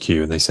introduced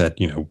Q and they said,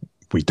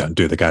 we don't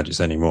do the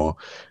gadgets anymore,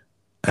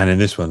 and in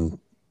this one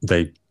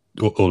they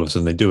all of a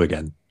sudden they do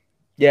again.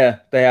 Yeah,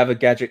 they have a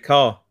gadget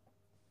car.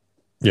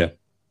 Yeah.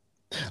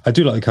 I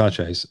do like the car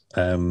chase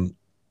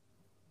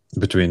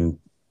between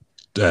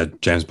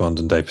James Bond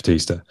and Dave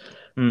Bautista.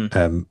 I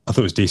thought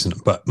it was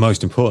decent, but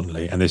most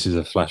importantly, and this is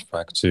a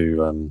flashback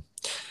to,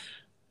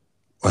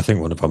 I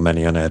think one of our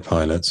many unaired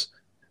pilots,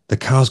 the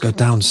cars go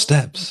down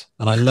steps,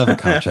 and I love a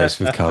car chase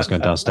with cars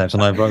going down steps.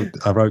 And I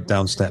wrote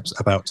down steps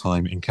about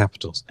time in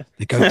capitals.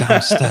 They go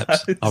down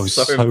steps. I was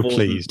so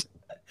pleased.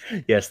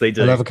 Yes, they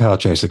do. I love a car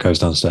chase that goes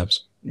down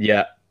steps.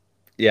 Yeah.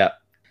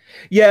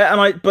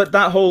 And but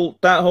that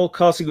whole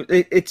car sequence,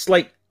 it's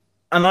like,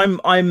 and I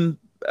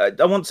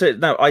want to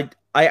now, I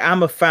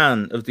am a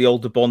fan of the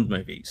older Bond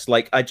movies.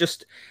 Like,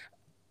 because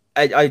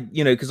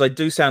I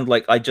do sound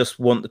like I just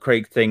want the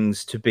Craig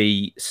things to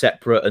be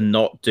separate and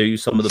not do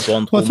some of the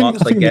Bond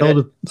hallmarks. I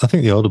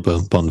think the older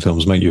Bond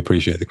films make you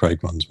appreciate the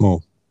Craig ones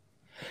more.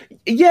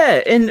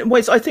 Yeah, in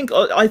ways, I think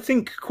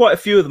quite a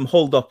few of them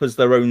hold up as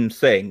their own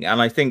thing,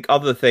 and I think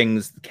other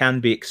things can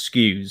be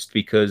excused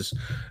because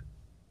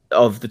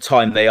of the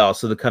time they are,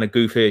 so the kind of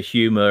goofier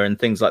humor and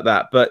things like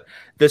that. But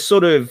there's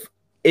sort of,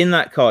 in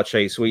that car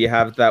chase where you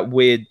have that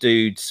weird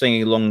dude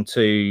singing along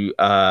to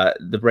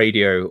the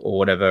radio or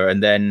whatever,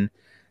 and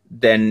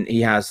then he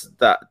has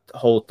that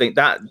whole thing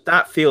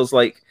that feels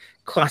like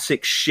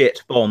classic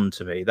shit Bond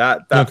to me.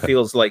 That okay.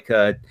 Feels like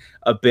a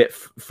bit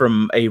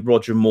from a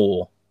Roger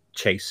Moore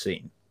chase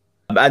scene.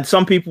 And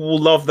some people will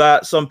love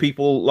that. Some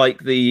people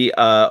like the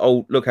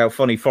oh, look how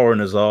funny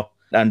foreigners are,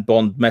 and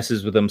Bond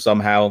messes with them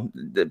somehow.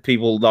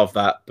 People love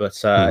that, but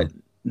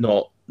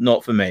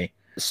not for me.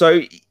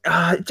 So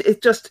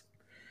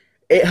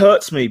it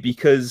hurts me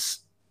because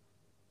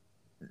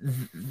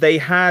they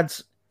had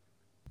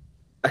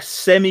a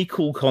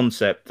semi-cool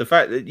concept. The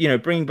fact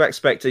that, bringing back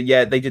Spectre,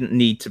 yeah, they didn't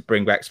need to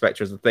bring back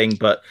Spectre as a thing,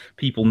 but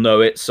people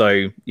know it,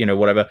 so,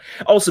 whatever.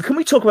 Also, can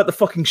we talk about the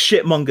fucking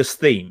Shitmongers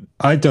theme?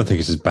 I don't think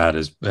it's as bad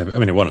as... I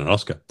mean, it won an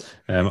Oscar.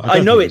 I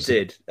know it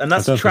did, and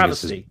that's a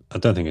travesty. I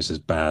don't think it's as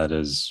bad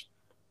as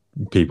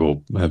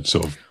people have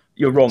sort of...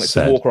 You're wrong, it's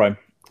a war crime.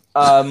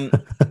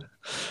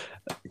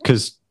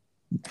 Because...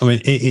 I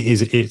mean,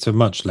 it's a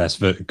much less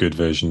good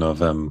version of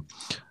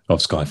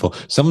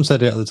Skyfall. Someone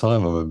said it at the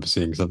time. I remember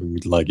seeing something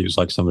like it was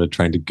like someone had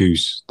trained a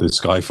goose the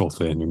Skyfall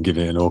thing and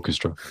given it an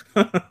orchestra.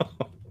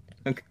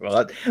 Okay,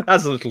 well,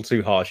 that's a little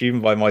too harsh,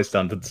 even by my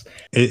standards.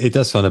 It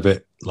does sound a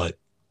bit like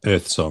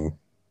Earth Song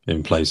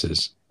in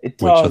places,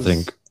 which I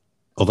think,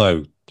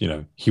 although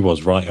he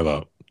was right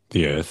about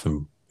the Earth,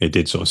 and it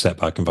did sort of set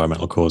back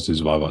environmental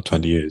causes by about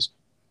 20 years.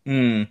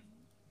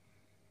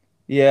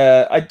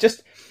 Yeah,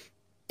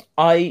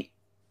 I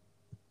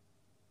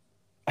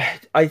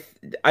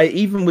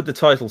even with the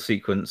title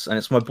sequence, and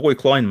it's my boy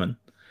Kleinman,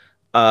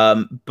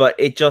 but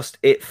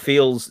it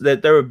feels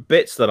that there are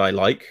bits that I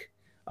like.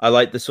 I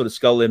like the sort of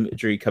skull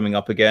imagery coming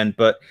up again,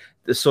 but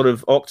the sort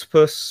of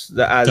octopus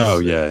that has,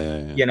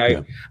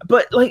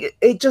 but like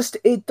it does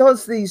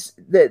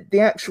the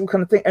actual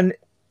kind of thing, and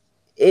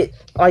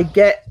I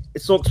get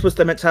it's octopus.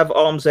 They're meant to have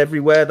arms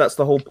everywhere. That's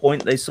the whole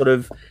point.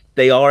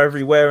 They are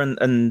everywhere,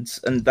 and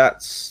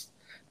that's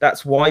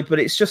why. But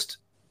it's just.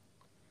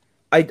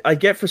 I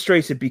get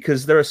frustrated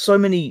because there are so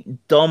many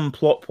dumb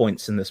plot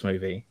points in this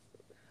movie.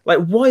 Like,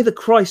 why the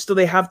Christ do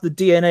they have the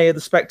DNA of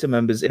the Spectre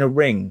members in a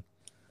ring?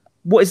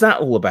 What is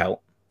that all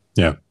about?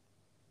 Yeah.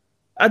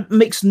 It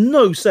makes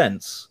no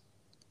sense.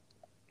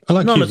 I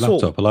like Q's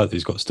laptop. I like that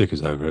he's got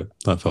stickers over it.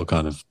 That felt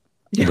kind of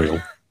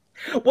real.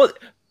 Well,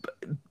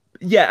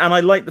 yeah, and I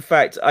like the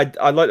fact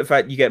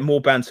you get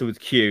more banter with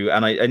Q,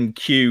 and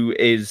Q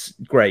is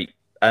great.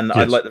 And yes.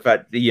 I like the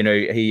fact that,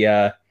 he...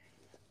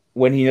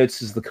 when he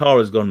notices the car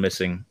has gone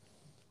missing,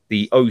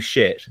 the oh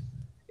shit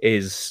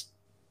is,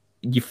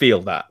 you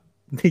feel that.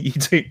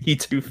 you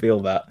do feel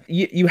that.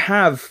 You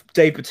have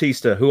Dave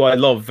Bautista, who I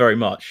love very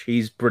much.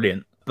 He's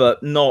brilliant, but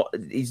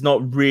he's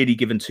not really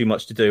given too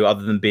much to do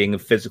other than being a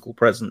physical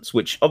presence,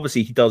 which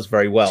obviously he does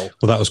very well.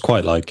 Well, that was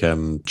quite like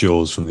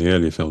Jaws from the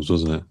earlier films,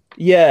 wasn't it?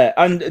 Yeah,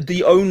 and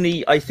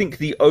I think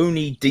the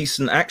only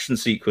decent action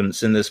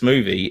sequence in this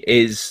movie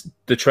is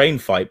the train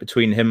fight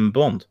between him and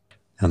Bond.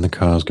 And the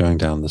car's going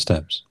down the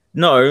steps.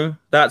 No,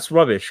 that's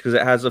rubbish because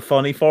it has a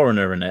funny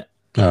foreigner in it.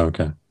 Oh,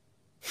 okay.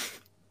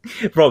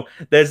 Rob,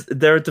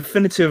 there are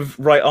definitive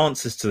right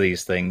answers to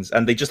these things,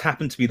 and they just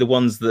happen to be the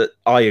ones that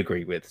I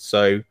agree with.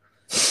 So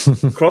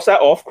cross that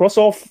off. Cross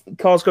off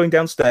cars going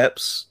down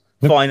steps.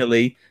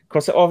 Finally,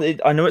 cross it off.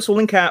 I know it's all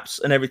in caps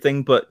and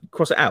everything, but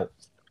cross it out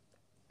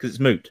because it's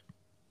moot.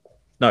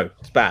 No,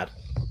 it's bad.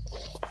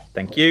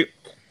 Thank you.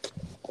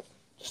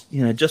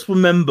 Just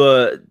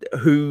remember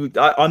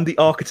I'm the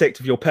architect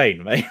of your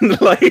pain, mate.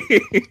 Like,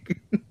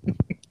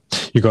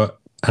 you got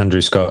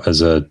Andrew Scott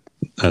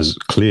as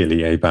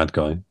clearly a bad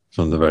guy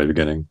from the very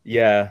beginning.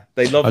 Yeah,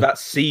 they love that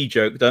C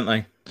joke, don't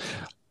they?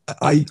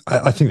 I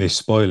think they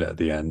spoil it at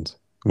the end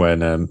when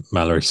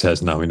Mallory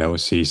says, "Now we know what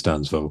C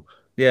stands for."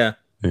 Yeah,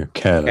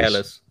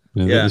 careless.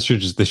 Yeah, they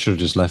should have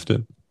just left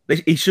it.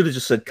 He should have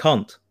just said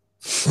 "cunt"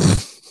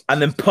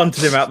 and then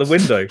punted him out the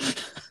window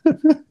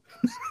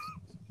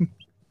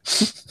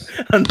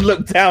and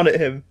looked down at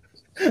him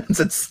and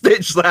said,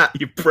 "Stitch that,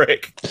 you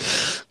prick."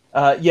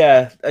 But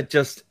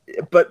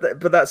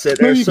that's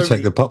it. Maybe you could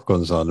take the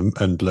popcorns on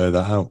and blur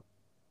that out.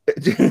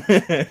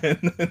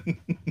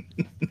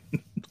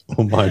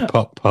 Oh my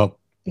pop.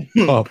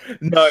 No,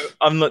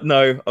 I'm not.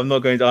 No, I'm not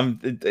going to.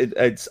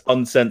 It's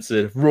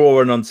uncensored, raw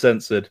and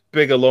uncensored,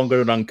 bigger,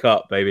 longer, and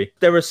uncut, baby.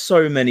 There are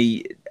so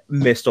many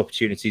missed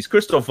opportunities.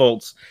 Christoph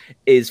Waltz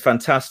is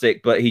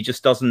fantastic, but he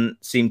just doesn't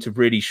seem to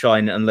really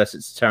shine unless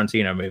it's a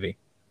Tarantino movie.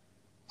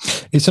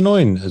 It's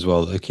annoying as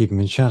well that they keep him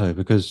in shadow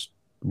because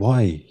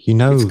why?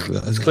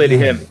 It's clearly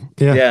him.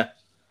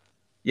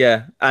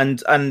 Yeah.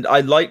 And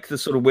I like the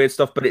sort of weird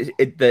stuff, but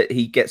that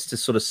he gets to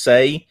sort of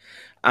say,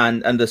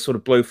 and the sort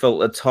of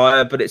Blofeld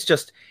attire, but it's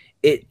just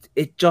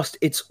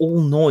it's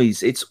all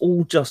noise. It's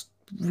all just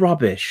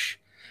rubbish.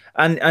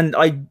 And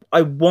I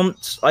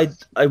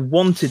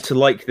wanted to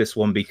like this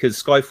one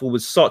because Skyfall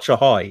was such a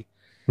high.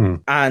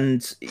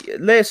 And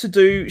Léa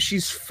Seydoux,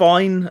 she's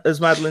fine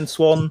as Madeleine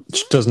Swann.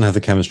 She doesn't have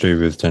the chemistry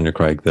with Daniel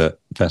Craig that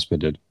Vesper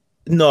did.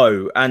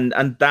 No, and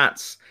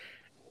that's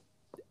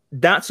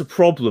a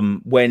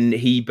problem when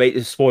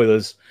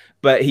spoilers,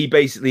 but he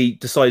basically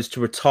decides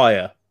to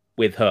retire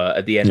with her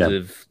at the end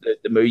of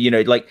the movie.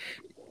 Like,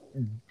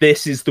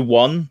 this is the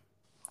one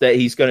that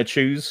he's going to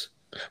choose.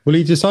 Well,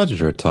 he decided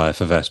to retire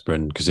for Vesper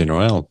and Casino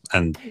Royale,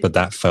 but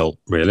that felt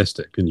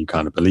realistic, and you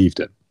kind of believed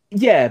it.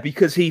 Yeah,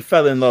 because he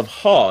fell in love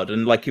hard,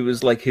 and like it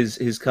was like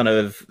his kind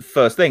of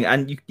first thing,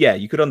 and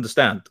you could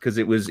understand because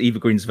it was Eva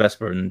Green's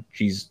Vesper, and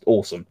she's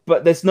awesome.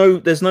 But there's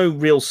no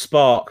real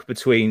spark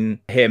between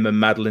him and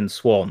Madeleine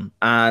Swann,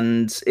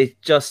 and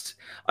it just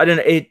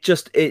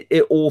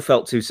it all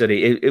felt too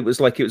silly. It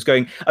was like it was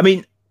going. I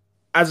mean,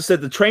 as I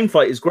said, the train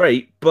fight is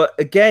great, but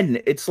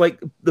again, it's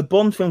like the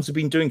Bond films have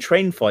been doing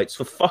train fights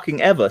for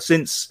fucking ever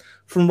since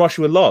From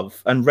Russia with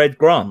Love and Red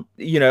Grant,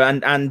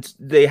 and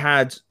they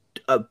had.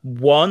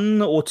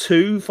 One or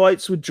two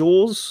fights with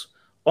Jaws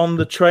on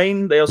the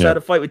train. They also had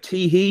a fight with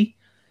Tee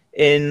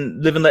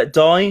in Live and Let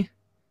Die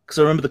because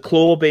I remember the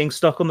claw being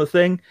stuck on the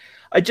thing.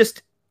 I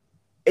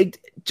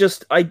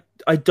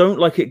don't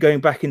like it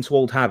going back into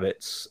old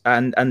habits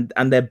and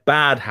they're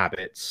bad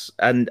habits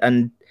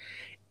and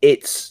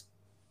it's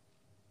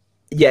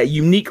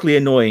uniquely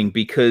annoying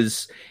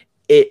because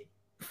it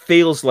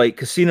feels like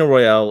Casino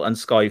Royale and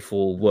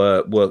Skyfall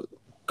were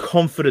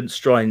confident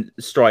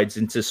strides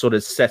into sort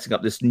of setting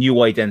up this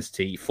new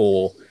identity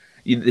for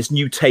this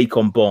new take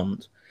on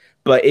Bond,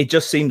 but it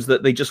just seems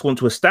that they just want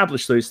to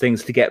establish those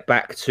things to get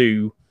back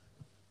to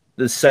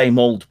the same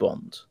old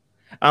Bond.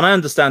 And I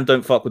understand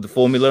don't fuck with the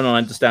formula, and I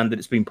understand that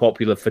it's been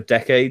popular for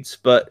decades,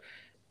 but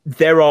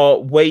there are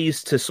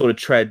ways to sort of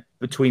tread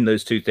between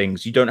those two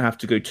things. You don't have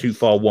to go too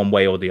far one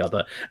way or the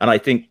other, and I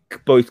think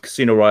both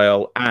Casino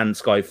Royale and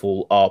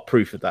Skyfall are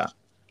proof of that.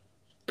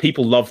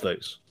 People love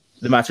those.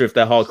 No matter if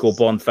they're hardcore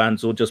Bond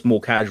fans or just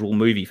more casual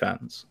movie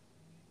fans.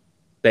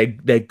 They're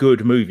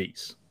good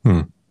movies.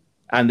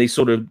 And they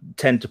sort of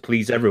tend to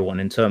please everyone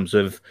in terms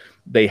of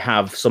they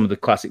have some of the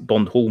classic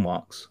Bond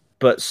hallmarks.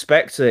 But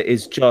Spectre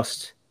is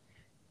just...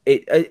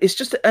 It's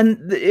just...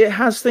 And it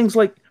has things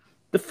like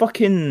the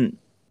fucking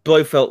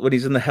Blofeld when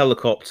he's in the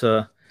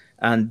helicopter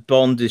and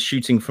Bond is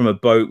shooting from a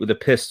boat with a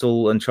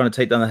pistol and trying to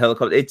take down the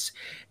helicopter.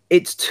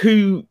 It's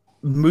too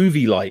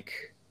movie-like.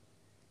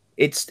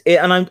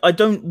 And I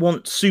don't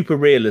want super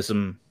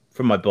realism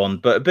from my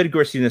Bond, but a bit of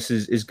grittiness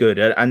is good.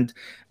 And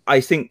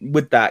I think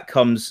with that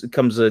comes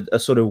a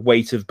sort of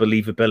weight of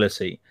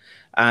believability.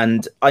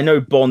 And I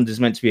know Bond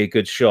is meant to be a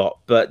good shot,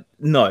 but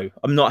no,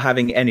 I'm not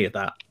having any of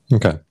that.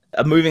 Okay.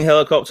 A moving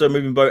helicopter, a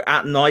moving boat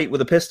at night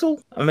with a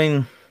pistol? I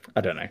mean,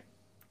 I don't know.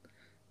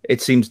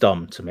 It seems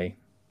dumb to me.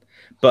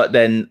 But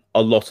then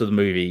a lot of the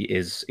movie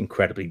is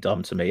incredibly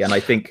dumb to me. And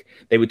I think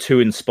they were too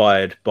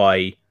inspired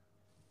by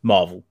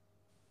Marvel.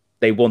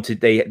 They wanted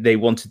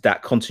that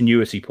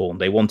continuity porn.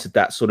 They wanted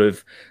that sort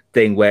of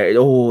thing where it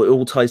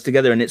all ties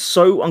together, and it's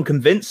so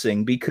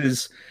unconvincing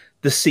because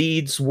the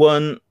seeds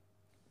weren't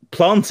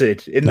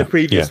planted in the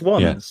previous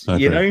ones. I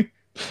mean,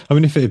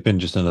 if it had been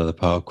just another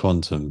part of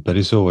Quantum, but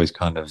it's always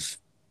kind of,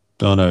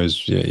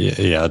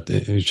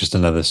 it was just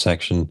another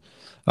section.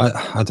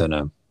 I don't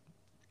know.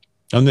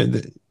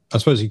 I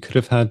suppose he could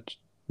have had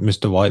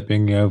Mr. White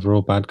being the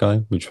overall bad guy,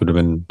 which would have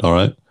been all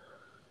right.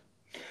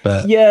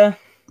 But Yeah.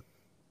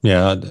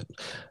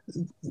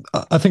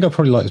 I think I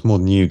probably like this more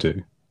than you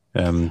do.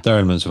 There are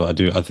elements of it I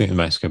do. I think the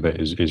Mexico bit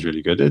is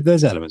really good.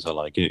 There's elements I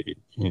like. It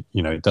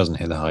it doesn't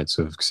hit the heights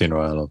of Casino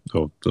Royale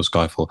or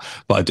Skyfall,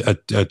 but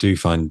I do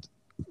find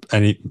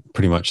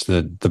pretty much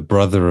the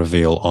brother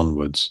reveal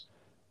onwards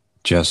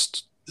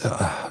just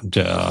I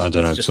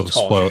don't know, Just sort of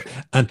tosh. spoiled.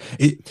 And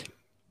it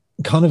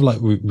kind of like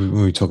when we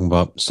were talking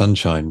about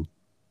Sunshine,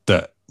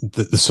 that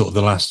the sort of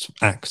the last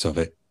act of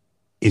it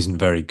isn't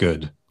very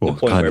good. The Or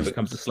point kind where of, it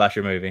becomes a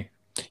slasher movie.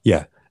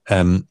 yeah.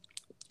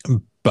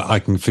 But I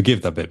can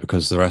forgive that bit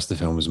because the rest of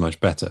the film was much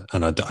better.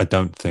 And I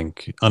don't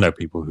think, I know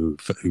people who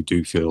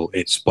do feel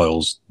it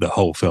spoils the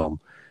whole film,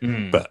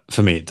 but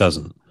for me it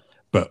doesn't.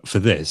 But for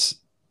this,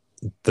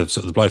 the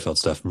sort of the Blofeld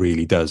stuff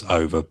really does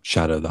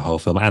overshadow the whole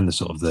film, and the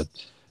sort of the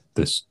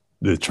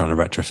trying to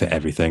retrofit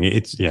everything.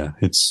 It's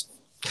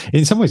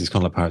in some ways it's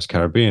kind of like Pirates of the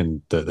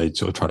Caribbean, that they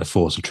sort of try to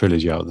force a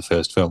trilogy out of the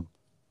first film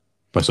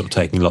by sort of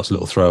taking lots of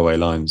little throwaway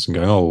lines and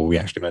going, oh, well, we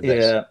actually meant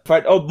this. Yeah. In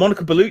fact,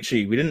 Monica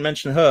Bellucci, we didn't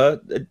mention her,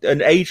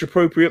 an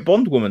age-appropriate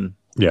Bond woman.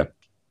 Yeah.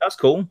 That's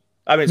cool.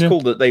 I mean, it's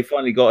cool that they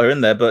finally got her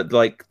in there, but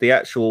like the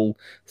actual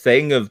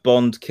thing of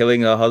Bond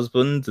killing her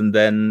husband and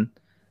then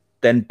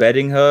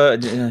bedding her.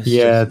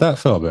 That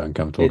felt a bit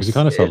uncomfortable because it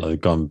kind of felt like they'd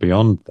gone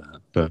beyond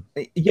that. But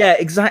yeah,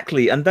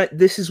 exactly. And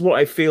this is what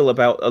I feel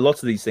about a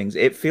lot of these things.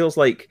 It feels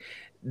like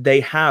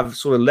they have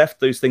sort of left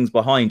those things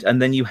behind, and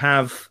then you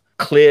have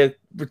clear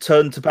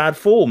return to bad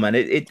form, and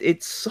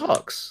it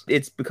sucks.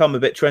 It's become a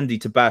bit trendy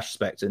to bash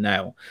Spectre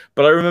now,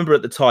 but I remember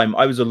at the time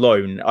I was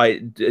alone.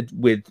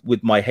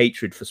 With my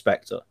hatred for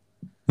Spectre.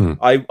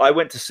 I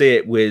went to see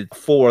it with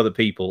 4 other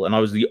people, and I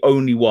was the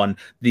only one,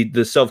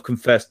 the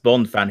self-confessed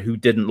Bond fan, who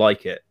didn't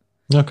like it.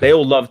 Okay. They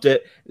all loved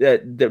it.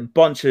 The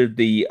bunch of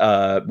the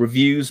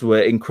reviews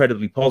were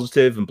incredibly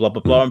positive and blah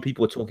blah blah, and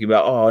people were talking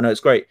about, oh no, it's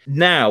great.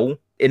 Now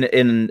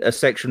in a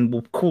section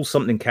we'll call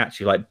something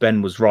catchy like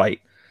Ben was right.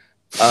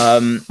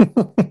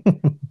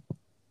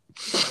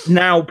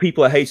 Now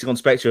people are hating on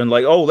Spectre and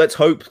like, oh, let's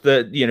hope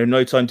that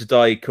No Time to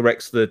Die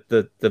corrects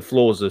the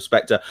flaws of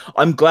Spectre.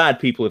 I'm glad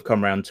people have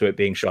come around to it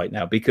being shite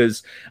now,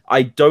 because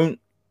I don't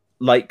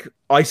like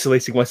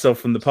isolating myself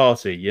from the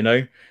party.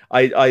 I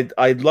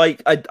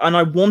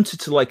wanted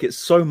to like it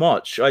so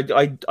much.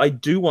 I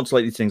do want to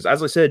like these things.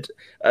 As I said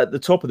at the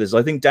top of this,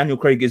 I think Daniel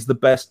Craig is the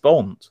best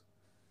Bond.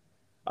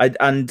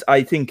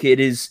 I think it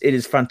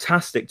is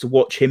fantastic to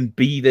watch him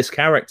be this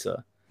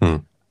character.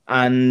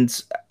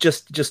 And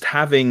just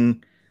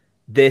having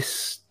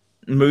this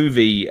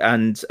movie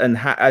and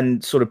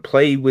sort of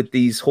play with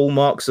these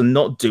hallmarks and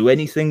not do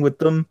anything with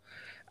them,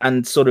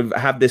 and sort of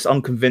have this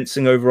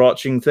unconvincing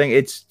overarching thing.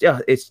 It's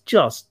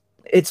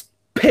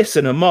piss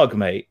in a mug,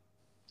 mate.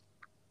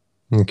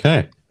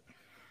 Okay.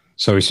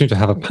 So we seem to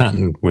have a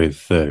pattern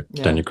with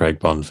Daniel Craig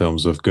Bond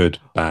films of good,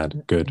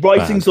 bad, good,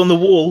 Writings bad. on the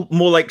wall,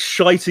 more like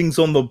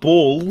shitings on the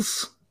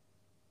balls.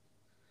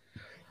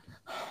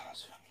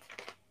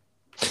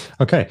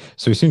 Okay,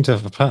 so we seem to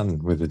have a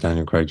pattern with the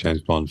Daniel Craig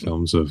James Bond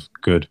films of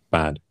good,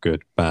 bad,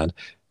 good, bad.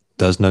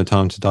 Does No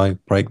Time to Die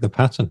break the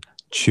pattern?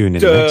 Tune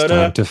in next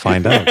time to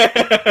find out.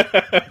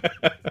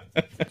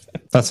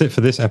 That's it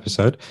for this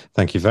episode.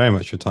 Thank you very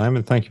much for your time,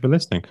 and thank you for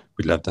listening.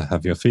 We'd love to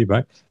have your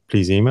feedback.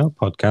 Please email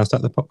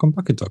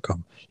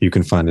podcast@thepopcornbucket.com. You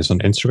can find us on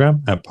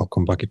Instagram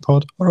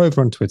 @popcornbucketpod or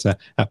over on Twitter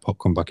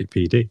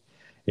 @popcornbucketpd.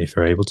 If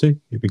you're able to,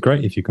 it'd be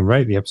great if you can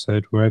rate the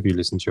episode wherever you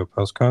listen to your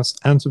podcasts,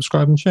 and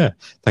subscribe and share.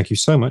 Thank you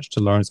so much to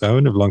Lawrence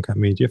Owen of Longcat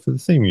Media for the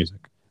theme music.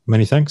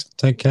 Many thanks,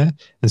 take care,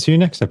 and see you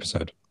next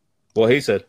episode. What he said.